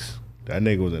 Buicks. That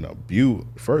nigga was in a Buick.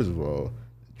 First of all,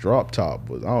 drop top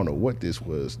was, I don't know what this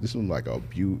was. This was like a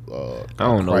Buick. I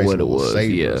don't know what it was.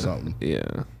 Saber or something.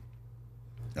 Yeah.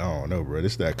 I don't know, bro.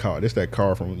 This that car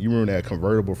from, you remember that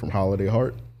convertible from Holiday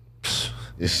Heart?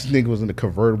 This nigga was in the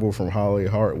convertible from Holiday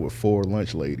Heart with 4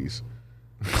 lunch ladies.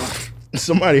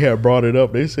 Somebody had brought it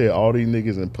up. They said all these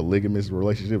niggas in polygamous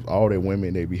relationships, all their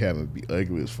women they be having be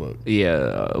ugly as fuck.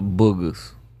 Yeah,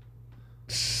 boogers.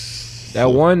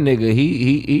 That one nigga,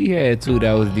 he had 2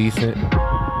 that was decent.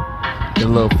 The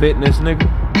little fitness nigga.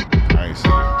 I ain't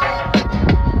seen it.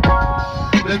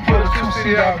 Let's put a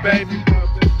 2C out, baby.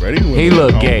 He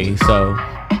look gay, so.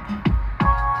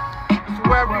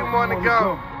 Wherever you want to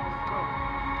go.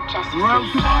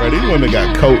 Bro, these women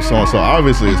got coats on, so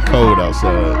obviously it's cold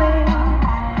outside.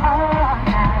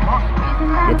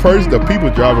 The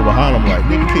people driving behind them like,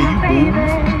 nigga, can you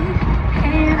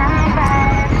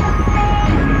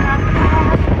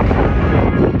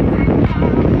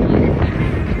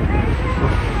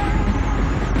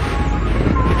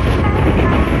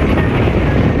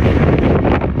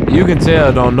move? You can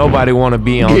tell, don't nobody want to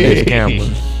be on this camera.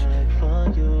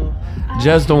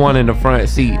 Just the one in the front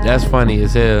seat. That's funny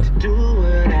as hell.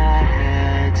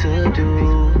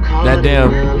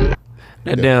 That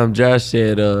damn Josh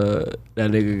said that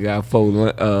nigga got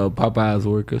 4 Popeyes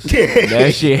workers.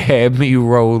 That shit had me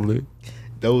rolling.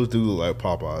 Those do look like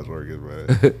Popeyes workers,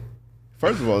 man.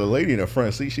 First of all, the lady in the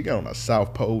front seat, she got on a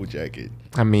South Pole jacket.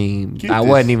 I mean, I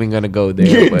wasn't even gonna go there.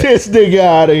 Get this nigga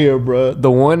out of here, bro.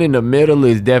 The one in the middle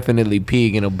is definitely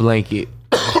pig in a blanket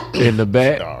in the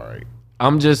back. All right.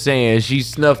 I'm just saying, she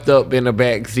snuffed up in the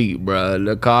back seat, bro.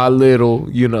 The car little,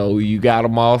 you got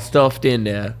them all stuffed in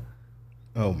there.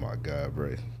 Oh my God,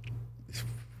 bro.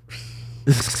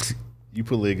 You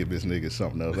polygamous nigga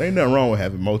something else. Ain't nothing wrong with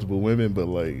having multiple women, but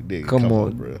like, nigga, come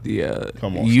on, bro. Yeah.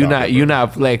 Come on. You're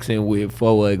not flexing with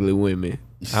 4 ugly women.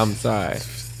 I'm sorry.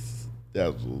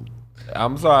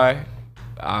 I'm sorry.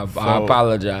 I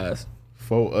apologize.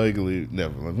 4 ugly.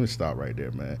 Never. Let me stop right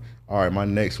there, man. All right, my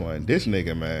next one. This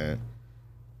nigga, man.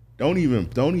 Don't even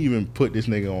put this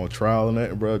nigga on trial or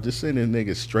nothing, bro. Just send this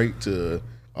nigga straight to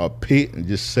a pit and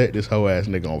just set this hoe ass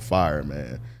nigga on fire,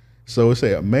 man. So it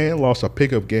say a man lost a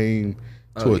pickup game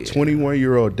to a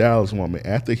 21-year-old Dallas woman.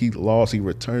 After he lost, he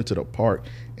returned to the park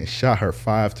and shot her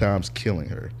 5 times, killing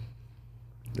her.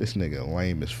 This nigga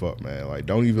lame as fuck, man. Like,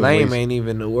 don't even lame ain't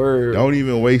even the word. Don't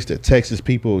even waste the Texas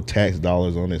people tax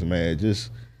dollars on this man. Just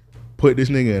put this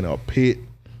nigga in a pit.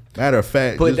 Matter of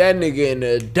fact, put that nigga in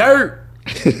the dirt.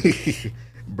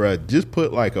 Bruh, just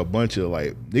put like a bunch of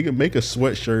like, nigga, make a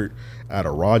sweatshirt out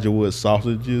of Roger Wood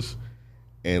sausages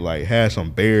and like have some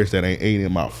bears that ain't ate in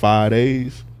about 5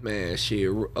 days. Man,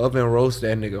 shit, oven roast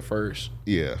that nigga first.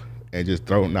 Yeah, and just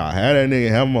have that nigga,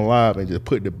 have him alive, and just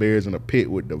put the bears in a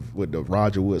pit with the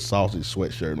Roger Wood sausage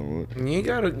sweatshirt on. You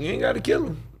ain't gotta kill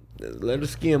him. Let the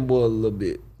skin boil a little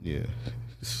bit. Yeah.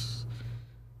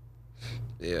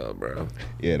 Yeah, bro.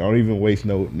 Yeah, don't even waste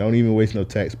no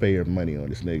taxpayer money on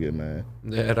this nigga, man.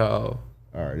 At all.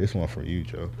 All right, this one for you,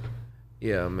 Joe.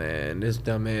 Yeah, man, this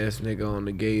dumbass nigga on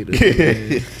the Gators,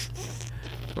 man,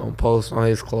 gonna post on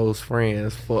his close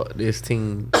friends, fuck this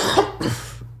team.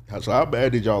 So how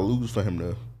bad did y'all lose for him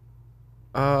though?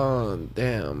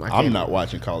 Damn. I'm not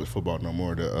watching college football no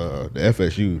more. The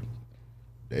FSU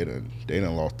They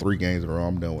done lost 3 games in a row.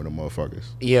 I'm done with them motherfuckers.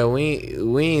 Yeah,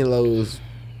 we ain't lose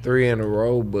 3 in a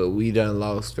row, but we done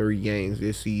lost 3 games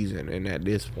this season, and at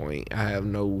this point, I have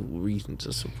no reason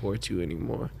to support you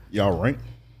anymore. Y'all ranked?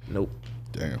 Nope.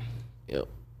 Damn. Yep.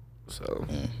 So,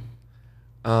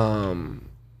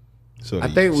 So I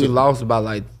think we lost by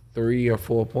like 3 or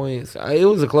 4 points. It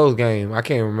was a close game. I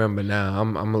can't remember now.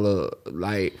 I'm a little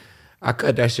like I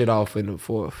cut that shit off in the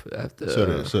 4th after.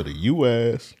 So the U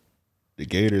ass, the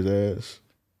Gators ass,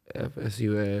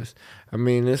 FSU ass. I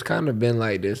mean, it's kind of been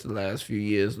like this the last few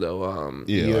years though. like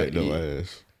the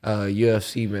ass.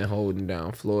 UFC been holding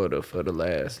down Florida for the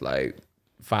last like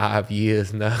 5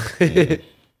 years now.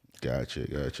 Gotcha.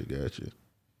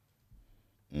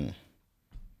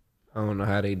 I don't know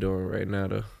how they doing right now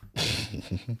though.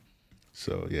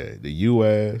 So yeah, the U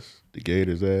ass, the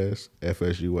Gators ass,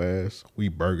 FSU ass, we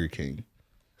Burger King.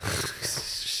 That's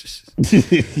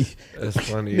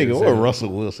funny. Nigga, what Russell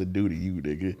Wilson do to you,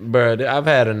 nigga? Bruh, I've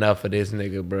had enough of this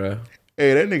nigga, bruh.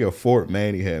 Hey, that nigga Fort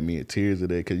Manny had me in tears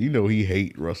today because you know he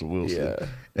hate Russell Wilson. Yeah.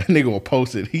 That nigga will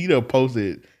post it. He done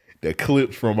posted the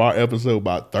clips from our episode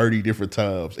about 30 different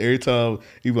times. Every time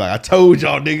he be like, I told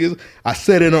y'all niggas, I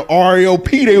said in an REOP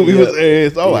they was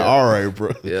ass. I'm like, all right, bro.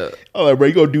 Yeah. I'm like, bro,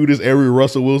 you gonna do this every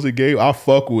Russell Wilson game? I'll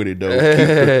fuck with it though.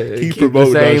 Keep the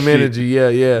promoting that same shit. energy,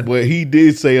 yeah. But he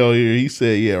did say on here, he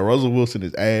said, yeah, Russell Wilson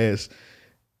is ass.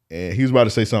 And he was about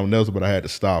to say something else, but I had to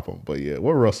stop him. But yeah,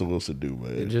 what Russell Wilson do,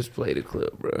 man? Just play the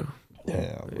clip, bro.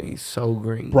 Yeah, he's so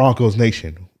green. Broncos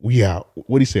Nation, we out.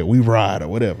 What he said, we ride or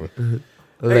whatever.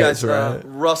 Hey guys,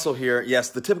 Russell here.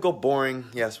 Yes, the typical boring,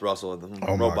 Russell, the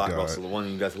Oh my robot God. Russell, the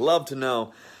one you guys love to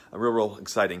know. Real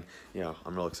exciting. Yeah,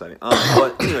 I'm real exciting.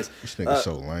 But anyways, This nigga's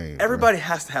so lame. everybody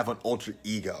has to have an alter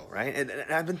ego, right? And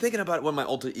I've been thinking about what my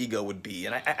alter ego would be,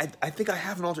 and I think I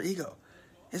have an alter ego.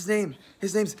 His name's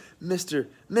Mr.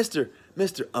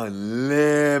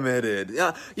 Unlimited.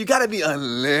 You gotta be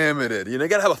unlimited. You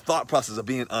gotta have a thought process of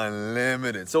being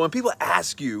unlimited. So when people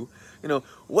ask you,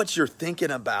 what you're thinking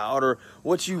about or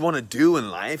what you want to do in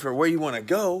life or where you want to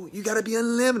go, you got to be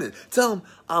unlimited. Tell them,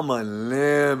 I'm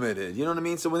unlimited. You know what I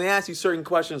mean? So when they ask you certain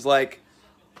questions like,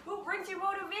 Who brings you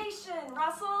motivation,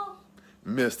 Russell?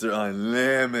 Mr.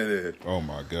 Unlimited. Oh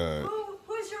my God.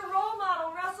 Who's your role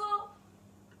model, Russell?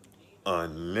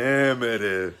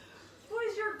 Unlimited.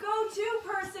 Who's your go-to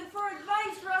person for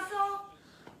advice, Russell?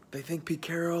 They think Pete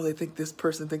Carroll, they think this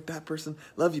person, think that person.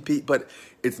 Love you, Pete, but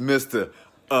it's Mr.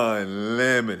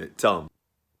 Unlimited. Tell them.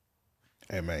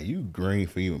 Hey man, you green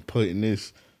for even putting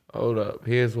this. Hold up.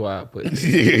 Here's why I put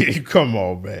this. Come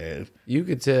on, man. You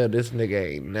could tell this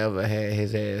nigga ain't never had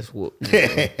his ass whooped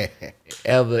bro.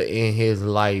 Ever in his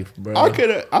life, bro. I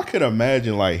could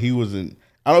imagine like he wasn't.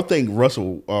 I don't think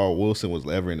Russell Wilson was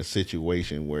ever in a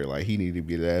situation where like he needed to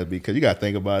be that, because you got to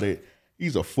think about it.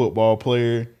 He's a football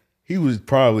player. He was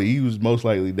most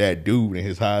likely that dude in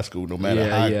his high school, no matter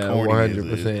how corny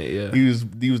 100%, yeah.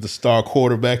 He was the star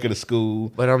quarterback of the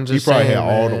school. But I'm just he probably saying,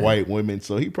 had all the man. white women,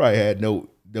 so he probably had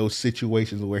those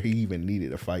situations where he even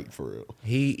needed a fight for real.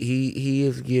 He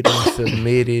is getting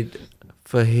submitted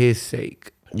for his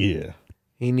sake. Yeah.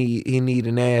 He need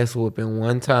an ass whooping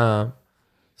one time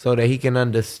so that he can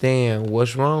understand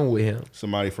what's wrong with him.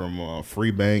 Somebody from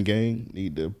Free Bang Gang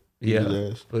need to beat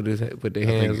his ass. Put their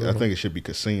hands on I him. think it should be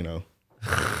Casino.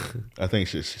 I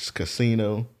think it's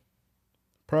Casino.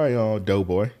 Probably on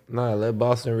Doughboy. Nah, let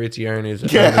Boston Richie earn his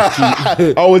keep.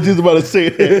 I was just about to say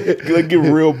that. Let's get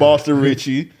real Boston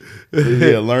Richie.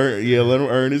 Let him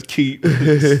earn his keep.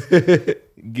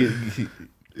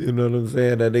 You know what I'm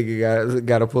saying? That nigga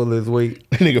got to pull his weight.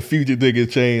 Nigga Future nigga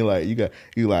chain like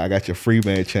I got your free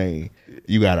man chain.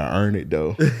 You gotta earn it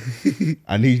though.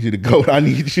 I need you to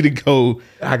go.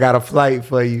 I got a flight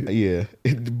for you. Yeah.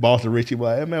 Boston Richie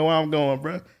like, hey man, where I'm going,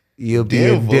 bro? You'll be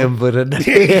in Denver today.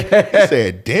 He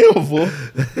said Denver?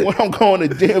 What I'm going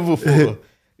to Denver for?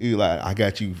 He like, I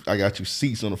got you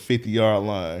seats on the 50-yard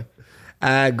line.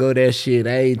 I go that shit.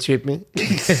 I ain't tripping.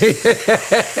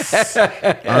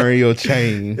 Earn your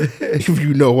chain, if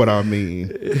you know what I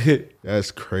mean.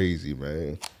 That's crazy,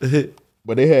 man.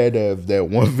 But they had that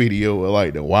one video of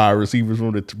like the wide receivers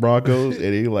from the Broncos,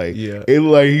 and it looked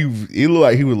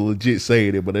like he was legit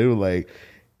saying it, but they were like,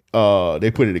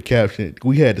 they put in the caption,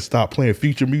 we had to stop playing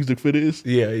Future music for this.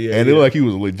 Yeah. And it looked like he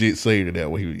was legit saying that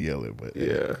when he was yelling. But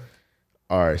yeah.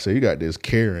 All right, so you got this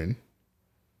Karen.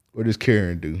 What does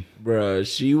Karen do? Bruh,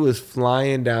 she was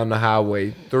flying down the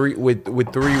highway with 3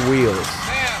 wheels.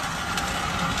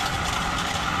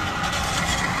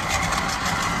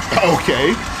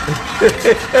 Okay.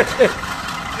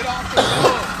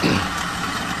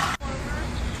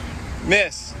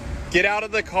 Miss, get out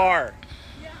of the car.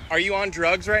 Are you on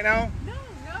drugs right now? No,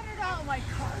 not at all. My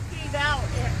car gave out.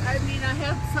 I mean, I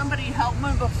had somebody help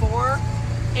me before,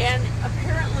 and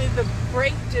apparently the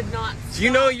brake did not stop. Do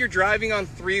you know you're driving on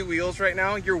 3 wheels right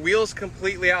now? Your wheel's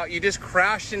completely out. You just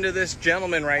crashed into this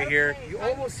gentleman right here. You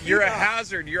almost You're hit a us.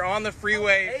 hazard. You're on the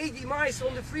freeway. 80 miles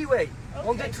on the freeway,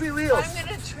 on the 3 wheels. I'm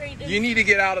going to trade in. You need to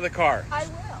get out of the car. I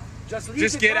will.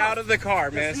 Just get out of the car,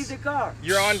 Just miss. leave the car.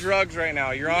 You're on drugs right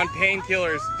now. You're on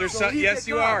painkillers. There's So some. leave Yes,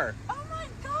 the you car. are. Oh my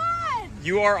God.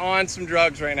 You are on some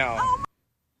drugs right now.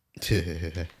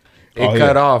 It Oh,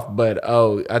 cut yeah. off, but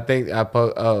I think yeah. I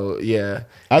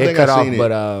It think cut I off, seen it.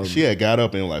 but She had got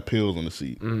up and like pills on the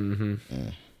seat. Mm-hmm.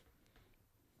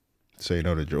 Say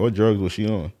no to what drugs was she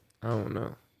on? I don't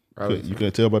know. You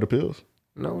couldn't tell by the pills?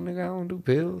 No, nigga, I don't do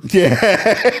pills.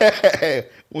 Yeah.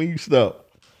 When you stop.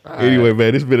 All Anyway, right.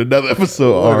 man, it's been another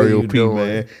episode What are of you REOP, doing?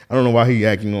 man. I don't know why he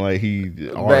acting like he.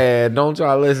 Man, don't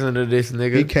try to listen to this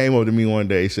nigga. He came up to me one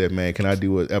day. He said, "Man, can I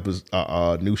do an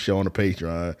episode, new show on the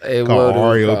Patreon Hey, called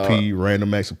what is it REOP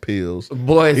Random Acts of Pills?"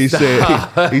 Boy, he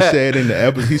stop. said he said in the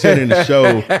episode, he said in the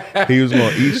show he was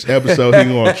going each episode he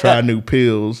going to try new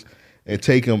pills and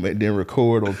take them and then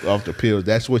record off the pills.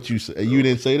 That's what you said. You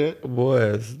didn't say that?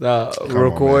 Boy, stop. Come on,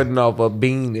 Recording off a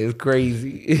bean is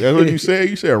crazy. That's what you said.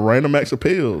 You said random acts of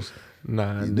pills.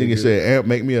 Nah, Nigga said, "Amp,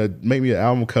 make me an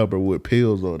album cover with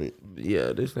pills on it."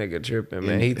 Yeah, this nigga tripping,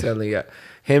 man. He telling you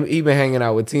he been hanging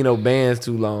out with Tino Bands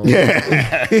too long.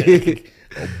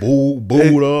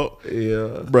 Booed up.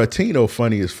 Yeah. Bro, Tino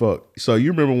funny as fuck. So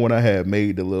you remember when I had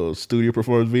made the little studio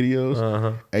performance videos?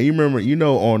 Uh-huh. And you remember,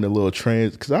 on the little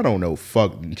because I don't know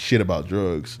fucking shit about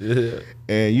drugs. Yeah.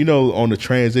 And on the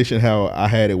transition how I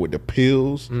had it with the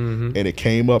pills Mhm. and it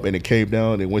came up and it came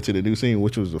down and went to the new scene,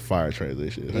 which was a fire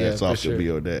transition. Yeah, Hats for off sure. to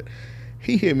Bill that.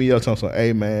 He hit me up talking,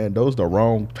 "Hey man, those the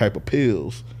wrong type of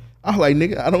pills." I was like,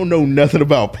 "Nigga, I don't know nothing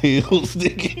about pills,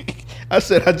 nigga." I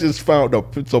said, "I just found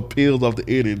some pills off the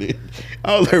internet."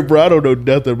 I was like, "Bro, I don't know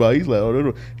nothing about it." He's like, "Oh, no,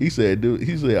 no." He said, "Dude,"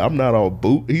 he said, "I'm not all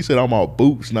boot." He said, "I'm all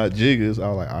boots, not jiggers." I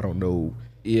was like, "I don't know.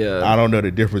 Yeah. I don't know the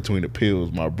difference between the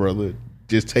pills, my brother.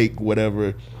 Just take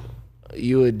whatever."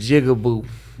 You a jigaboo.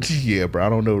 Yeah, bro. I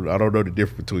don't know the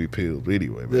difference between pills. But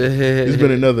anyway, man, it's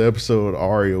been another episode of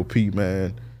REOP,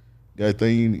 man.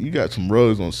 You got some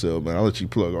rugs on sale, man. I'll let you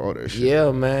plug all that shit.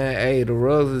 Yeah, man. Hey, the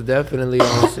rugs is definitely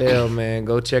on sale, man.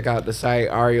 Go check out the site,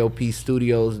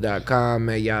 reopstudios.com,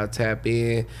 man. Y'all tap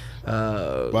in.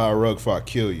 Buy a rug before I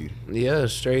kill you. Yeah,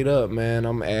 straight up, man.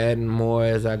 I'm adding more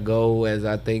as I go, as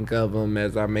I think of them,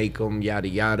 as I make them, yada,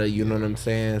 yada. You know what I'm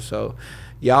saying? So,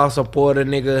 y'all support a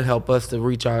nigga. Help us to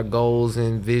reach our goals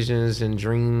and visions and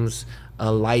dreams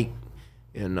alike.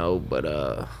 But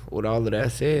with all of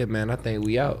that said, man, I think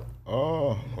we out.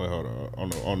 Oh, wait, hold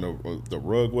on. On the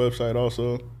rug website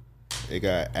also, it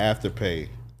got Afterpay.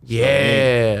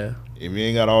 Yeah. If you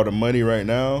ain't got all the money right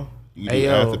now, you do Hey,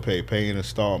 yo. Afterpay, pay in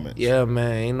installments. Yeah,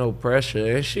 man, ain't no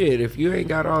pressure. And shit, if you ain't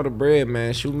got all the bread,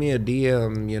 man, shoot me a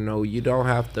DM. You don't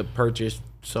have to purchase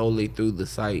solely through the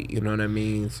site. You know what I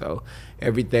mean? So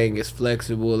everything is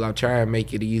flexible. I'm trying to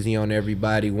make it easy on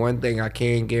everybody. One thing I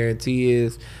can guarantee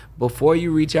is before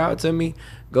you reach out to me,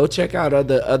 go check out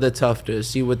other tufters,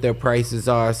 see what their prices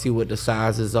are, see what the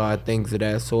sizes are, things of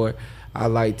that sort. I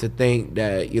like to think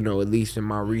that, at least in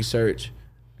my research,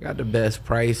 I got the best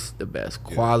price, the best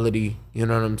quality, you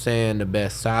know what I'm saying, the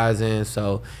best sizing.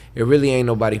 So it really ain't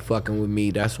nobody fucking with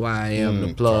me. That's why I am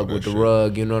the plug with the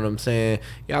rug, you know what I'm saying?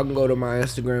 Y'all can go to my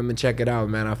Instagram and check it out,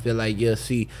 man. I feel like you'll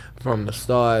see from the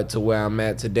start to where I'm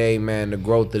at today, man, the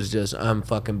growth is just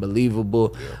unfucking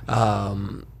believable.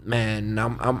 Man,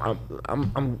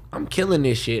 I'm killing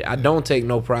this shit. I don't take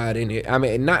no pride in it. I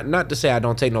mean, not to say I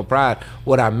don't take no pride.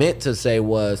 What I meant to say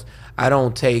was I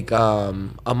don't take a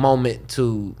moment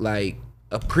to like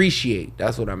appreciate.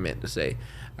 That's what I meant to say.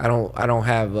 I don't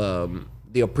have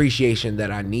the appreciation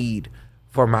that I need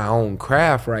for my own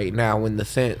craft right now, in the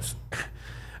sense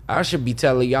I should be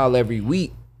telling y'all every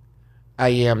week I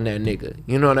am that nigga.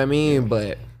 You know what I mean?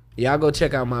 But y'all go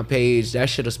check out my page. That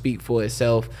shit'll speak for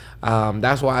itself.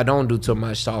 That's why I don't do too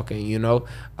much talking,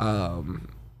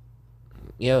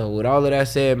 Yeah, with all of that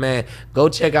said, man, go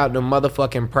check out the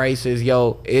motherfucking prices.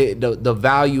 Yo, the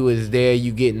value is there.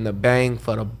 You getting the bang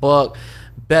for the buck.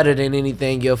 Better than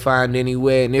anything you'll find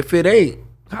anywhere. And if it ain't,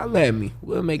 holla at me.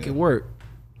 We'll make it work.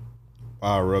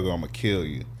 Rug, I'm gonna kill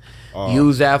you.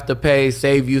 Use Afterpay,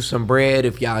 save you some bread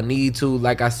if y'all need to.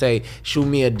 Like I say, shoot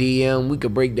me a DM. We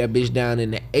could break that bitch down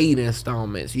into 8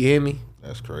 installments. You hear me?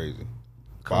 That's crazy.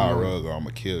 Come Buy a on. rug or I'm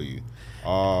gonna kill you.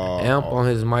 Amp on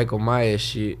his Michael Myers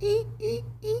shit. That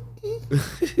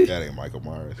ain't Michael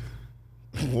Myers.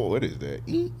 What is that?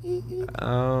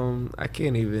 I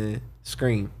can't even.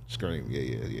 Scream.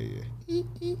 Yeah.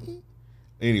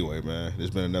 Anyway, man, there's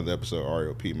been another episode of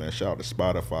RLP, man. Shout out to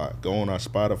Spotify. Go on our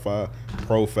Spotify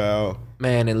profile.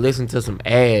 Man, and listen to some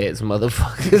ads,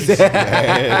 motherfuckers.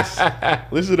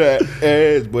 Listen to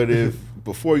ads, but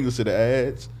before you listen to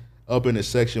ads, up in the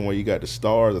section where you got the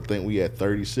stars, I think we at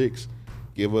 36.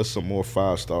 Give us some more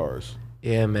 5 stars.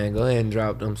 Yeah, man, go ahead and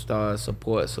drop them stars.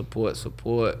 Support.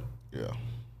 Yeah.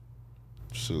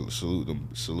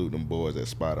 Salute them boys at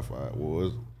Spotify.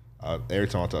 Every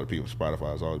time I talk to people,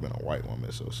 Spotify has always been a white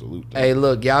woman, so salute them. Hey,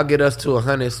 look, y'all get us to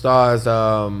 100 stars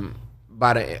by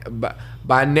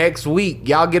next week.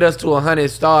 Y'all get us to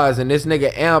 100 stars, and this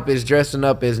nigga Amp is dressing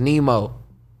up as Nemo.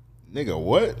 Nigga,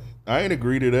 what? I ain't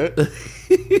agree to that.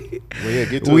 Well,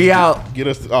 yeah, get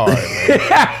us. All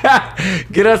right, man.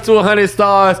 Get us to 100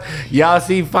 stars. Y'all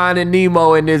see Finding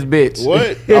Nemo in this bitch.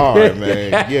 What? All right,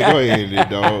 man. Yeah, go ahead,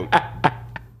 dog.